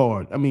drums hit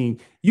hard. I mean,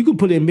 you could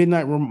put in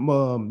Midnight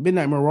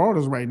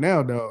Marauders right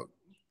now, dog,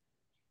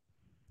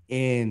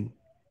 and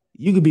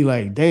you could be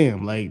like,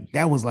 damn, like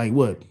that was like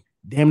what,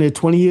 damn near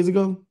 20 years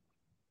ago.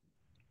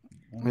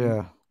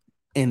 Yeah,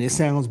 and it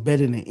sounds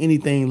better than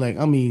anything. Like,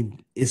 I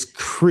mean, it's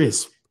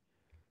crisp.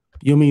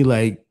 You know what I mean?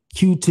 Like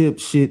Q-Tip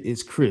shit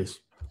is crisp.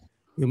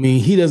 I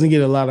mean, he doesn't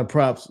get a lot of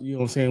props, you know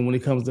what I'm saying, when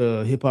it comes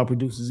to hip-hop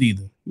producers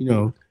either.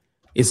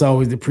 It's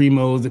always the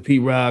Primos, the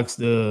Pete Rocks,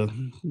 the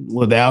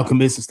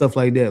Alchemists and stuff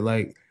like that.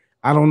 Like,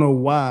 I don't know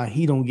why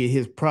he don't get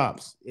his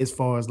props as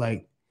far as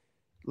like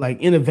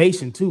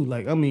innovation too.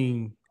 Like, I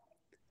mean,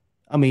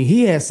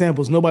 he has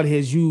samples nobody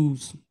has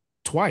used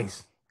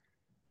twice.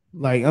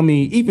 Like, I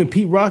mean, even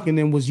Pete Rock and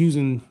them was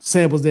using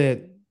samples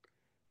that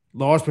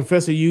Large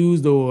Professor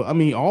used, or I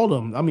mean, all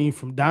of them. I mean,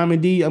 from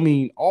Diamond D, I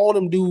mean, all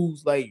them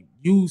dudes like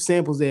use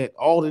samples that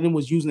all of them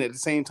was using at the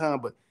same time,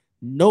 but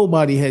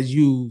nobody has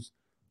used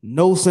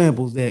no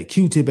samples that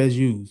Q-Tip has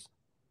used.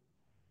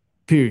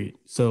 Period.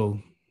 So,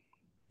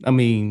 I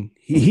mean,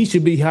 he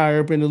should be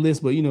higher up in the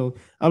list, but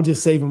I'm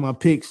just saving my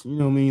picks. You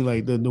know what I mean?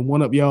 Like the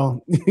one up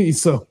y'all.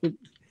 So,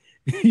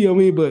 you know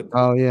what I mean? But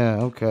oh yeah,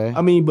 okay.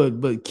 I mean,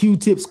 but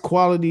Q-Tip's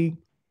quality,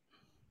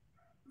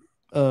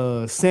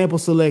 sample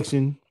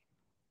selection,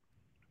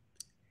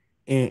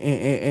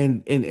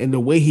 and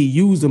the way he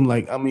used them,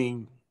 like, I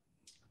mean,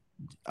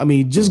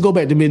 just go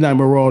back to Midnight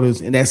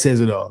Marauders, and that says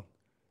it all.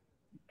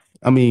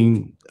 I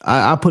mean,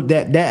 I put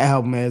that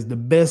album as the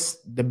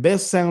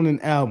best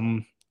sounding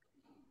album,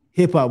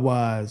 hip hop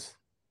wise,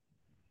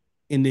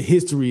 in the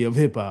history of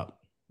hip hop.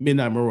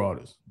 Midnight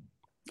Marauders.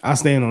 I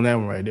stand on that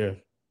one right there.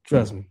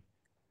 Trust me.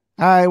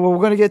 All right, well,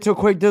 we're gonna get to a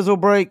quick Dizzle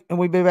break, and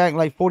we'll be back in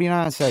like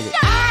 49 seconds.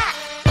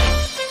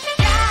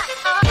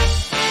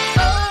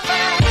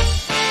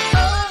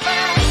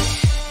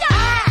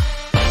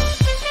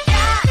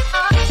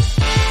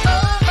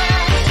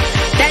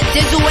 That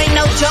Dizzle ain't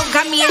no joke,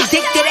 got me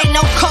addicted, ain't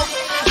no coke.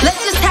 Let's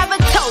just have a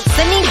toast.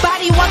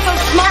 Anybody want some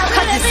smoke?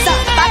 Cause it's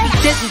up, I be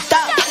Dizzled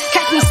up.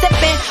 Catch me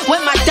sipping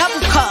with my double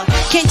cup.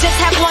 Can't just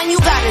have one, you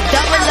gotta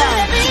double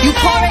up. You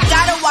pour it,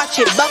 gotta watch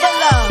it bubble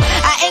up.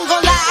 I ain't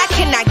gon' lie, I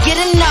cannot get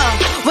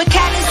enough. When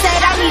Callie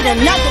said I need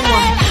another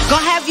one,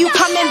 gon' have you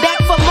coming back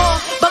for more.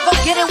 But go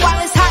get it while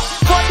it's hot,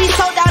 before it be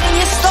sold out in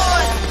your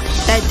stores.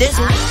 That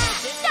Dizzle.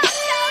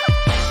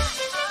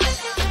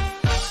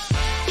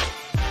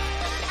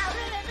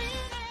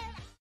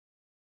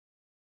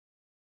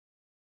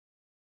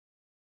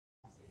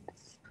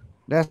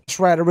 That's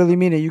right. I really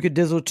mean it. You could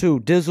Dizzle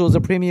too. Dizzle is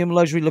a premium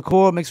luxury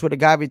liqueur mixed with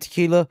agave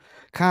tequila,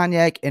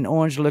 cognac, and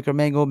orange liquor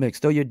mango mix.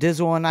 Throw your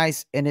Dizzle on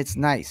ice, and it's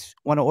nice.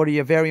 Want to order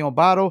your very own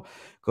bottle?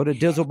 Go to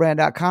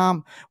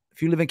dizzlebrand.com.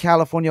 If you live in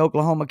California,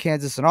 Oklahoma,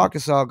 Kansas, and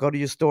Arkansas, go to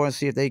your store and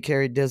see if they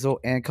carry Dizzle.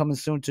 And coming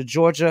soon to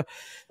Georgia,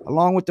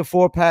 along with the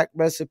 4-pack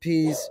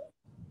recipes.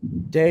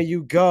 There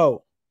you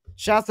go.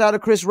 Shouts out to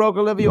Chris Roque,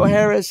 Olivia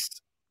Harris,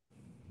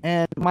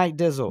 and Mike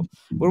Dizzle.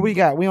 What do we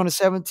got? We on the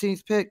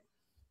 17th pick?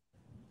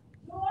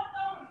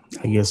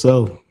 I guess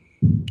so.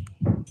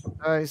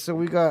 All right, so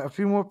we got a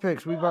few more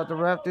picks. We about to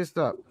wrap this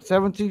up.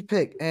 17th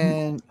pick.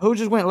 And who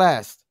just went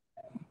last?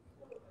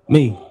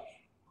 Me.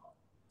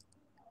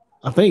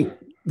 I think.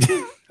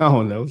 I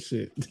don't know.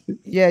 Shit.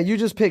 Yeah, you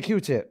just picked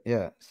Q-Tip.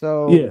 Yeah.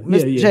 So, Yeah,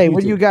 Mr. J, Q-Tip.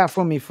 what do you got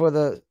for me for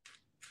the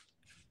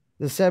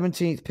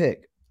 17th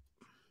pick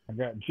I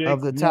got Jake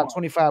of the top 1.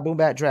 25 Boom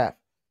Bat Draft?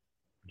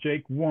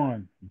 Jake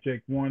 1.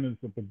 Jake 1 is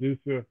the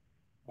producer.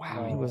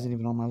 Wow, he wasn't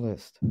even on my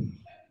list.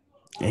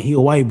 And he a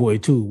white boy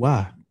too.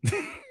 Why?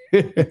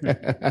 He's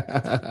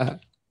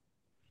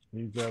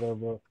out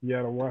of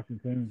Seattle,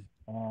 Washington.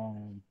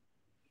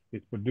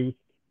 It's produced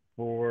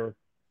for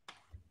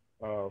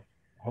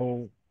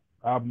whole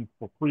album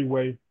for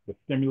Freeway, the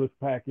Stimulus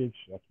Package.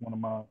 That's one of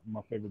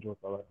my favorite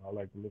jokes I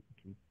like to listen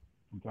to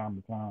from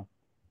time to time.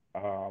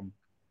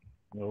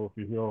 You know,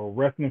 if you're a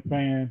wrestling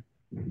fan,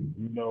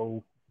 you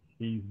know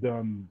he's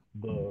done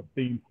the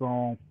theme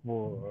song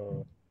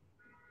for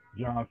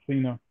John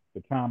Cena. The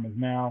Time Is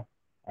Now.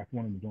 That's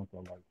one of the joints I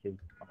like too.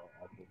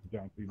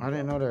 John Cena. I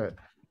didn't know that.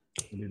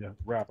 He did a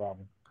rap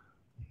album.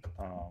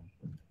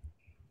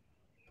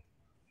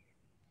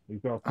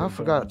 He's also I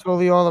forgot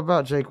totally all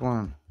about Jake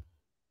One.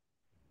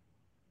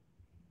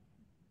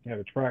 He had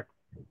a track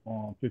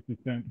on 50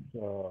 Cent's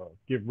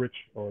Get Rich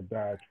or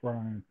Die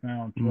Trying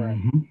soundtrack.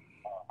 Mm-hmm.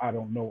 I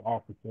Don't Know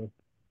Officer.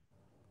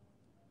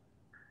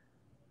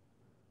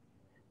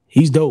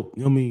 He's dope.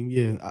 I mean,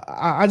 yeah.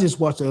 I just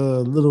watched a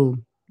little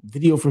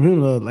video from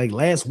him like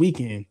last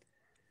weekend.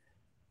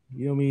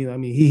 You know what I mean? I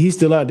mean, he's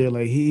still out there.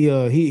 Like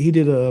he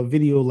did a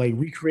video like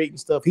recreating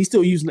stuff. He's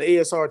still using the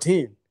ASR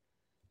 10.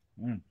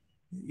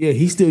 Yeah,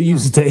 he still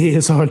uses the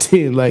ASR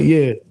 10. Like,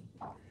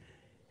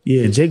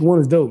 yeah. Jake One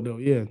is dope though.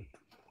 Yeah,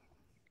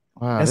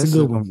 Wow, that's a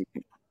good one.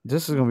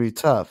 This is gonna be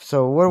tough.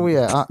 So where are we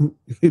at?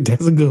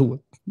 That's a good one.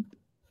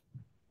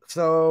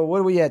 So what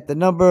are we at? The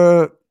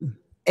number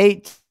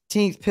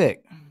 18th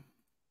pick.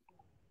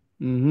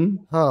 Mm-hmm.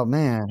 Oh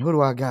man, who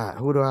do I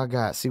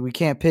got? See, we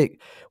can't pick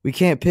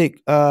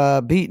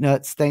Beat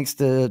Nuts thanks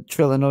to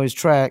Trillanoyx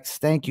Trax.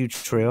 Thank you,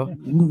 Trill.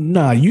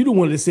 Nah, you the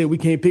one that said we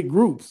can't pick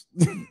groups.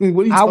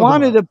 What are you I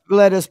wanted about? to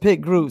let us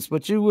pick groups,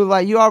 but you were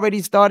like, you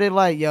already started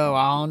like, yo,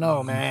 I don't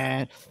know,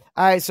 man.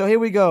 All right, so here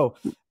we go.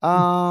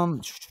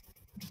 I'm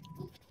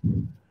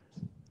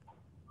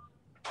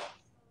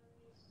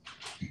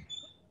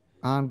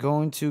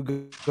going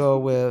to go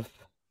with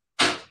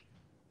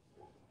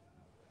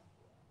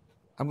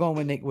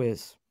Nick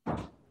Wiz.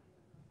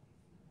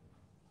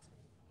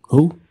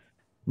 Who?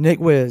 Nick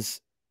Wiz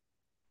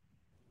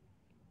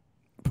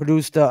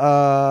produced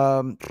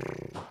the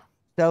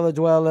Cellar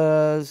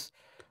Dwellers,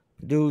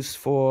 produced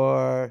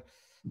for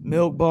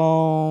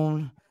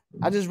Milkbone.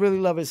 I just really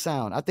love his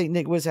sound. I think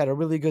Nick Wiz had a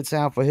really good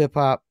sound for hip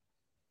hop.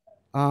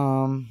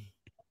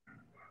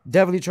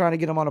 Definitely trying to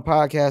get him on a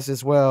podcast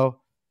as well.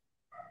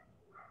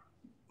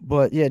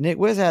 But yeah, Nick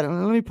Wiz let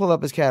me pull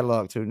up his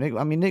catalog too.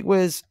 Nick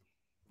Wiz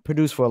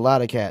produced for a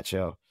lot of cats,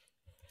 yo.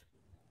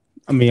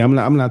 I mean,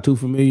 I'm not too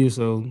familiar,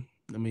 so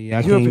I mean,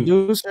 You're a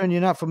producer and you're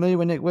not familiar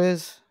with Nick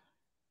Wiz?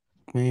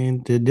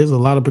 Man, there's a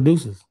lot of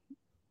producers.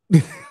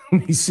 I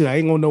mean, shit, I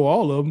ain't gonna know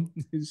all of them.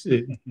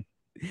 Shit.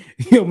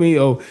 You know what I mean?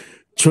 Oh,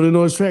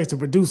 Trillanoyx Trax, the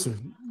producer.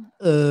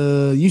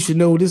 You should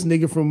know this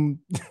nigga from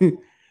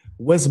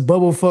West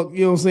Bubblefuck,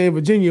 you know what I'm saying,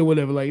 Virginia or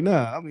whatever. Like,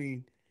 nah, I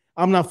mean,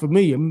 I'm not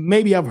familiar.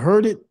 Maybe I've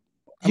heard it.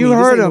 You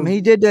heard him.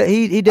 He did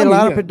a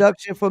lot of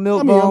production for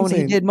Milkbone.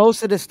 He did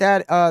most of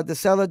the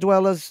Cellar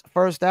Dwellers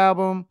first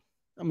album.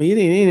 I mean,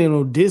 it ain't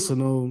no diss or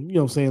no, you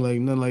know what I'm saying, like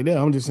nothing like that.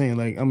 I'm just saying,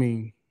 like, I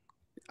mean,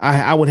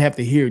 I would have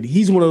to hear it.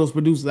 He's one of those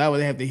producers I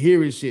would have to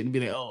hear his shit and be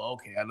like, oh,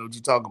 okay, I know what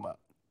you're talking about.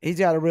 He's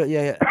got a real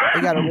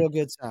he got a real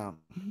good sound.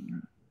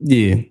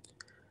 Yeah.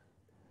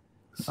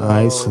 So, All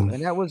right, so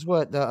and that was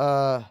what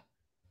the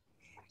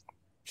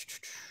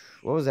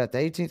what was that, the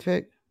 18th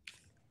pick?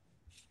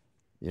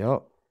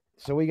 Yep.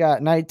 So we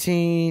got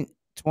 19,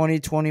 20,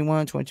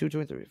 21, 22,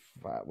 23,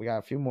 5. We got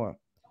a few more.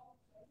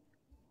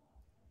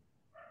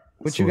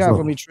 What So you got what's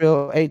for up? me,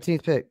 Trill?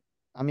 18th pick.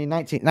 I mean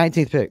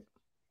 19th pick.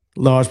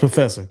 Large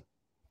Professor.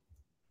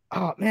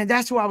 Oh man,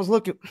 that's who I was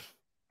looking.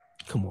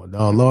 Come on,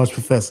 dog. Large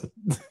Professor.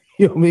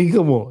 You know what I mean?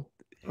 Come on.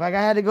 Like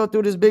I had to go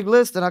through this big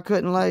list and I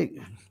couldn't like.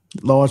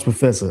 Large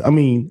Professor. I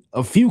mean,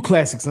 a few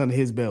classics under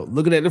his belt.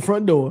 Looking at the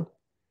front door.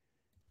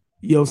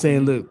 You know what I'm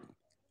saying? Look,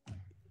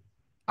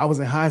 I was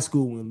in high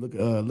school when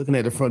looking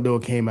at the front door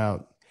came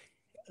out.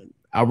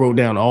 I wrote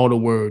down all the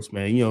words,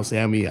 man. You know what I'm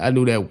saying? I mean, I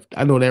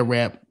know that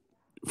rap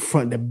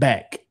front to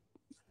back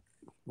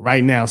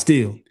right now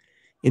still.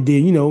 And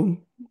then, you know,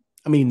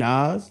 I mean,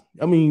 Nas.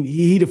 I mean,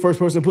 he the first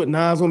person to put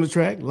Nas on the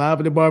track, Live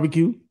at the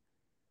Barbecue.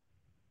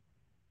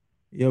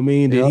 You know what I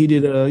mean? Then he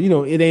did you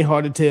know, It Ain't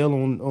Hard to Tell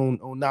on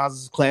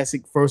Nas's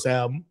classic first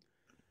album.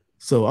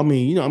 So I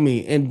mean, you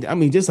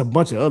know, just a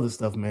bunch of other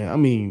stuff, man. I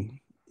mean,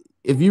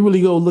 if you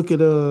really go look at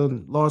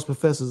Large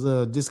Professor's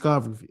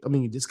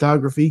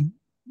discography,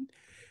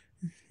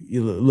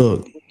 you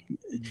look.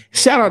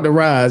 Shout out to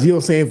Rise, you know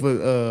what I'm saying?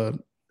 For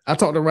I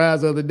talked to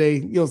Rise the other day,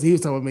 you know, he was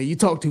talking about, man, you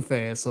talk too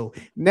fast. So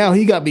now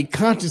he got me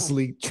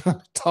consciously trying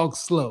to talk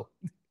slow.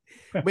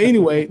 But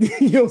anyway,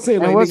 you know what I'm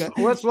saying? And Like,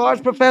 what's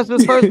Large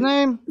Professor's first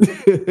name?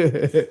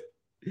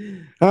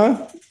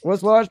 Huh?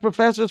 What's Large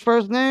Professor's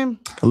first name?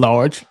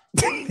 Large.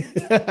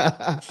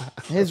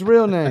 His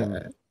real name.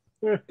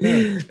 I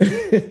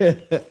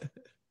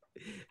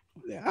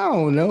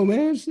don't know,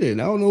 man. Shit.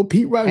 I don't know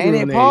Pete Rock's Ain't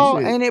real it name. Paul?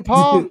 Shit. Ain't it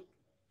Paul?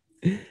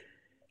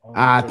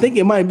 I think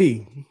it might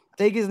be. I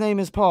think his name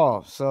is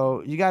Paul.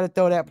 So you got to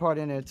throw that part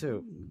in there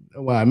too.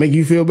 Why? Make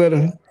you feel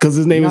better? Because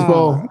his name is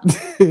Paul.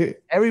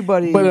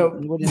 Everybody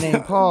But, with the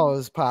name Paul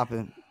is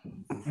popping.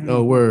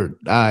 Oh, word.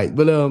 All right.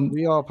 But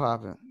We all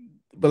popping.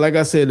 But like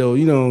I said, though,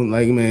 you know,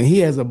 like, man, he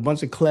has a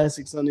bunch of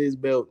classics under his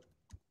belt.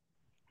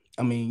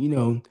 I mean, you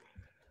know,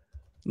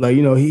 like,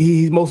 you know,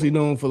 he's mostly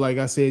known for, like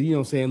I said, you know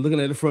what I'm saying, Looking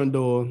at the Front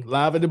Door,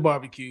 Live at the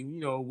Barbecue, you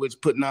know, which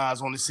put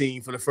Nas on the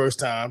scene for the first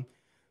time.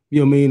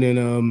 You know what I mean?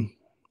 And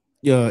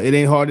yeah, It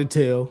Ain't Hard to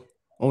Tell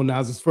on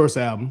Nas's first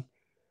album.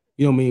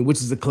 You know what I mean?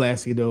 Which is a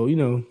classic, though, you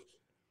know.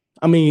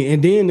 I mean,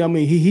 and then, I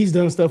mean, he's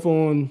done stuff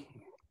on,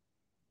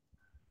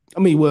 I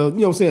mean, well, you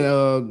know what I'm saying,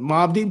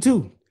 Mobb Deep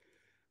too.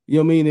 You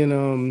know what I mean?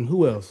 And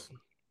who else?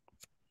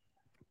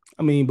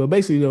 I mean, but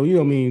basically, though, you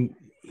know what I mean?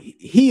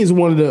 He is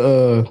one of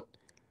the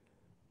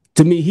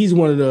to me, he's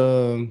one of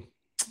the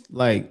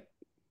like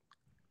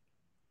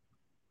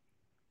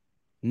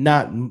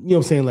not, you know what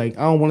I'm saying? Like,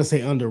 I don't want to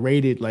say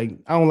underrated. Like,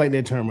 I don't like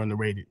that term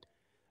underrated.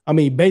 I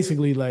mean,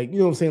 basically, like, you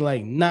know what I'm saying?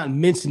 Like, not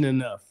mentioned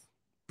enough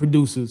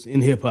producers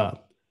in hip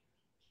hop.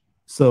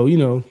 So, you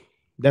know,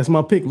 that's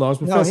my pick, Large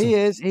Professor. No, he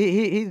is.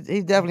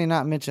 He's definitely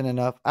not mentioned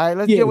enough. All right,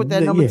 let's get with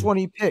that number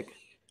 20 pick.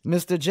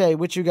 Mr. J,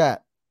 what you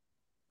got?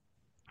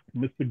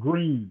 Mr.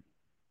 Green.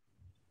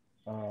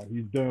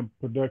 He's done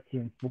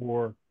production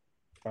for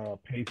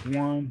Pace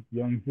One,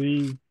 Young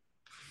Z,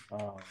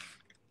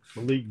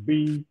 Malik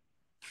B,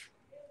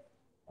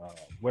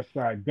 West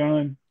Side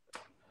Gun,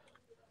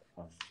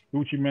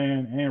 Gucci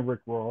Man, and Rick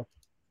Ross.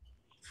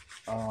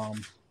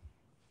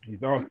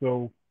 He's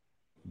also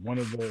one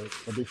of the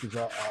producers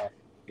I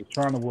was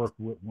trying to work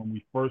with when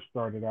we first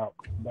started out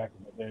back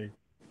in the day.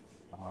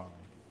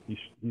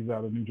 He's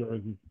out of New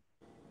Jersey,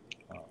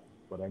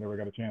 but I never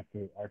got a chance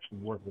to actually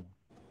work with him.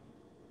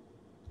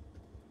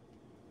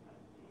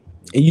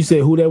 And you said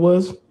who that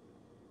was?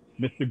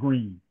 Mr.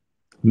 Green.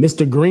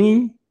 Mr.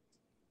 Green?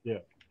 Yeah.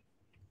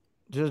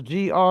 Just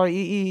Green?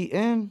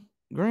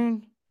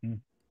 Green?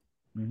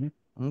 Mm-hmm.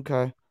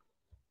 Okay.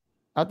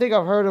 I think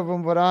I've heard of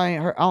him, but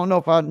I don't know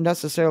if I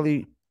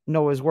necessarily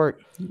know his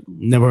work.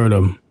 Never heard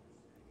of him.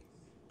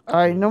 All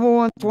right,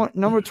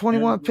 number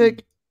 21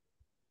 pick.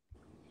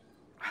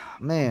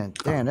 Man,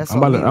 damn, that's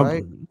on me,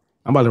 right?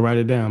 I'm about to write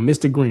it down.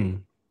 Mr.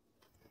 Green.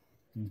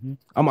 Mm-hmm.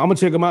 I'm gonna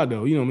check him out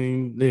though. You know what I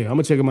mean? Yeah, I'm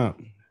gonna check him out.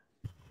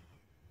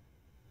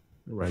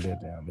 Write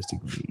that down, Mr.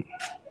 Green.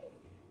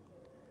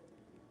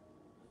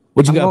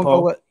 What you got,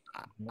 Paul?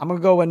 I'm gonna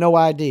go with No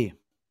ID.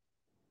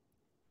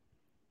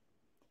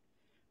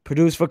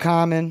 Produced for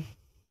Common.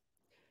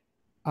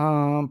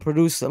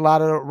 Produced a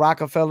lot of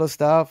Rockefeller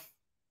stuff.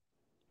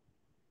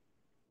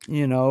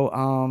 You know,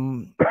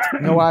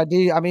 No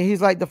ID. I mean,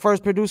 he's like the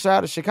first producer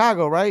out of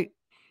Chicago, right?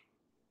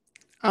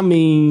 I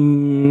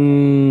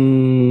mean,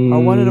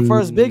 or one of the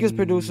first biggest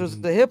producers,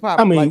 the hip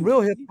hop, like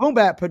real hip boom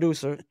bap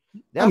producer.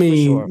 That's for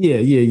sure.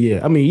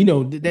 Yeah. I mean, you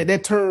know,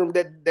 that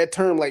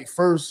term like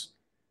first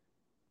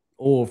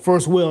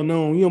well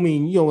known. You know what I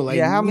mean? You know, like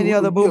how many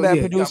other boom bap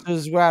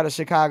producers were out of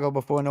Chicago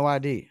before No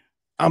ID?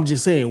 I'm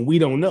just saying we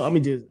don't know.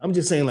 I'm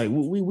just saying like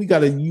we got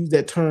to use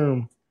that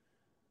term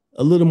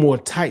a little more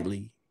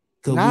tightly.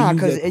 Nah,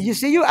 because you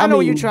see, I know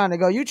where you're trying to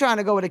go. You're trying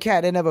to go with a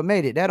cat that never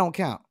made it. That don't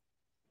count.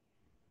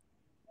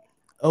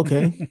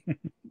 Okay.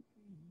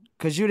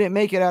 Because you didn't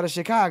make it out of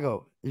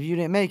Chicago. If you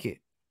didn't make it.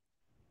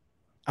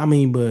 I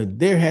mean, but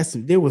there was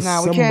Nah, we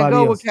somebody can't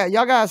go else. with cat.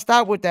 Y'all gotta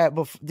stop with that.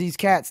 These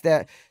cats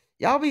that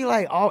y'all be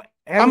like,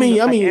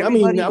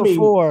 everybody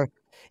before.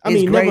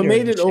 Never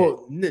made it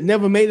or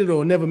never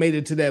made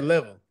it to that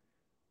level.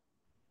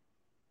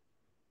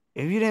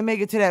 If you didn't make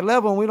it to that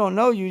level and we don't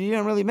know you, you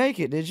didn't really make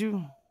it, did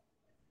you?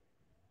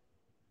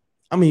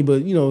 I mean,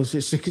 but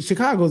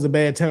Chicago's a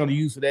bad town to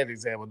use for that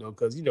example, though,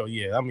 because they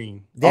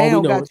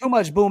don't got too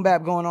much boom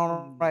bap going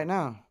on right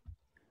now.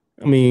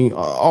 I mean,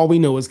 all we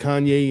know is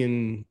Kanye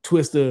and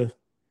Twista,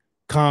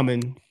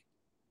 Common,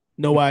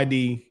 No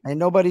ID. Ain't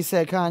nobody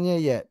said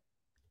Kanye yet.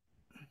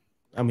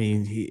 I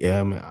mean,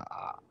 I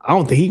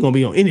don't think he's gonna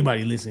be on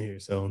anybody listen here.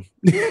 So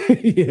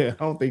yeah,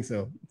 I don't think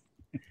so.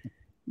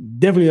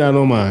 Definitely not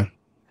on mine.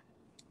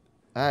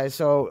 All right,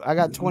 so I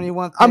got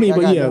 21. I mean,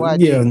 but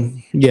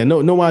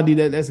no ID.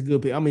 That's a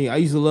good pick. I mean, I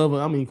used to love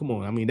her. I mean, come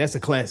on. I mean, that's a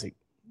classic.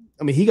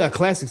 I mean, he got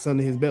classics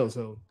under his belt.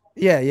 So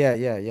yeah.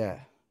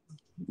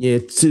 Yeah,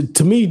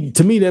 to me,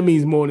 that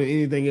means more than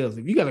anything else.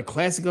 If you got a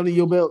classic under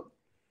your belt,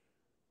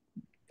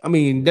 I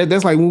mean,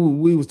 that's like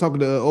we was talking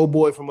to an old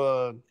boy from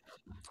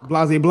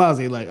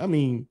Blase. Like, I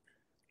mean,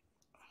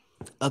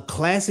 a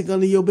classic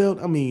under your belt.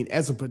 I mean,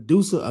 as a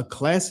producer, a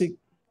classic.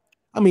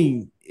 I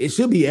mean, it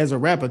should be as a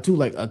rapper too.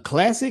 Like a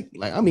classic.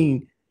 Like, I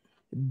mean,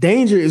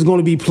 Danger is going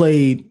to be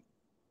played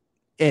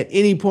at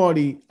any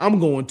party I'm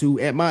going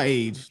to at my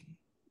age,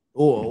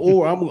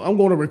 or I'm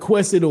going to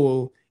request it,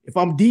 or if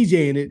I'm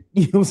DJing it,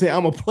 you know what I'm saying,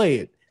 I'm gonna play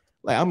it.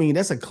 Like, I mean,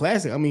 that's a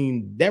classic. I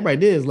mean, that right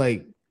there is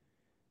like,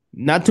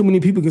 not too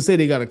many people can say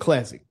they got a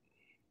classic.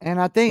 And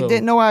I think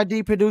didn't No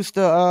ID produce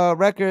the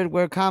record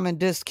where Common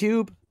dissed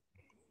Cube?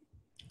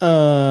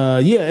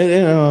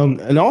 Yeah,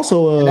 and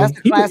also and that's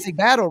the classic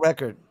battle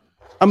record.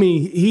 I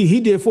mean,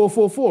 he did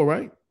 444,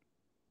 right?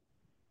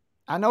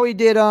 I know he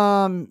did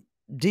DOA,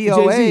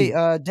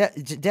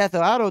 Death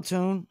of Auto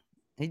Tune.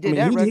 He did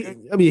that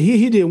record.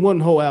 He did one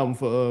whole album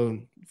for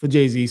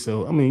Jay-Z.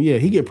 So I mean, yeah,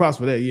 he get props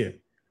for that. Yeah.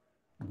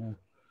 Mm-hmm.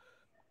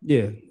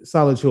 Yeah,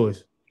 solid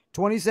choice.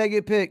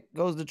 22nd pick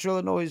goes to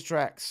Trillanoyx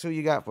Trax. Who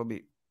you got for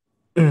me?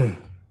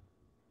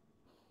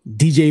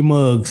 DJ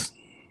Muggs.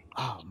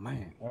 Oh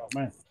man.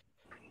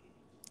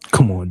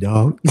 Come on,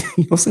 dog. You know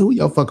what I'm saying? Who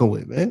y'all fucking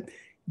with, man?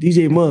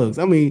 DJ Muggs.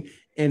 I mean,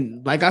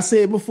 and like I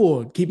said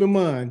before, keep in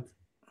mind,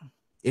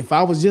 if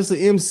I was just an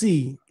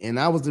MC and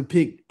I was to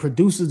pick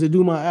producers to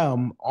do my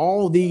album,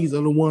 all these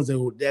are the ones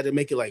that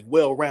make it like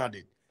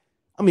well-rounded.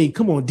 I mean,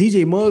 come on,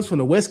 DJ Muggs from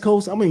the West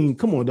Coast. I mean,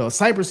 come on, dog.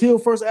 Cypress Hill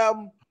first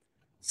album,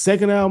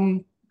 second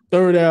album,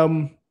 third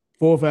album,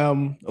 fourth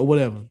album, or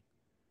whatever.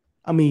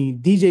 I mean,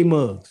 DJ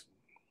Muggs.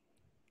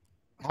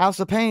 House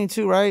of Pain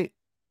too, right?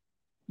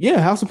 Yeah,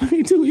 House of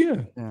Pain too,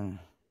 yeah.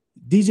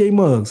 DJ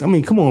Muggs. I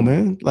mean, come on,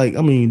 man. Like,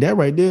 I mean, that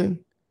right there.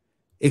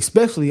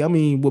 Especially, I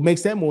mean, what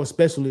makes that more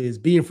special is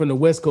being from the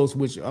West Coast,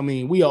 which, I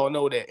mean, we all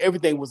know that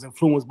everything was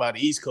influenced by the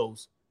East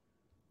Coast,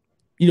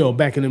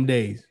 back in them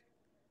days.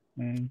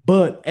 Mm.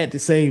 But at the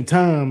same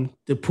time,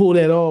 to pull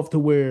that off to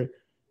where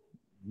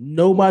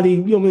nobody,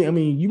 you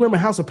remember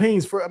House of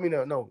Pain's first,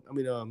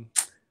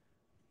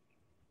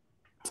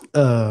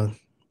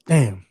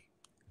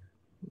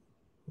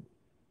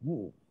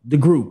 the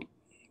group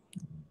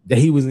that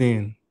he was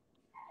in.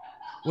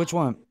 Which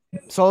one?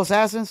 Soul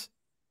Assassins?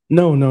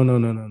 No.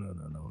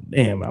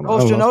 Damn.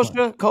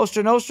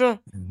 Costa Nostra?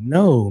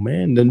 No,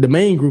 man. The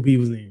main group he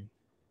was in.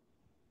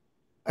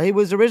 He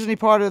was originally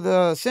part of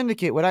the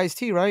Syndicate with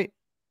Ice-T, right?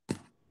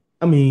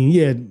 I mean,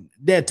 yeah,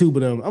 that too,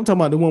 but I'm talking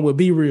about the one with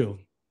Be Real.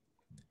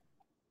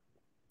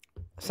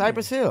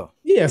 Cypress Hill.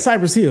 Yeah,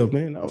 Cypress Hill,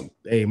 man. Oh,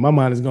 hey, my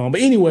mind is gone. But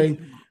anyway,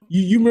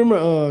 you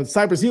remember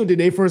Cypress Hill did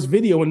their first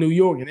video in New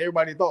York, and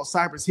everybody thought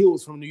Cypress Hill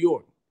was from New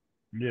York.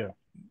 Yeah.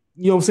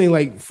 You know what I'm saying?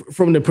 Like,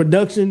 from the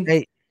production.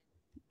 Hey,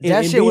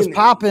 that shit was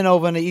popping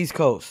over on the East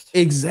Coast.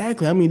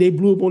 Exactly. I mean, they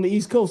blew up on the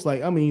East Coast.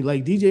 Like, I mean,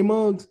 like DJ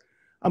Muggs.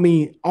 I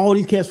mean, all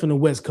these cats from the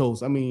West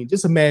Coast. I mean,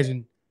 just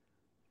imagine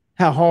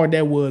how hard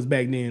that was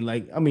back then.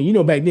 Like, I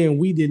mean, back then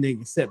we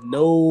didn't accept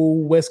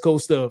no West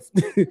Coast stuff.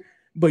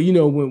 But,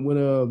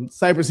 when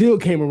Cypress Hill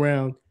came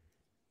around,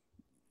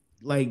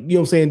 like, you know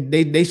what I'm saying?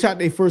 They shot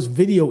their first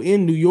video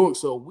in New York.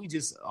 So we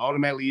just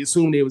automatically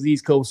assumed it was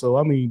East Coast. So,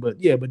 I mean, but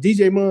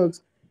DJ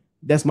Muggs,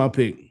 that's my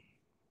pick.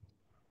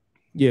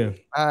 Yeah.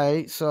 All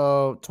right.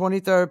 So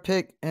 23rd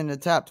pick in the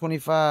top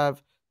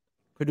 25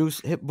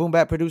 boom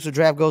bap producer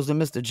draft goes to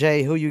Mr.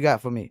 J. Who you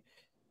got for me?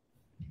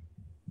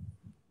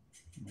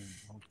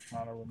 I'm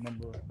trying to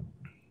remember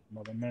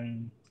another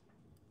name.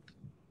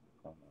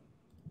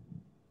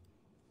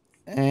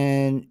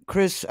 And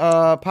Chris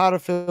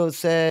Potterfield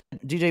said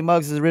DJ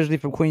Muggs is originally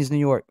from Queens, New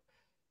York.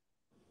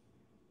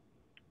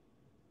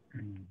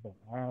 But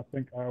I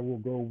think I will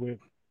go with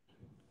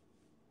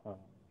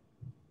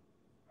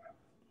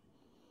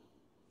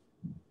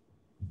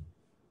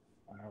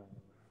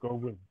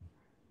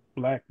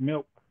Black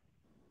Milk.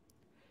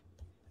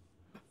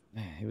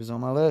 Man, he was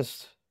on my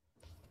list.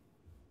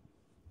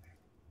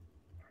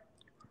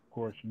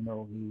 course, he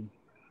worked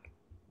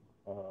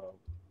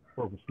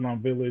with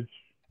Slum Village.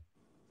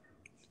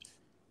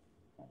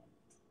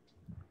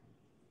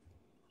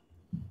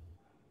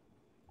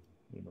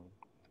 You know,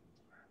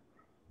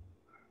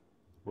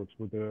 works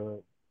with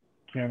the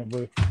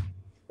Cannabis,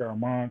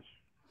 Caramanch,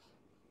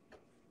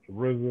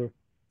 RZA.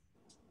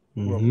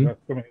 Well, that's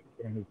some of his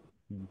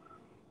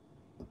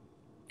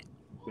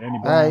Danny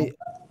Brown.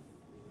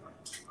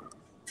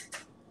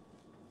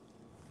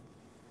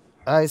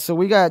 All right, so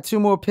we got 2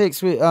 more picks.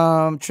 Trill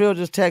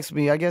just texted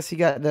me. I guess we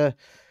got to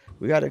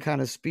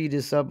kind of speed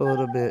this up a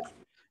little bit.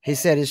 He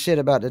said his shit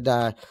about to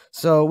die.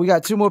 So we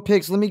got 2 more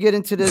picks. Let me get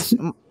into this.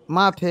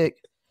 My pick.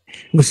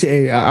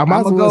 I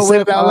might as well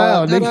say it out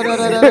loud.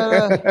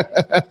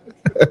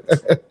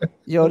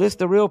 Yo, this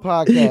the real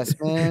podcast,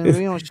 man.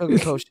 We don't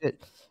sugarcoat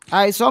shit. All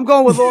right, so I'm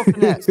going with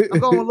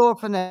Lord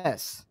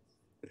Finesse.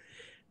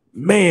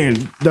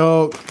 Man,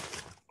 dog.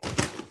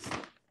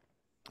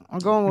 I'm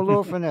going with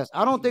Lord Finesse.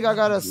 I don't think I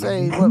gotta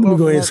say. Let me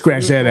go ahead and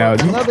scratch that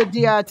out. Another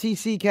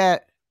DITC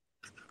cat.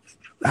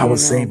 I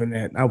was saving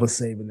that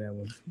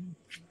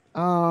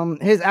one.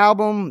 His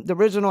album, the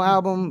original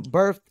album,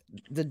 birthed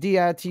the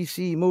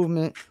DITC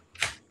movement.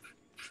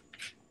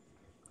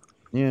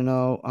 Yeah,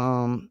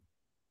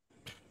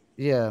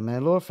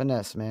 man, Lord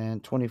Finesse, man,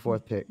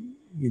 24th pick.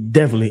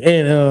 Definitely.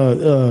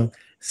 And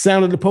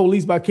Sound of the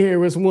Police by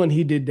KRS-One,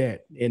 he did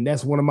that. And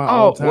that's one of my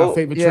all-time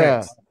favorite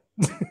tracks.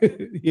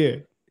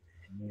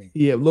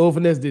 Yeah, Lord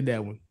Finesse did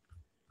that one.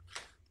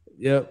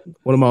 Yep.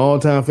 One of my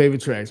all-time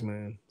favorite tracks,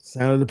 man.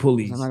 Sound of the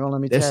Police. I'm not gonna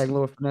let me tag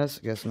Lord Finesse.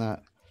 Guess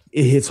not.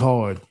 It hits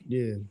hard.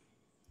 Yeah.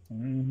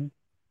 Mm-hmm.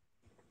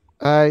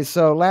 All right,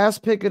 so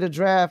last pick of the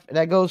draft,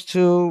 that goes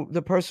to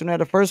the person at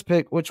the first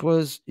pick, which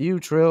was you,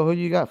 Trill. Who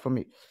you got for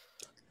me?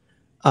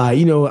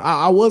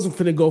 I wasn't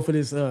finna go for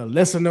this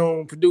lesser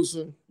known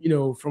producer,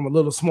 from a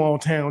little small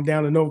town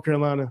down in North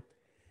Carolina,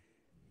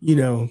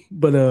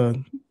 but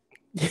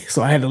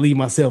so I had to leave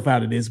myself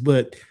out of this,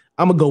 but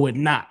I'm gonna go with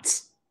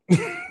Knots.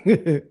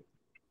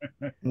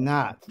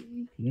 Knots.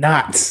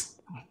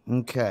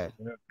 Okay.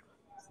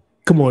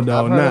 Come on,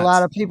 dog. I've heard a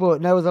lot of people.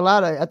 There was a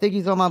lot of. I think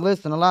he's on my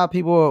list, and a lot of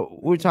people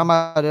we were talking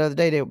about the other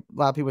day. A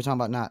lot of people were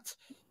talking about Knots.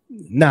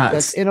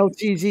 That's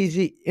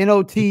NOTTZ,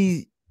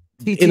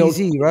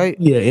 right?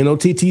 Yeah,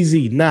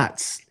 NOTTZ.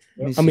 Knots.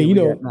 I mean,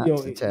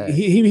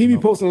 he be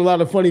posting a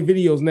lot of funny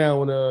videos now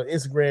on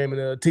Instagram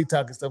and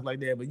TikTok and stuff like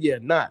that. But yeah,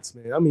 Knots,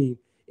 man. I mean,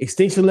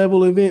 Extinction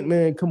Level event,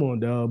 man. Come on,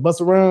 dog.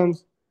 Busta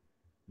Rhymes.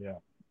 Yeah.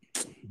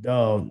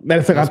 Dog.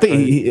 Matter of fact, I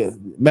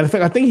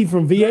think he's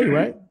from VA,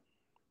 right?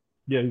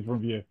 Yeah, he's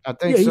from VA. I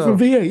think so. He's from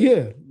VA.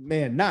 Yeah,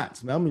 man,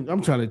 Knots. Man, I mean,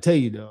 I'm trying to tell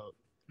you, dog.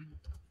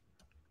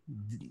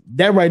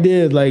 That right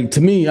there, like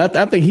to me, I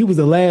think he was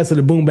the last of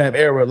the boom bap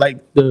era. Like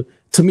the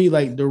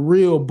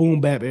real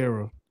boom bap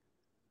era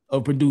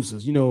of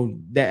producers.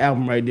 That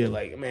album right there,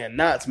 like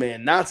Knots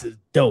is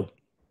dope.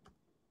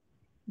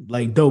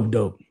 Like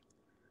dope.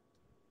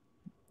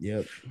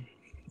 Yep.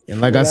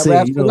 And like I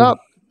said,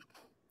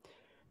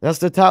 that's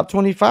the top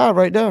 25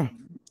 right there.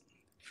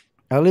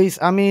 At least,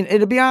 I mean,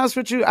 to be honest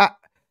with you,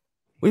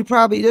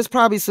 there's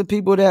probably some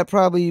people that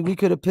probably we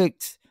could have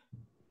picked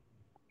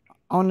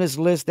on this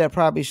list that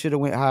probably should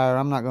have went higher.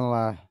 I'm not gonna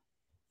lie.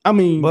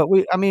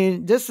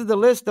 This is the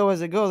list though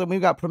as it goes. We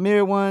got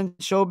Premier 1,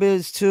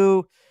 Showbiz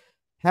 2,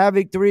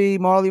 Havoc 3,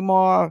 Marley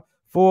Marr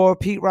 4,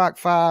 Pete Rock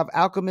 5,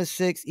 Alchemist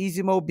 6,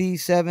 Easy Mo B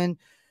 7,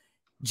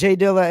 J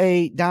Dilla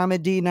 8,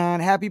 Diamond D 9.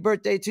 Happy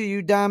birthday to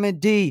you,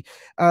 Diamond D.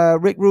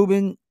 Rick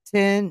Rubin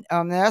 10.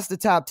 That's the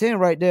top 10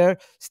 right there.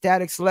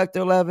 Static Selector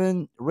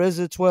 11,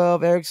 RZA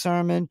 12, Eric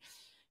Sermon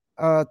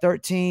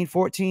 13,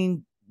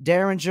 14,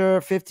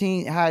 Derringer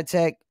 15, High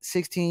Tech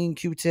 16,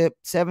 Q-Tip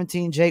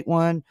 17, Jake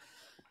 1,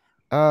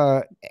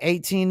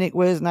 18, Nick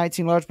Wiz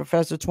 19, Large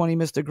Professor 20,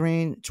 Mr.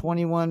 Green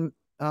 21,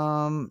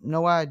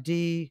 No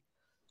ID.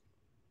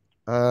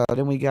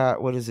 Then we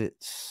got, what is it?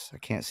 I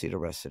can't see the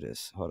rest of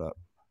this. Hold up.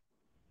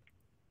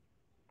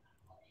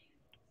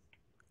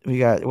 We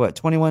got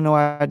 21 No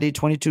ID,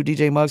 22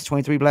 DJ Muggs,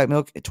 23 Black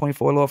Milk,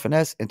 24 Lord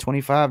Finesse, and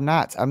 25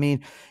 Knots. I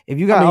mean, if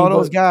you got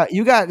those guys,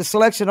 you got the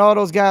selection of all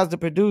those guys to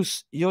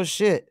produce your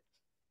shit.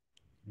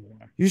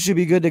 You should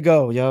be good to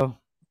go, yo.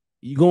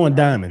 You going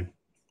diamond.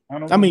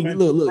 Look.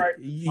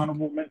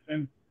 Honorable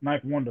mention,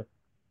 Ninth Wonder.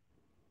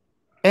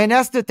 And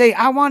that's the thing.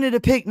 I wanted to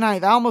pick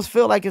Ninth. I almost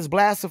feel like it's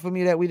blasphemy for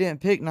me that we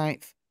didn't pick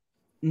Ninth.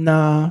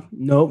 Nah,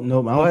 nope. I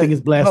don't think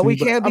it's blasphemy.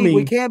 But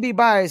we can't be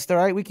biased, all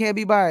right? We can't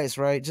be biased,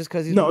 right? Just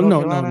because he's no.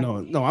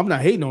 I'm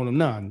not hating on him.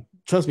 Nah,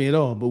 trust me at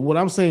all. But what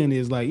I'm saying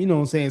is, like, what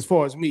I'm saying, as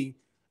far as me,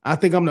 I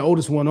think I'm the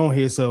oldest one on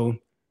here. So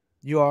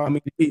you are. I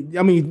mean,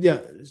 yeah.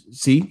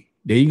 See,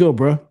 there you go,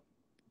 bro.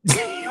 You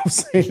know what I'm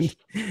saying?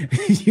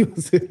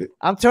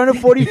 I'm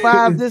turning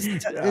 45 this.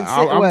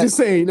 I'm just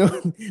saying,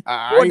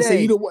 I ain't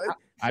say you the one.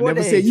 I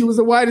never said you was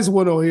the whitest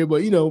one on here,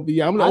 but I'm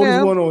the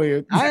oldest one on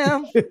here. I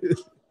am.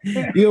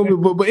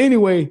 But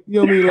anyway,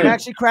 what I mean?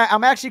 Like,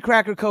 I'm actually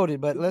cracker coated,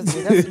 but that's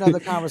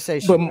another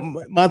conversation.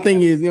 But my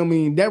thing is,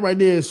 that right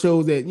there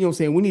shows that,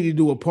 we need to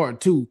do a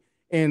part 2.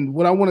 And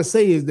what I want to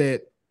say is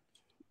that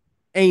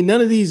ain't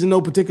none of these in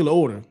no particular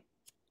order.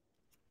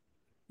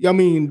 I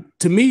mean,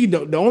 to me,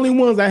 the only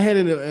ones I had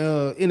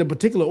in a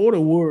particular order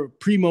were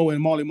Primo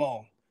and Marley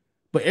Marl.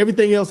 But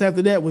everything else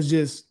after that was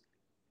just,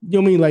 you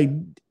know what I mean? Like,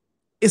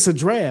 it's a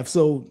draft.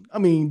 So, I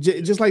mean,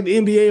 just like the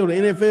NBA or the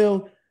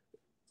NFL,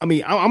 I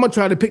mean, I'm going to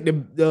try to pick you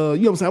know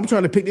what I'm saying? I'm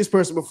trying to pick this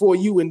person before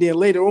you. And then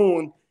later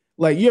on,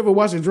 like, you ever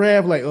watch a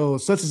draft? Like, oh,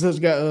 such and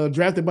such got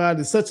drafted by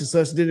the such and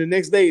such. Then the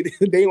next day,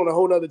 they on a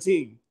whole other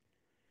team.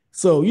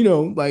 So, you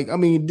know, like, I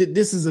mean,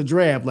 this is a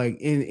draft. Like,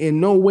 in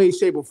no way,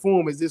 shape, or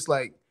form is this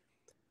like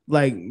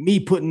me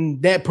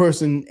putting that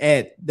person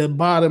at the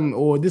bottom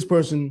or this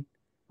person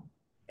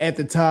at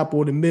the top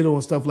or the middle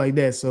and stuff like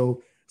that.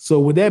 So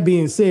with that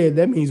being said,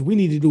 that means we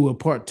need to do a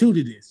part 2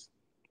 to this.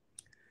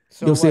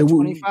 So you know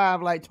what,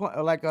 25, like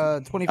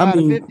 25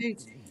 to 50?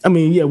 I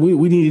mean, yeah,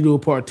 we need to do a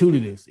part 2 to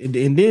this. And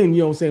then, you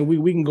know what I'm saying,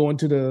 we can go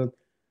into the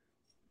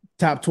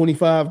top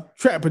 25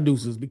 trap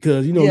producers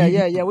because, you know.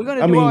 Yeah. We're going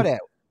to do all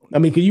that. I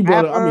mean, because you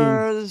brought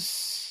up,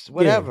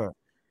 whatever.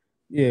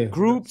 Yeah.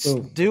 Groups,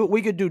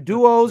 we could do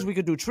duos, we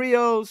could do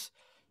trios.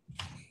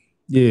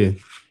 Yeah.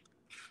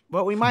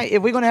 But we might,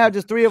 if we're going to have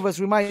just 3 of us,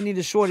 we might need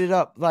to short it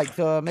up like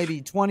to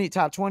maybe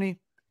top 20.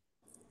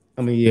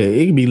 I mean, yeah,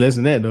 it can be less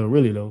than that though,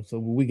 really though. So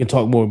we can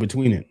talk more in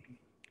between it.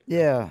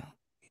 Yeah.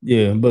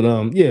 Yeah,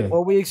 but yeah.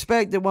 Well, we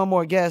expected one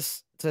more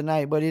guest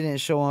tonight, but he didn't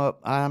show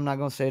up. I'm not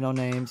going to say no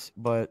names,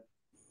 but.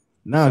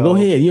 Nah, go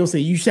ahead. You know what I'm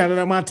saying? You shouted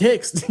out my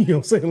text. You know what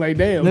I'm saying? Like,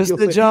 damn.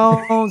 Mr.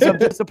 Jones, I'm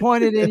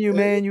disappointed in you,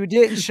 man. You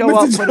didn't show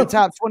up for the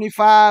top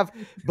 25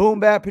 Boom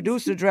Bap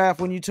producer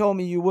draft when you told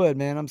me you would,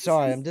 man. I'm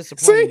sorry. I'm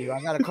disappointed in you.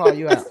 I got to call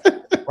you out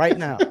right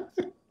now.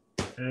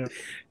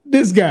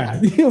 This guy.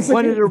 You know what I'm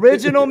one of the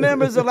original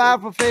members of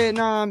Live for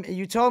Fayettenam, and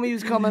you told me he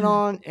was coming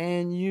on,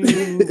 and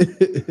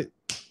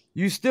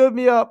you stood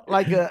me up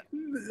like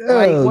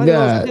one of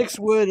those dicks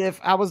would if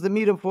I was to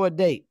meet him for a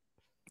date.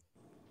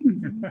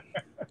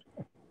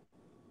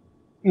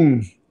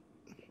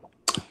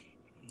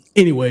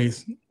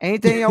 Anyways,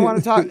 anything I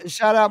want to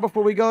shout out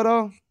before we go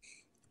though?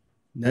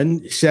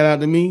 Nothing. Shout out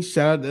to me.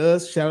 Shout out to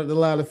us. Shout out to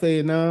Live for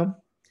Fayettenam,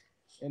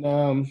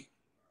 and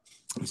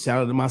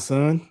shout out to my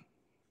son.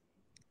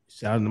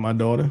 Shout out to my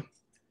daughter. You know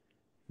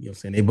what I'm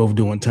saying? They both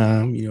doing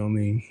time. You know what I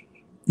mean?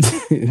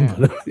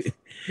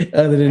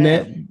 Other than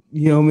that,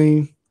 you know what I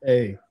mean?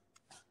 Hey,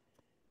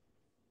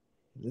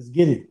 let's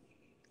get it.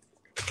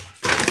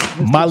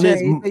 My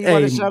list.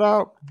 Hey, shout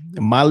out?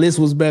 My list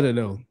was better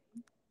though.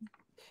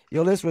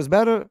 Your list was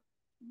better?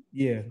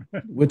 Yeah.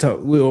 We'll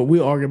talk.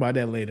 We'll argue about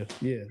that later.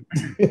 Yeah.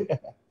 Shout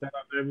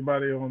out to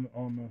everybody on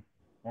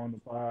the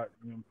pod.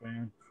 You know what I'm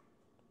saying?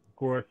 Of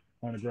course,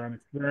 Underground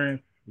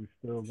Experience. We're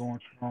still going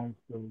strong.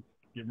 Still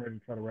getting ready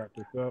to try to wrap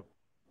this up.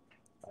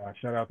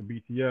 Shout out to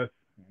BTS.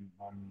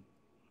 I'm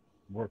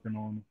working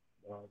on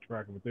a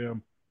track with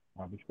them.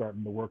 I'll be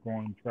starting to work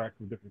on tracks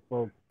with different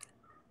folks.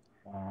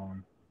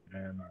 And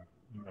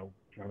you know,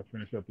 trying to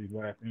finish up these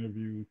last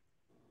interviews.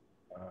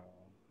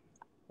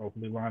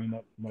 Hopefully lining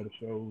up some other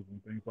shows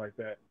and things like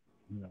that.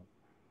 You know,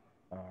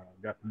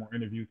 got some more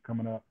interviews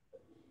coming up.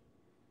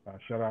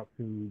 Shout out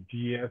to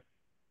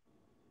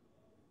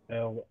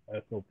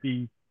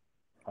GSLSOP.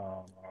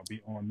 I'll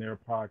be on their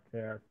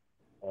podcast.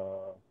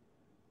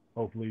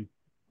 Hopefully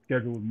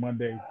scheduled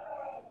Monday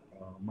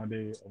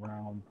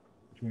around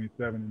between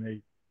 7 and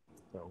 8.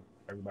 So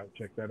everybody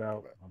check that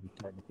out. I'll be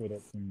starting to put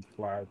up some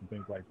flyers and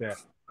things like that.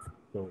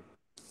 So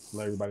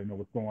let everybody know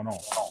what's going on.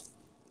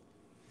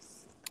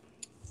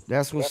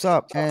 That's what's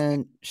up.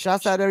 And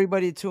shouts out to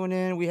everybody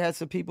tuning in. We had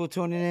some people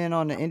tuning in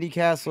on the Indie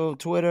Castle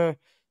Twitter.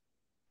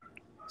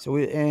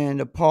 And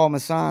the Paul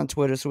Masson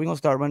Twitter. So we're gonna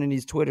start running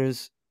these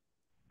Twitters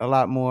a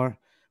lot more.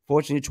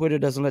 Fortunately, Twitter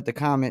doesn't let the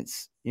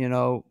comments, you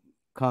know,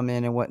 come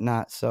in and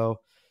whatnot. So,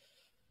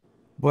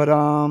 but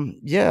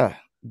yeah,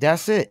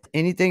 that's it.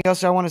 Anything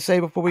else I want to say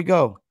before we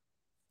go?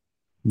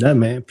 Nah,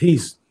 man.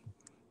 Peace.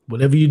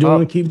 Whatever you're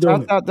doing, keep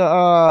doing it. Shout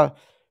out to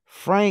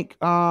Frank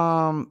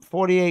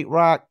 48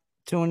 Rock.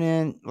 Tune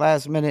in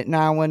last minute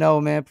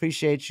 910, man.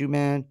 Appreciate you,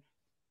 man.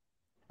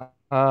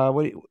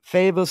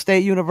 Fayetteville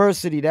State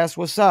University. That's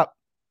what's up.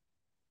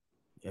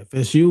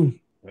 FSU.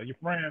 Tell your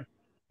friends.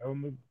 Tell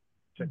them to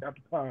check out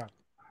the pod.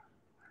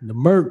 The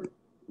Merc.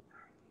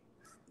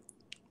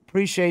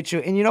 Appreciate you.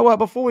 And you know what?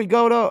 Before we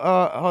go, though,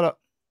 hold up.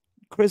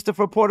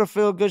 Christopher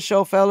Porterfield, good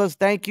show, fellas.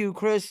 Thank you,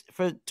 Chris,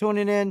 for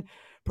tuning in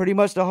pretty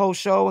much the whole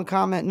show and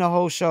commenting the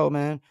whole show,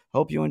 man.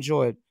 Hope you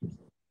enjoyed.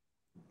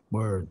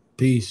 Word.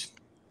 Peace.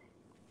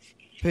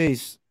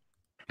 Peace.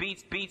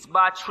 Beats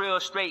by Trill,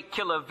 straight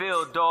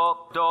Killerville,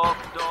 dog.